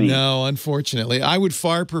is, it seems. No, unfortunately. I would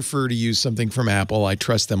far prefer to use something from Apple. I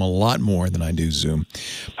trust them a lot more than I do Zoom.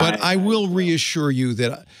 But I will reassure you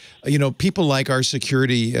that, people like our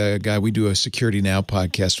security guy, we do a Security Now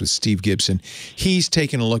podcast with Steve Gibson. He's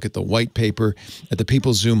taken a look at the white paper, at the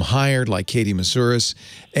people Zoom hired, like Katie Masuris,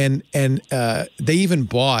 and they even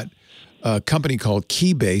bought a company called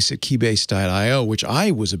Keybase at keybase.io, which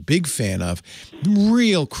I was a big fan of,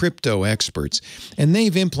 real crypto experts. And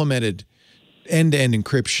they've implemented end-to-end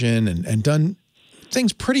encryption and done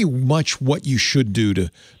things pretty much what you should do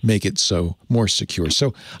to make it so more secure.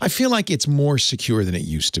 So I feel like it's more secure than it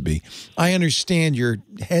used to be. I understand your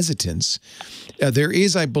hesitance. There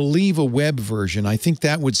is, I believe, a web version. I think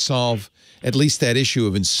that would solve at least that issue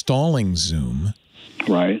of installing Zoom.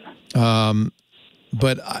 Right.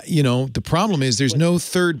 But, the problem is there's no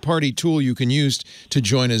third-party tool you can use to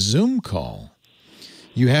join a Zoom call.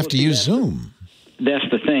 You have to use Zoom. That's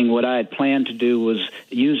the thing. What I had planned to do was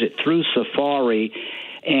use it through Safari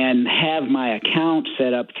and have my account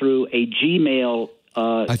set up through a Gmail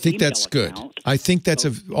I think that's good. I think that's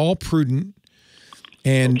all prudent.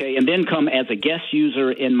 And then come as a guest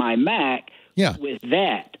user in my Mac with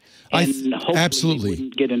that. And hopefully absolutely it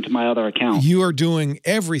wouldn't get into my other account. You are doing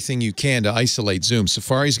everything you can to isolate Zoom.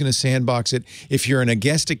 Safari's going to sandbox it. If you're in a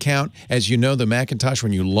guest account, as you know, the Macintosh,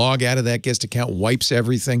 when you log out of that guest account, wipes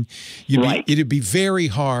everything. It'd be very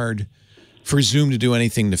hard for Zoom to do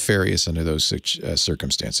anything nefarious under those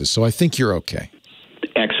circumstances. So I think you're okay.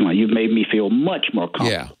 Excellent. You've made me feel much more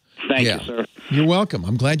confident. Yeah. Thank you, sir. You're welcome.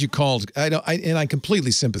 I'm glad you called. And I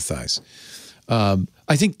completely sympathize.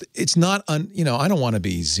 I think it's not, I don't want to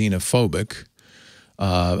be xenophobic.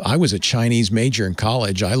 I was a Chinese major in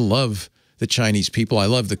college. I love the Chinese people. I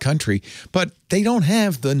love the country. But they don't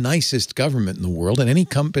have the nicest government in the world. And any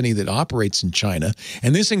company that operates in China,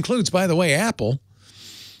 and this includes, by the way, Apple,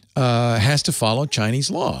 has to follow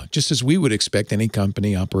Chinese law, just as we would expect any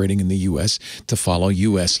company operating in the U.S. to follow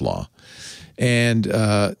U.S. law. And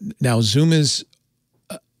now Zoom is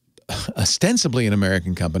ostensibly an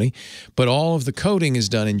American company, but all of the coding is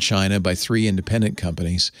done in China by 3 independent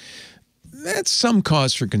companies. That's some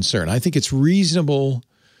cause for concern. I think it's reasonable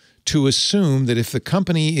to assume that if the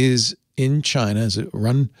company is in China,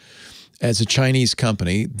 run as a Chinese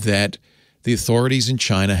company, that the authorities in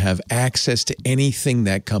China have access to anything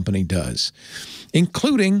that company does,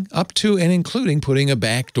 including putting a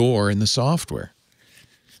back door in the software.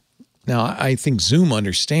 Now, I think Zoom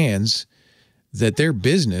understands that their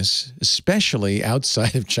business, especially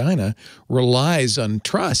outside of China, relies on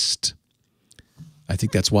trust. I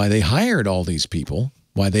think that's why they hired all these people,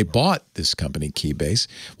 why they bought this company, Keybase,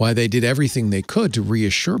 why they did everything they could to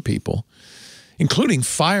reassure people, including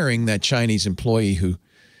firing that Chinese employee who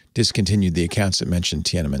discontinued the accounts that mentioned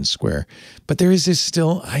Tiananmen Square. But there is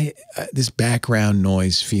this background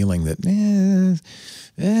noise feeling that,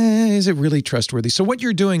 is it really trustworthy? So what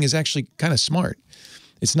you're doing is actually kind of smart.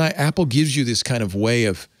 It's not, Apple gives you this kind of way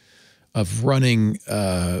of running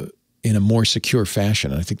in a more secure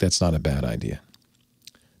fashion. And I think that's not a bad idea.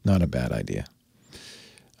 Not a bad idea.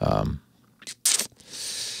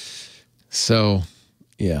 So,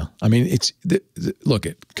 yeah. I mean, look,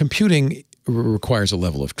 computing requires a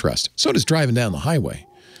level of trust. So does driving down the highway.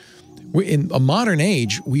 In a modern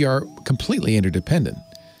age, we are completely interdependent.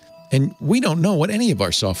 And we don't know what any of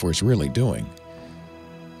our software is really doing.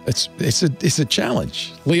 It's a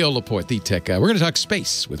challenge. Leo Laporte, the tech guy. We're going to talk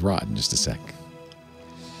space with Rod in just a sec.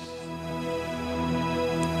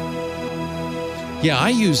 Yeah, I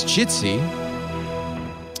use Jitsi,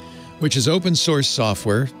 which is open source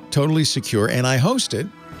software totally secure, and I host it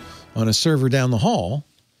on a server down the hall,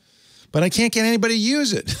 but I can't get anybody to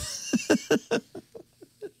use it.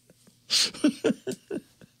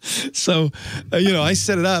 So, I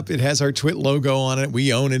set it up. It has our TWiT logo on it.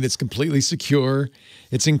 We own it. It's completely secure.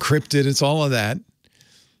 It's encrypted. It's all of that.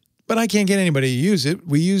 But I can't get anybody to use it.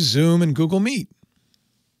 We use Zoom and Google Meet.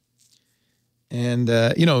 And,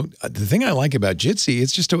 the thing I like about Jitsi,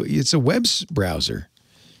 it's a web browser.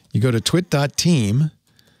 You go to twit.team.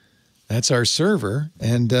 That's our server.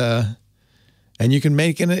 And you can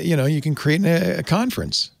make you can create a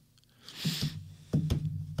conference.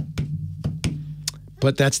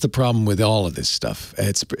 But that's the problem with all of this stuff.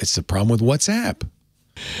 It's the problem with WhatsApp.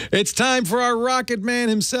 It's time for our rocket man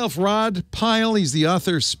himself, Rod Pyle. He's the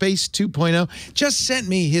author of Space 2.0. Just sent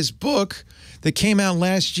me his book that came out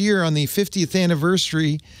last year on the 50th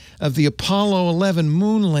anniversary of the Apollo 11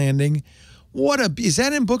 moon landing. Is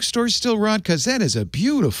that in bookstores still, Rod? Because that is a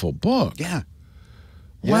beautiful book. Yeah.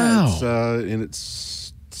 Wow. It's in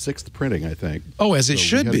its 6th printing, I think. Oh, as it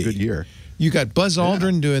should be. We had a good year. You got Buzz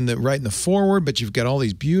Aldrin writing the foreword, but you've got all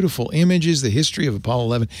these beautiful images, the history of Apollo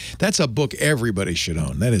 11. That's a book everybody should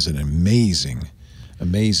own. That is an amazing,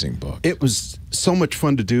 amazing book. It was so much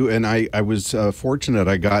fun to do, and I was fortunate.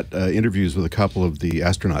 I got interviews with a couple of the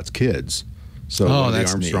astronauts' kids. So one of the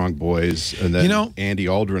Armstrong boys, and then Andy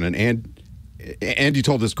Aldrin. And Andy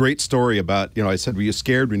told this great story about, I said, were you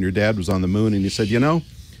scared when your dad was on the moon? And he said,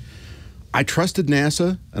 I trusted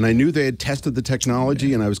NASA, and I knew they had tested the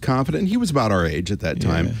technology, and I was confident. And he was about our age at that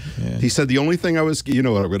time. Yeah. He said the only thing I was, you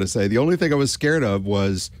know what I'm going to say, the only thing I was scared of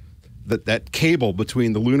was that cable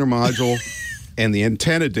between the lunar module and the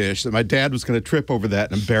antenna dish, that my dad was going to trip over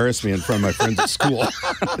that and embarrass me in front of my friends at school.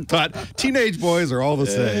 I thought, teenage boys are all the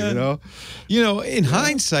same, in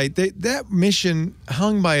hindsight, that mission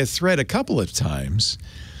hung by a thread a couple of times.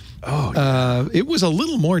 Oh, yeah. It was a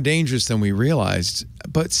little more dangerous than we realized,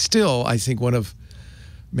 but still, I think one of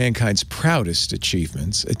mankind's proudest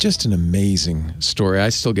achievements. It's just an amazing story. I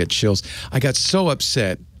still get chills. I got so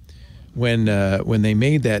upset when they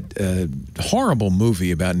made that horrible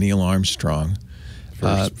movie about Neil Armstrong.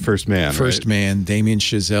 First Man. First Man, Damien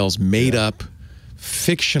Chazelle's made-up,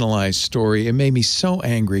 fictionalized story. It made me so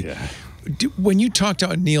angry. Yeah. When you talked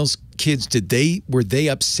to Neil's kids, were they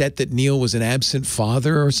upset that Neil was an absent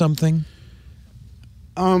father or something?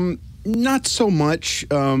 Not so much,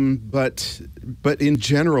 but in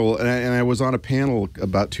general, and I was on a panel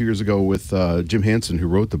about 2 years ago with Jim Henson, who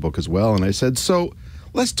wrote the book as well, and I said, so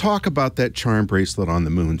let's talk about that charm bracelet on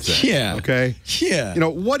the moon thing. Yeah. Okay? Yeah.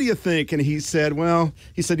 What do you think? And he said, I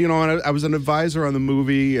was an advisor on the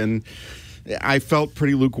movie, and I felt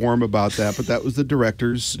pretty lukewarm about that, but that was the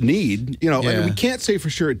director's need. And we can't say for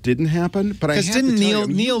sure it didn't happen, but I have to tell you,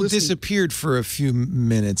 Neil disappeared for a few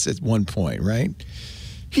minutes at one point, right?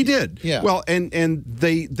 He did. Yeah. Well, and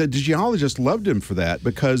the geologist loved him for that,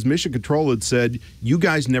 because Mission Control had said, you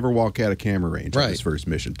guys never walk out of camera range on this first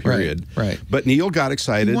mission, period. Right. But Neil got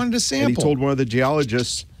excited. He wanted a sample. And he told one of the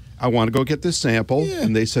geologists, I want to go get this sample. Yeah.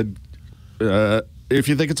 And they said, if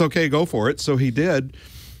you think it's okay, go for it. So he did.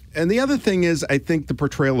 And the other thing is, I think the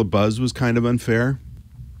portrayal of Buzz was kind of unfair.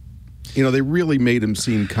 They really made him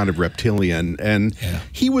seem kind of reptilian, and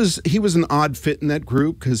he was an odd fit in that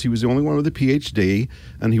group because he was the only one with a PhD,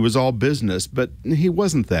 and he was all business, but he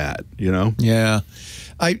wasn't that, Yeah.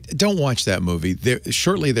 I don't watch that movie.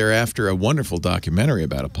 Shortly thereafter, a wonderful documentary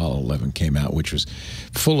about Apollo 11 came out, which was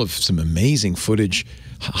full of some amazing footage,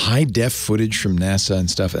 high-def footage from NASA and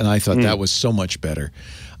stuff, and I thought that was so much better.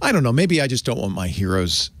 I don't know. Maybe I just don't want my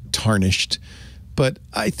heroes tarnished. But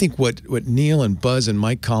I think what Neil and Buzz and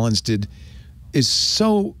Mike Collins did is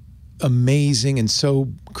so amazing and so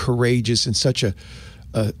courageous and such a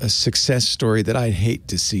success story that I'd hate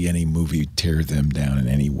to see any movie tear them down in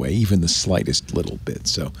any way, even the slightest little bit.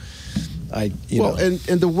 So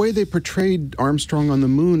And the way they portrayed Armstrong on the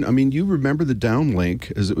moon, I mean, you remember the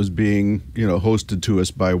downlink as it was being, hosted to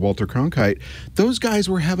us by Walter Cronkite. Those guys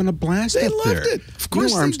were having a blast up there. They loved it. Of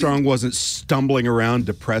course, Neil Armstrong wasn't stumbling around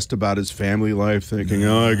depressed about his family life, thinking,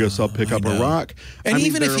 I guess I'll pick up a rock. And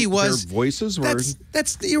even if he was, their voices were...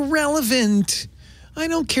 That's irrelevant. I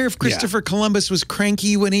don't care if Christopher Columbus was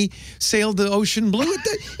cranky when he sailed the ocean blue.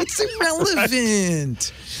 It's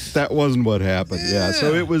irrelevant. That wasn't what happened. Yeah.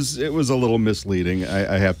 So it was a little misleading.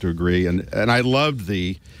 I have to agree. And I loved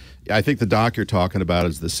I think the doc you're talking about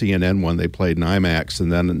is the CNN one they played in IMAX, and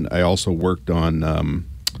then I also worked on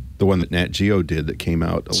the one that Nat Geo did that came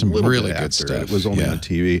out some little really bit good after. stuff. It was only on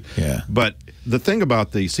TV. Yeah. But the thing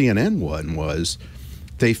about the CNN one was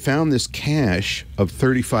they found this cache of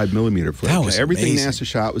 35 millimeter footage. That was Everything amazing. NASA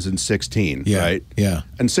shot was in 16, Yeah, right? yeah.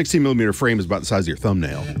 And 16 millimeter frame is about the size of your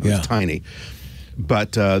thumbnail. It's tiny.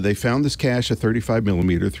 But they found this cache of 35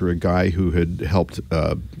 millimeter through a guy who had helped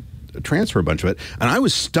transfer a bunch of it. And I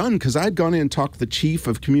was stunned because I'd gone in and talked to the chief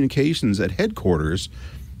of communications at headquarters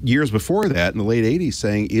years before that in the late 80s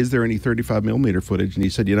saying, is there any 35 millimeter footage? And he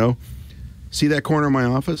said, see that corner of my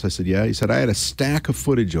office? I said, yeah. He said, I had a stack of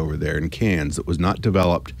footage over there in cans that was not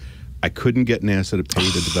developed. I couldn't get NASA to pay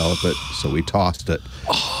to develop it, so we tossed it.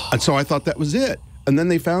 And so I thought that was it. And then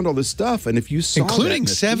they found all this stuff, and if you saw including that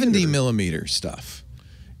 70 millimeter stuff.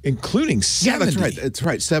 Including 70. Yeah, that's right. It's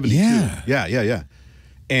right, 72. Yeah. Yeah.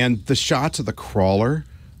 And the shots of the crawler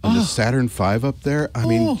and the Saturn V up there, I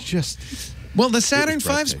mean, just... Well, the Saturn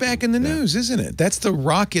V's back in the news, isn't it? That's the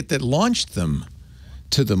rocket that launched them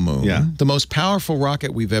to the moon. Yeah. The most powerful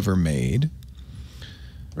rocket we've ever made.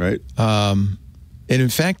 Right. And in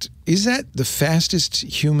fact, is that the fastest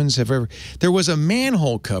humans have ever... There was a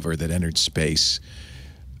manhole cover that entered space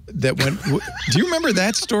that went... Do you remember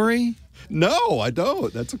that story? No, I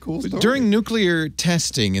don't. That's a cool story. During nuclear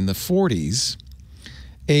testing in the 40s,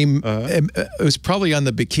 it was probably on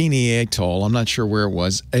the Bikini Atoll, I'm not sure where it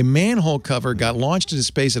was, a manhole cover got launched into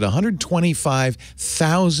space at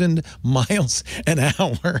 125,000 miles an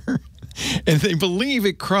hour. And they believe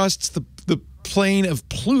it crossed the plane of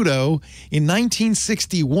Pluto in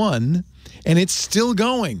 1961, and it's still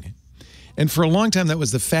going. And for a long time, that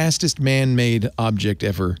was the fastest man-made object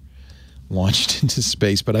ever launched into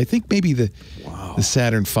space. But I think maybe the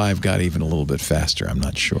Saturn V got even a little bit faster. I'm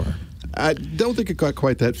not sure. I don't think it got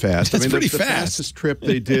quite that fast. That's pretty the fast. fastest trip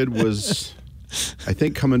they did was, I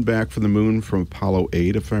think, coming back from the moon from Apollo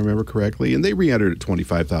 8, if I remember correctly. And they re-entered at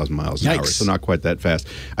 25,000 miles an hour, so not quite that fast.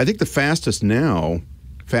 I think the fastest now,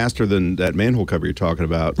 faster than that manhole cover you're talking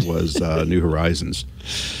about, was New Horizons.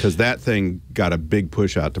 Because that thing got a big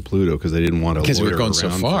push out to Pluto because they didn't want to loiter we're going around so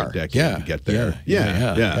far. for a decade to get there.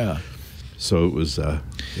 Yeah. So it was...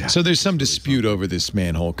 So there's some dispute over this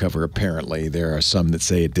manhole cover, apparently. There are some that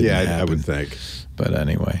say it didn't happen. I would think. But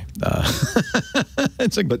anyway.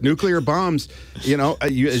 But nuclear bombs,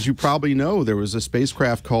 as you probably know, there was a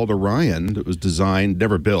spacecraft called Orion that was designed,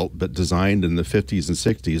 never built, but designed in the 50s and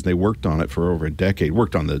 60s. And they worked on it for over a decade,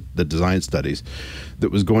 worked on the design studies, that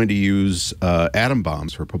was going to use atom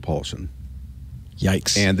bombs for propulsion.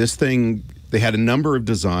 Yikes. And this thing... They had a number of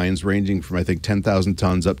designs ranging from, I think, 10,000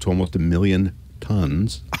 tons up to almost 1 million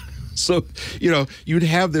tons. So, you'd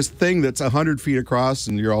have this thing that's 100 feet across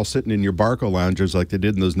and you're all sitting in your Barco loungers like they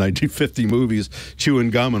did in those 1950 movies, chewing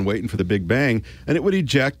gum and waiting for the Big Bang. And it would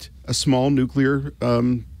eject a small nuclear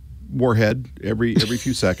warhead every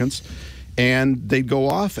few seconds. And they'd go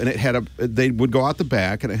off and they would go out the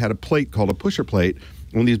back and it had a plate called a pusher plate.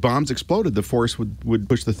 When these bombs exploded, the force would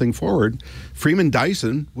push the thing forward. Freeman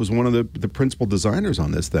Dyson was one of the principal designers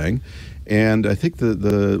on this thing. And I think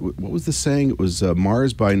what was the saying? It was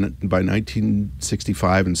Mars by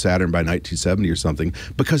 1965 and Saturn by 1970 or something,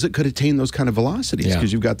 because it could attain those kind of velocities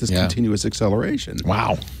because you've got this continuous acceleration.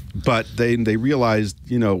 Wow. But they realized,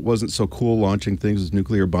 it wasn't so cool launching things as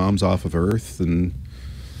nuclear bombs off of Earth, and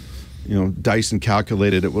Dyson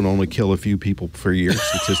calculated it would only kill a few people per year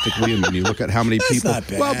statistically, and when you look at how many people, not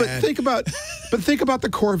bad. well, but think about the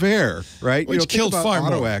Corvair, right? Which killed think far about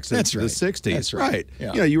auto more. accidents in the 60s, That's right.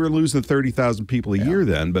 Yeah. You were losing 30,000 people a year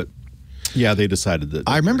then, but they decided that.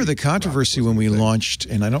 I remember the controversy when we launched,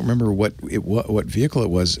 and I don't remember what vehicle it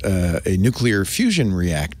was, a nuclear fusion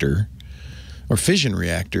reactor. Or fission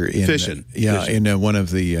reactor in one of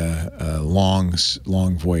the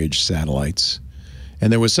long voyage satellites.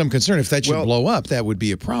 And there was some concern if that should blow up, that would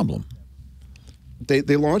be a problem.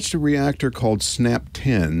 They launched a reactor called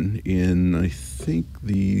SNAP-10 in, I think,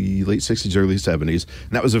 the late 60s, early 70s.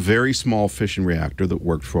 And that was a very small fission reactor that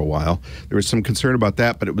worked for a while. There was some concern about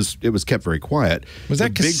that, but it was kept very quiet. Was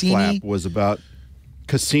that Cassini? The big flap was about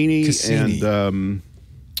Cassini.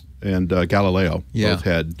 and Galileo both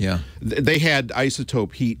had. Yeah. They had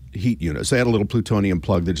isotope heat units. They had a little plutonium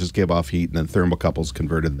plug that just gave off heat, and then thermocouples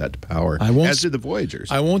converted that to power, as did the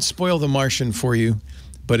Voyagers. I won't spoil The Martian for you,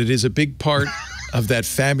 but it is a big part of that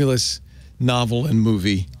fabulous novel and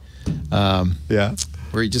movie.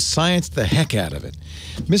 Where he just scienced the heck out of it.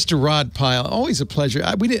 Mr. Rod Pyle, always a pleasure.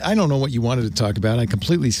 I don't know what you wanted to talk about. I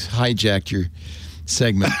completely hijacked your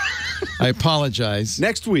segment. I apologize.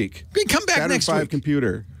 Next week. Come back next week. Saturn V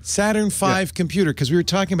computer. Saturn V computer, because we were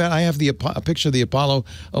talking about, I have a picture of the Apollo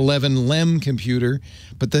 11 LEM computer,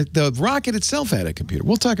 but the rocket itself had a computer.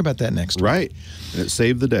 We'll talk about that next week. Right. And it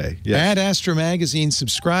saved the day. Yes. Add Astro Magazine,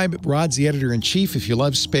 subscribe. Rod's the editor-in-chief. If you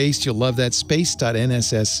love space, you'll love that. Space.nss.org,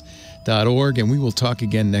 and we will talk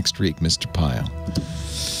again next week, Mr. Pyle.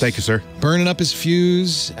 Thank you, sir. Burning up his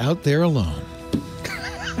fuse out there alone.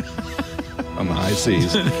 On the high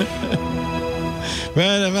seas.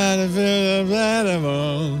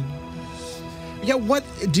 Yeah, what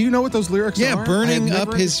do you know what those lyrics are? Yeah, burning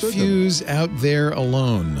up his fuse out there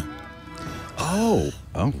alone. Oh,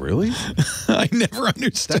 really? I never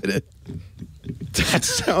understood it. That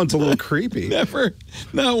sounds a little creepy. Never,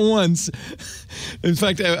 not once. In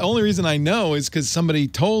fact, the only reason I know is because somebody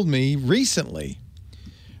told me recently.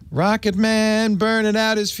 Rocket Man burning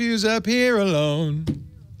out his fuse up here alone.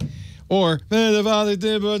 Or, I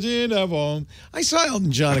saw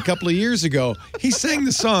Elton John a couple of years ago. He sang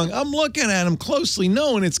the song. I'm looking at him closely,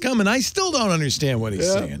 knowing it's coming. I still don't understand what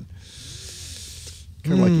he's singing.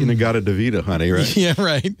 Kind of like Inagata Davida, honey, right? Yeah,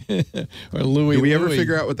 right. Or Louis. Did we ever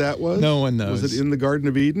figure out what that was? No one knows. Was it in the Garden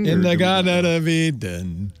of Eden? In the Garden of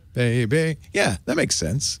Eden, baby. Yeah, that makes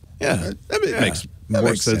sense. Yeah, that makes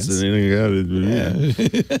more sense than anything.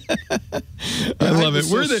 I love it.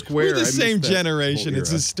 We're the same generation.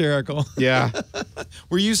 It's hysterical. Yeah.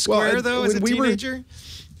 Were you square, though, as a teenager?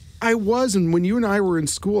 I was, and when you and I were in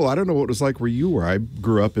school, I don't know what it was like where you were. I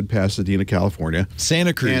grew up in Pasadena, California.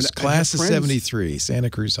 Santa Cruz, class of 73,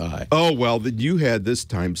 Santa Cruz High. Oh, well, you had this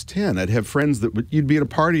times 10. I'd have friends that you'd be at a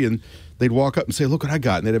party, and they'd walk up and say, look what I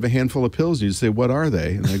got. And they'd have a handful of pills. And you'd say, what are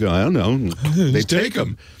they? And they go, I don't know. They'd take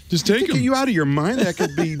them. Just take them. Get you out of your mind. That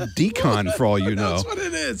could be decon for all you know. That's what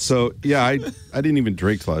it is. So, yeah, I didn't even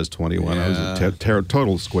drink till I was 21. I was a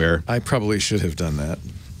total square. I probably should have done that.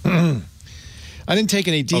 I didn't take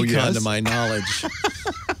any decon to my knowledge.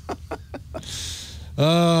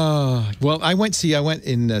 Well, I went in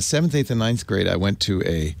 7th, 8th, and 9th grade. I went to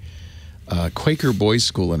a Quaker boys'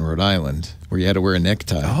 school in Rhode Island where you had to wear a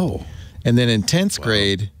necktie. Oh. And then in 10th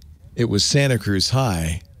grade, it was Santa Cruz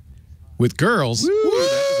High with girls. Woo! That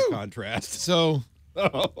was a contrast. So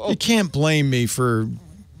you can't blame me for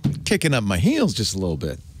kicking up my heels just a little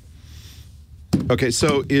bit. Okay,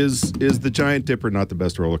 so is the Giant Dipper not the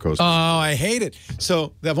best roller coaster? Oh, I hate it.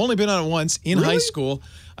 So I've only been on it once in high school.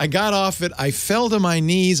 I got off it. I fell to my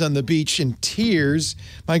knees on the beach in tears.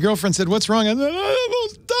 My girlfriend said, "What's wrong?" I said, "I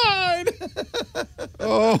almost died."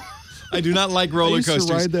 Oh. I do not like roller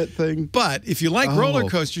coasters. I used to ride that thing. But if you like roller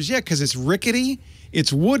coasters, yeah, because it's rickety,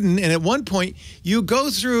 it's wooden, and at one point you go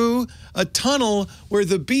through a tunnel where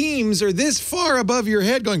the beams are this far above your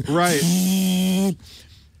head going, right.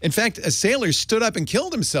 In fact, a sailor stood up and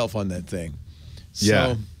killed himself on that thing. So,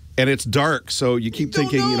 yeah. And it's dark, so you keep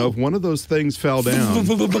thinking, if one of those things fell down.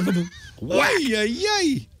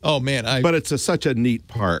 Oh, man. But it's such a neat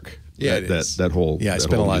park. Yeah, it is. That whole. Yeah, I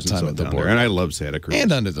spent a lot of time at the board. And I love Santa Cruz.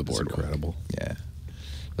 And under the board. It's incredible. Yeah.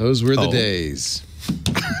 Those were the days.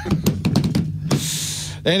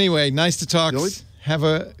 Anyway, nice to talk. Really?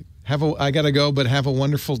 I got to go, but have a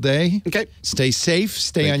wonderful day. Okay. Stay safe.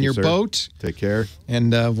 Stay on your boat. Take care.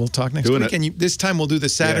 And we'll talk next week. And this time we'll do the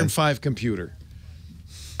Saturn V computer.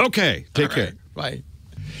 Okay. Take care. Bye.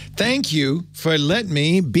 Thank you for letting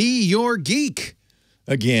me be your geek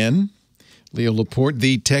again. Leo Laporte,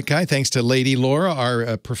 the tech guy. Thanks to Lady Laura,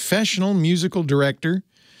 our professional musical director,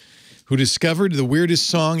 who discovered the weirdest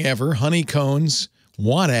song ever, Honeycombs,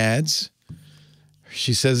 Want Ads.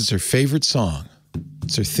 She says it's her favorite song.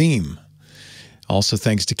 It's her theme. Also,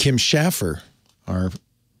 thanks to Kim Schaffer, our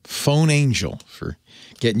phone angel, for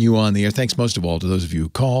getting you on the air. Thanks most of all to those of you who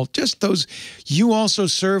call. Just those you also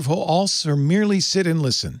serve who also merely sit and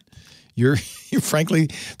listen. You're frankly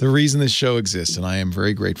the reason this show exists, and I am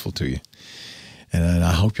very grateful to you. And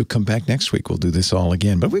I hope you'll come back next week. We'll do this all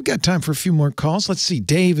again. But we've got time for a few more calls. Let's see.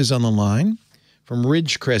 Dave is on the line from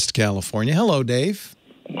Ridgecrest, California. Hello, Dave.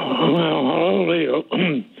 Well, hello, Leo.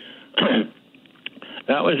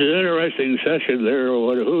 That was an interesting session there,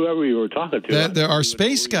 whoever you were talking to. Our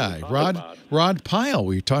space guy, Rod Pyle.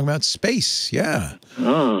 We were talking about space, yeah.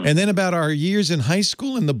 Oh. And then about our years in high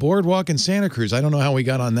school and the boardwalk in Santa Cruz. I don't know how we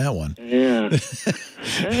got on that one. Yeah.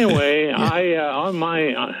 Anyway, I on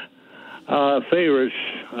my favorites,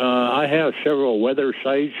 I have several weather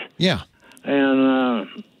sites. Yeah. And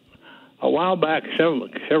a while back,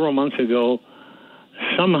 several months ago,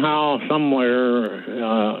 somehow,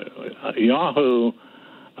 somewhere, Yahoo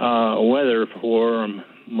weather for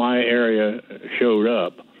my area showed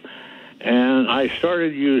up. And I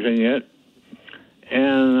started using it.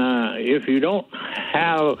 And if you don't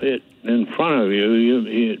have it in front of you,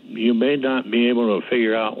 you may not be able to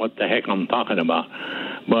figure out what the heck I'm talking about.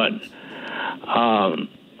 But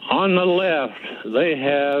on the left, they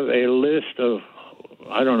have a list of,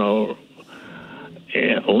 I don't know,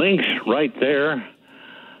 links right there.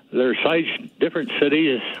 There are sites, different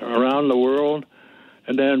cities around the world.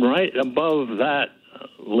 And then right above that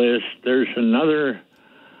list, there's another,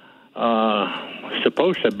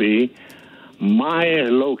 supposed to be my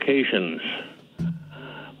locations,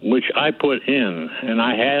 which I put in, and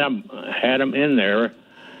I had them in there.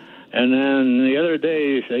 And then the other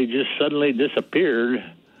days, they just suddenly disappeared,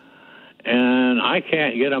 and I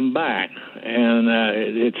can't get them back. And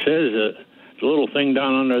it says, a little thing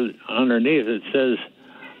down underneath, it says,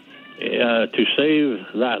 to save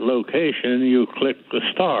that location, you click the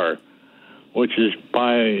star, which is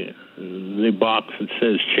by the box that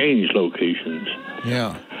says change locations.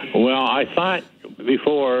 Yeah. Well, I thought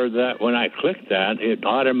before that when I clicked that, it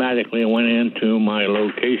automatically went into my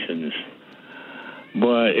locations.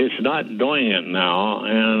 But it's not doing it now,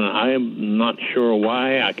 and I'm not sure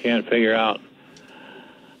why. I can't figure out.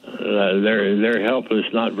 Their help is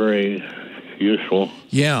not very useful.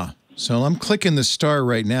 Yeah. So I'm clicking the star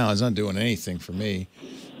right now. It's not doing anything for me.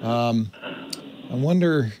 I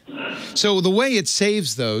wonder. So the way it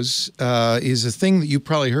saves those is a thing that you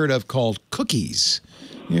probably heard of called cookies.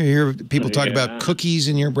 You hear people talk about cookies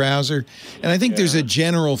in your browser. And I think there's a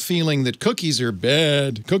general feeling that cookies are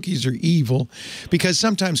bad, cookies are evil, because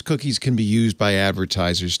sometimes cookies can be used by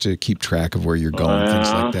advertisers to keep track of where you're going,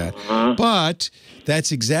 things like that. But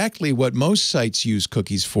that's exactly what most sites use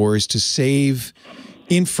cookies for, is to save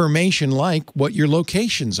information like what your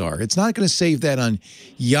locations are. It's not going to save that on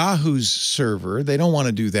Yahoo's server. They don't want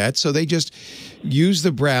to do that. So they just use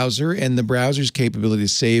the browser and the browser's capability to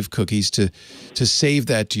save cookies to save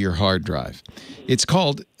that to your hard drive. It's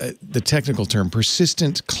called, the technical term,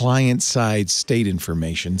 persistent client-side state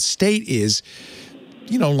information. State is,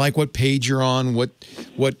 you know, like what page you're on, what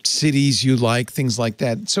cities you like, things like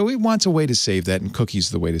that. So it wants a way to save that, and cookies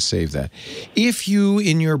are the way to save that. If you,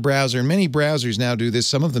 in your browser, and many browsers now do this,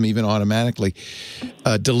 some of them even automatically,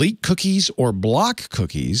 delete cookies or block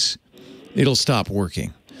cookies, it'll stop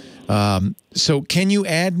working. So can you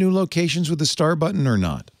add new locations with the star button or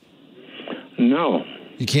not? No.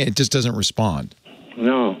 You can't, it just doesn't respond.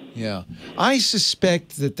 No. Yeah. I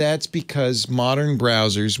suspect that that's because modern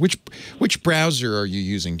browsers, which browser are you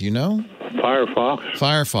using? Do you know? Firefox.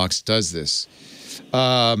 Firefox does this.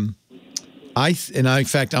 In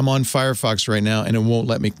fact, I'm on Firefox right now, and it won't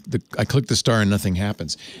let me. I click the star and nothing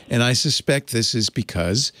happens. And I suspect this is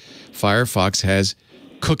because Firefox has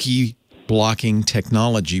cookie blocking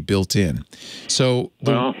technology built in. So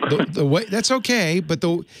the way, that's okay, but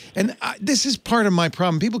this is part of my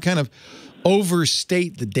problem. People kind of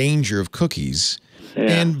overstate the danger of cookies. Yeah.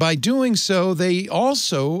 And by doing so, they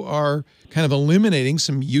also are kind of eliminating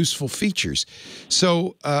some useful features.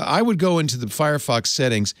 So I would go into the Firefox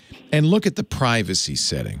settings and look at the privacy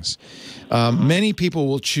settings. Many people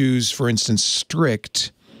will choose, for instance,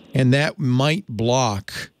 strict, and that might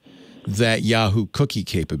block that Yahoo cookie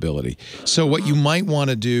capability. So what you might want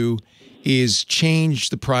to do is change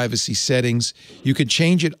the privacy settings. You could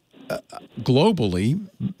change it globally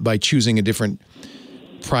by choosing a different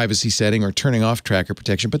privacy setting or turning off tracker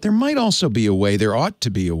protection. But there might also be a way, there ought to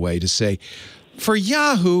be a way to say, for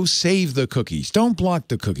Yahoo, save the cookies. Don't block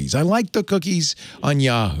the cookies. I like the cookies on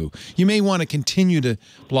Yahoo. You may want to continue to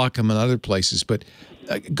block them in other places, but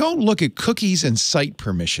go look at cookies and site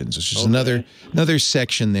permissions, which is another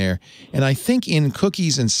section there. And I think in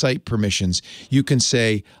cookies and site permissions, you can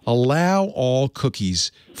say, allow all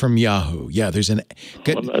cookies from Yahoo. Yeah, there's an...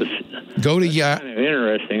 Go to Yahoo. Kind of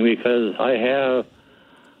interesting because I have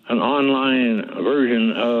an online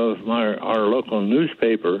version of our local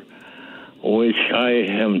newspaper, which I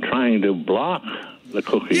am trying to block the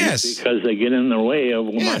cookies because they get in the way of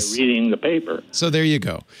my reading the paper. So there you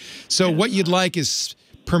go. So what you'd like is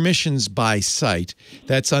permissions by site.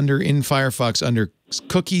 That's in Firefox under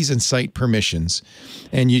cookies and site permissions.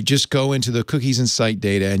 And you just go into the cookies and site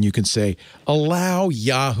data and you can say, allow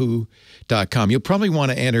yahoo.com. You'll probably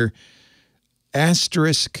want to enter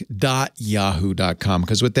 *.yahoo.com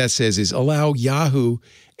because what that says is allow Yahoo,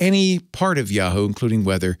 any part of Yahoo, including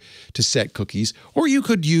weather, to set cookies. Or you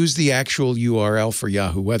could use the actual URL for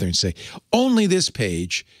Yahoo Weather and say, only this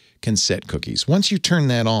page can set cookies. Once you turn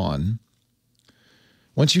that on,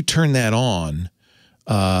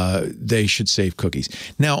 they should save cookies.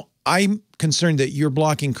 Now, I'm concerned that you're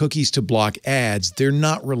blocking cookies to block ads. They're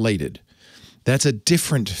not related. That's a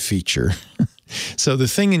different feature. So the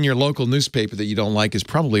thing in your local newspaper that you don't like is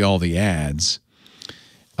probably all the ads.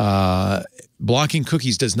 Blocking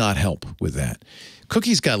cookies does not help with that.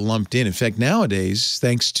 Cookies got lumped in. In fact, nowadays,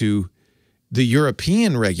 thanks to the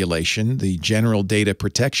European regulation, the General Data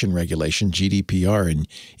Protection Regulation, GDPR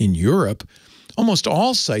in Europe, almost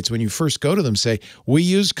all sites, when you first go to them, say, we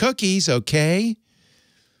use cookies, okay?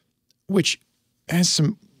 Which has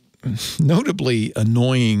some notably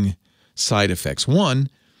annoying side effects. One,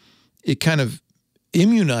 it kind of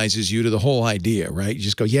immunizes you to the whole idea, right? You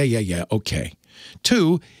just go, yeah, okay.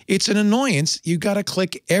 Two, it's an annoyance. You got to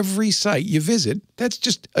click every site you visit. That's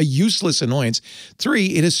just a useless annoyance. Three,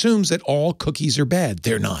 it assumes that all cookies are bad.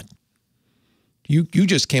 They're not. You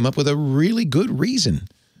just came up with a really good reason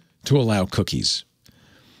to allow cookies.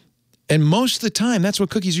 And most of the time, that's what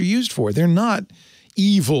cookies are used for. They're not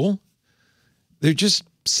evil. They're just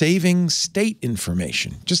saving state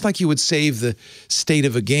information, just like you would save the state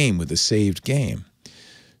of a game with a saved game.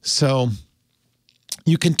 So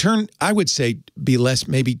you can turn, I would say, be less,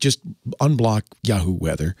 maybe just unblock Yahoo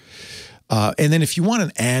Weather. And then if you want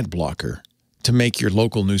an ad blocker to make your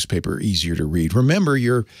local newspaper easier to read, remember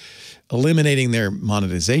you're eliminating their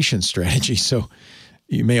monetization strategy. So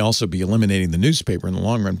you may also be eliminating the newspaper in the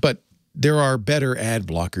long run. But there are better ad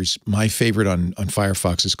blockers. My favorite on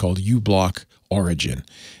Firefox is called uBlock Origin.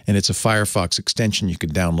 And it's a Firefox extension you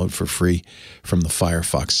can download for free from the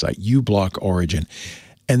Firefox site, uBlock Origin.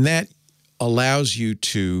 And that allows you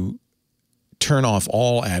to turn off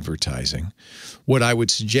all advertising. What I would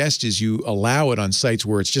suggest is you allow it on sites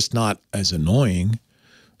where it's just not as annoying,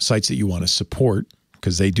 sites that you want to support,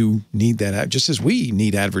 because they do need that, just as we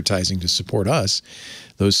need advertising to support us.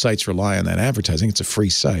 Those sites rely on that advertising. It's a free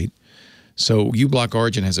site. So uBlock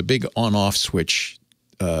Origin has a big on-off switch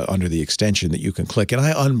under the extension that you can click, and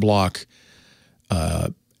I unblock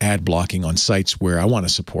ad blocking on sites where I want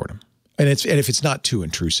to support them. And if it's not too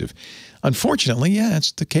intrusive. Unfortunately, yeah,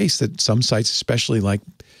 it's the case that some sites, especially like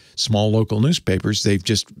small local newspapers, they've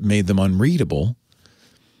just made them unreadable.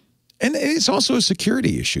 And it's also a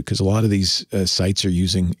security issue because a lot of these sites are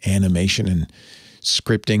using animation and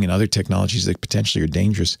scripting and other technologies that potentially are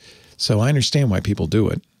dangerous. So I understand why people do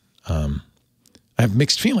it. I have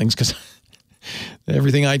mixed feelings because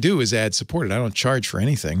everything I do is ad supported. I don't charge for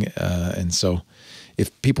anything. And so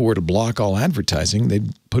if people were to block all advertising,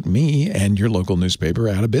 they'd put me and your local newspaper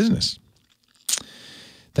out of business.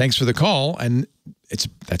 Thanks for the call. And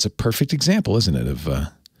that's a perfect example, isn't it,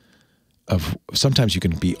 of sometimes you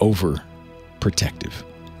can be overprotective.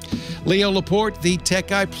 Leo Laporte, the tech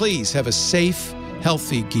guy. Please have a safe,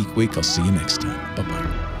 healthy Geek Week. I'll see you next time.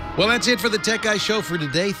 Bye-bye. Well, that's it for the Tech Guy Show for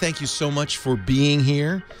today. Thank you so much for being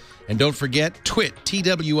here. And don't forget, TWiT,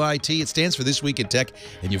 T-W-I-T. It stands for This Week in Tech,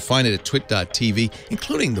 and you'll find it at twit.tv,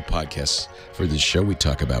 including the podcasts for this show. We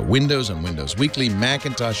talk about Windows on Windows Weekly,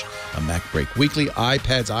 Macintosh on MacBreak Weekly,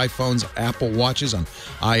 iPads, iPhones, Apple Watches on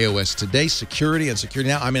iOS Today, security on Security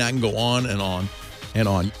Now. I mean, I can go on and on and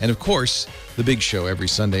on. And, of course, the big show every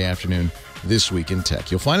Sunday afternoon, This Week in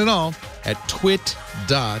Tech. You'll find it all at twit.tv.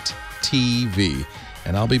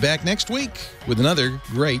 And I'll be back next week with another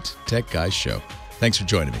great Tech Guys show. Thanks for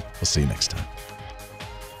joining me. We'll see you next time.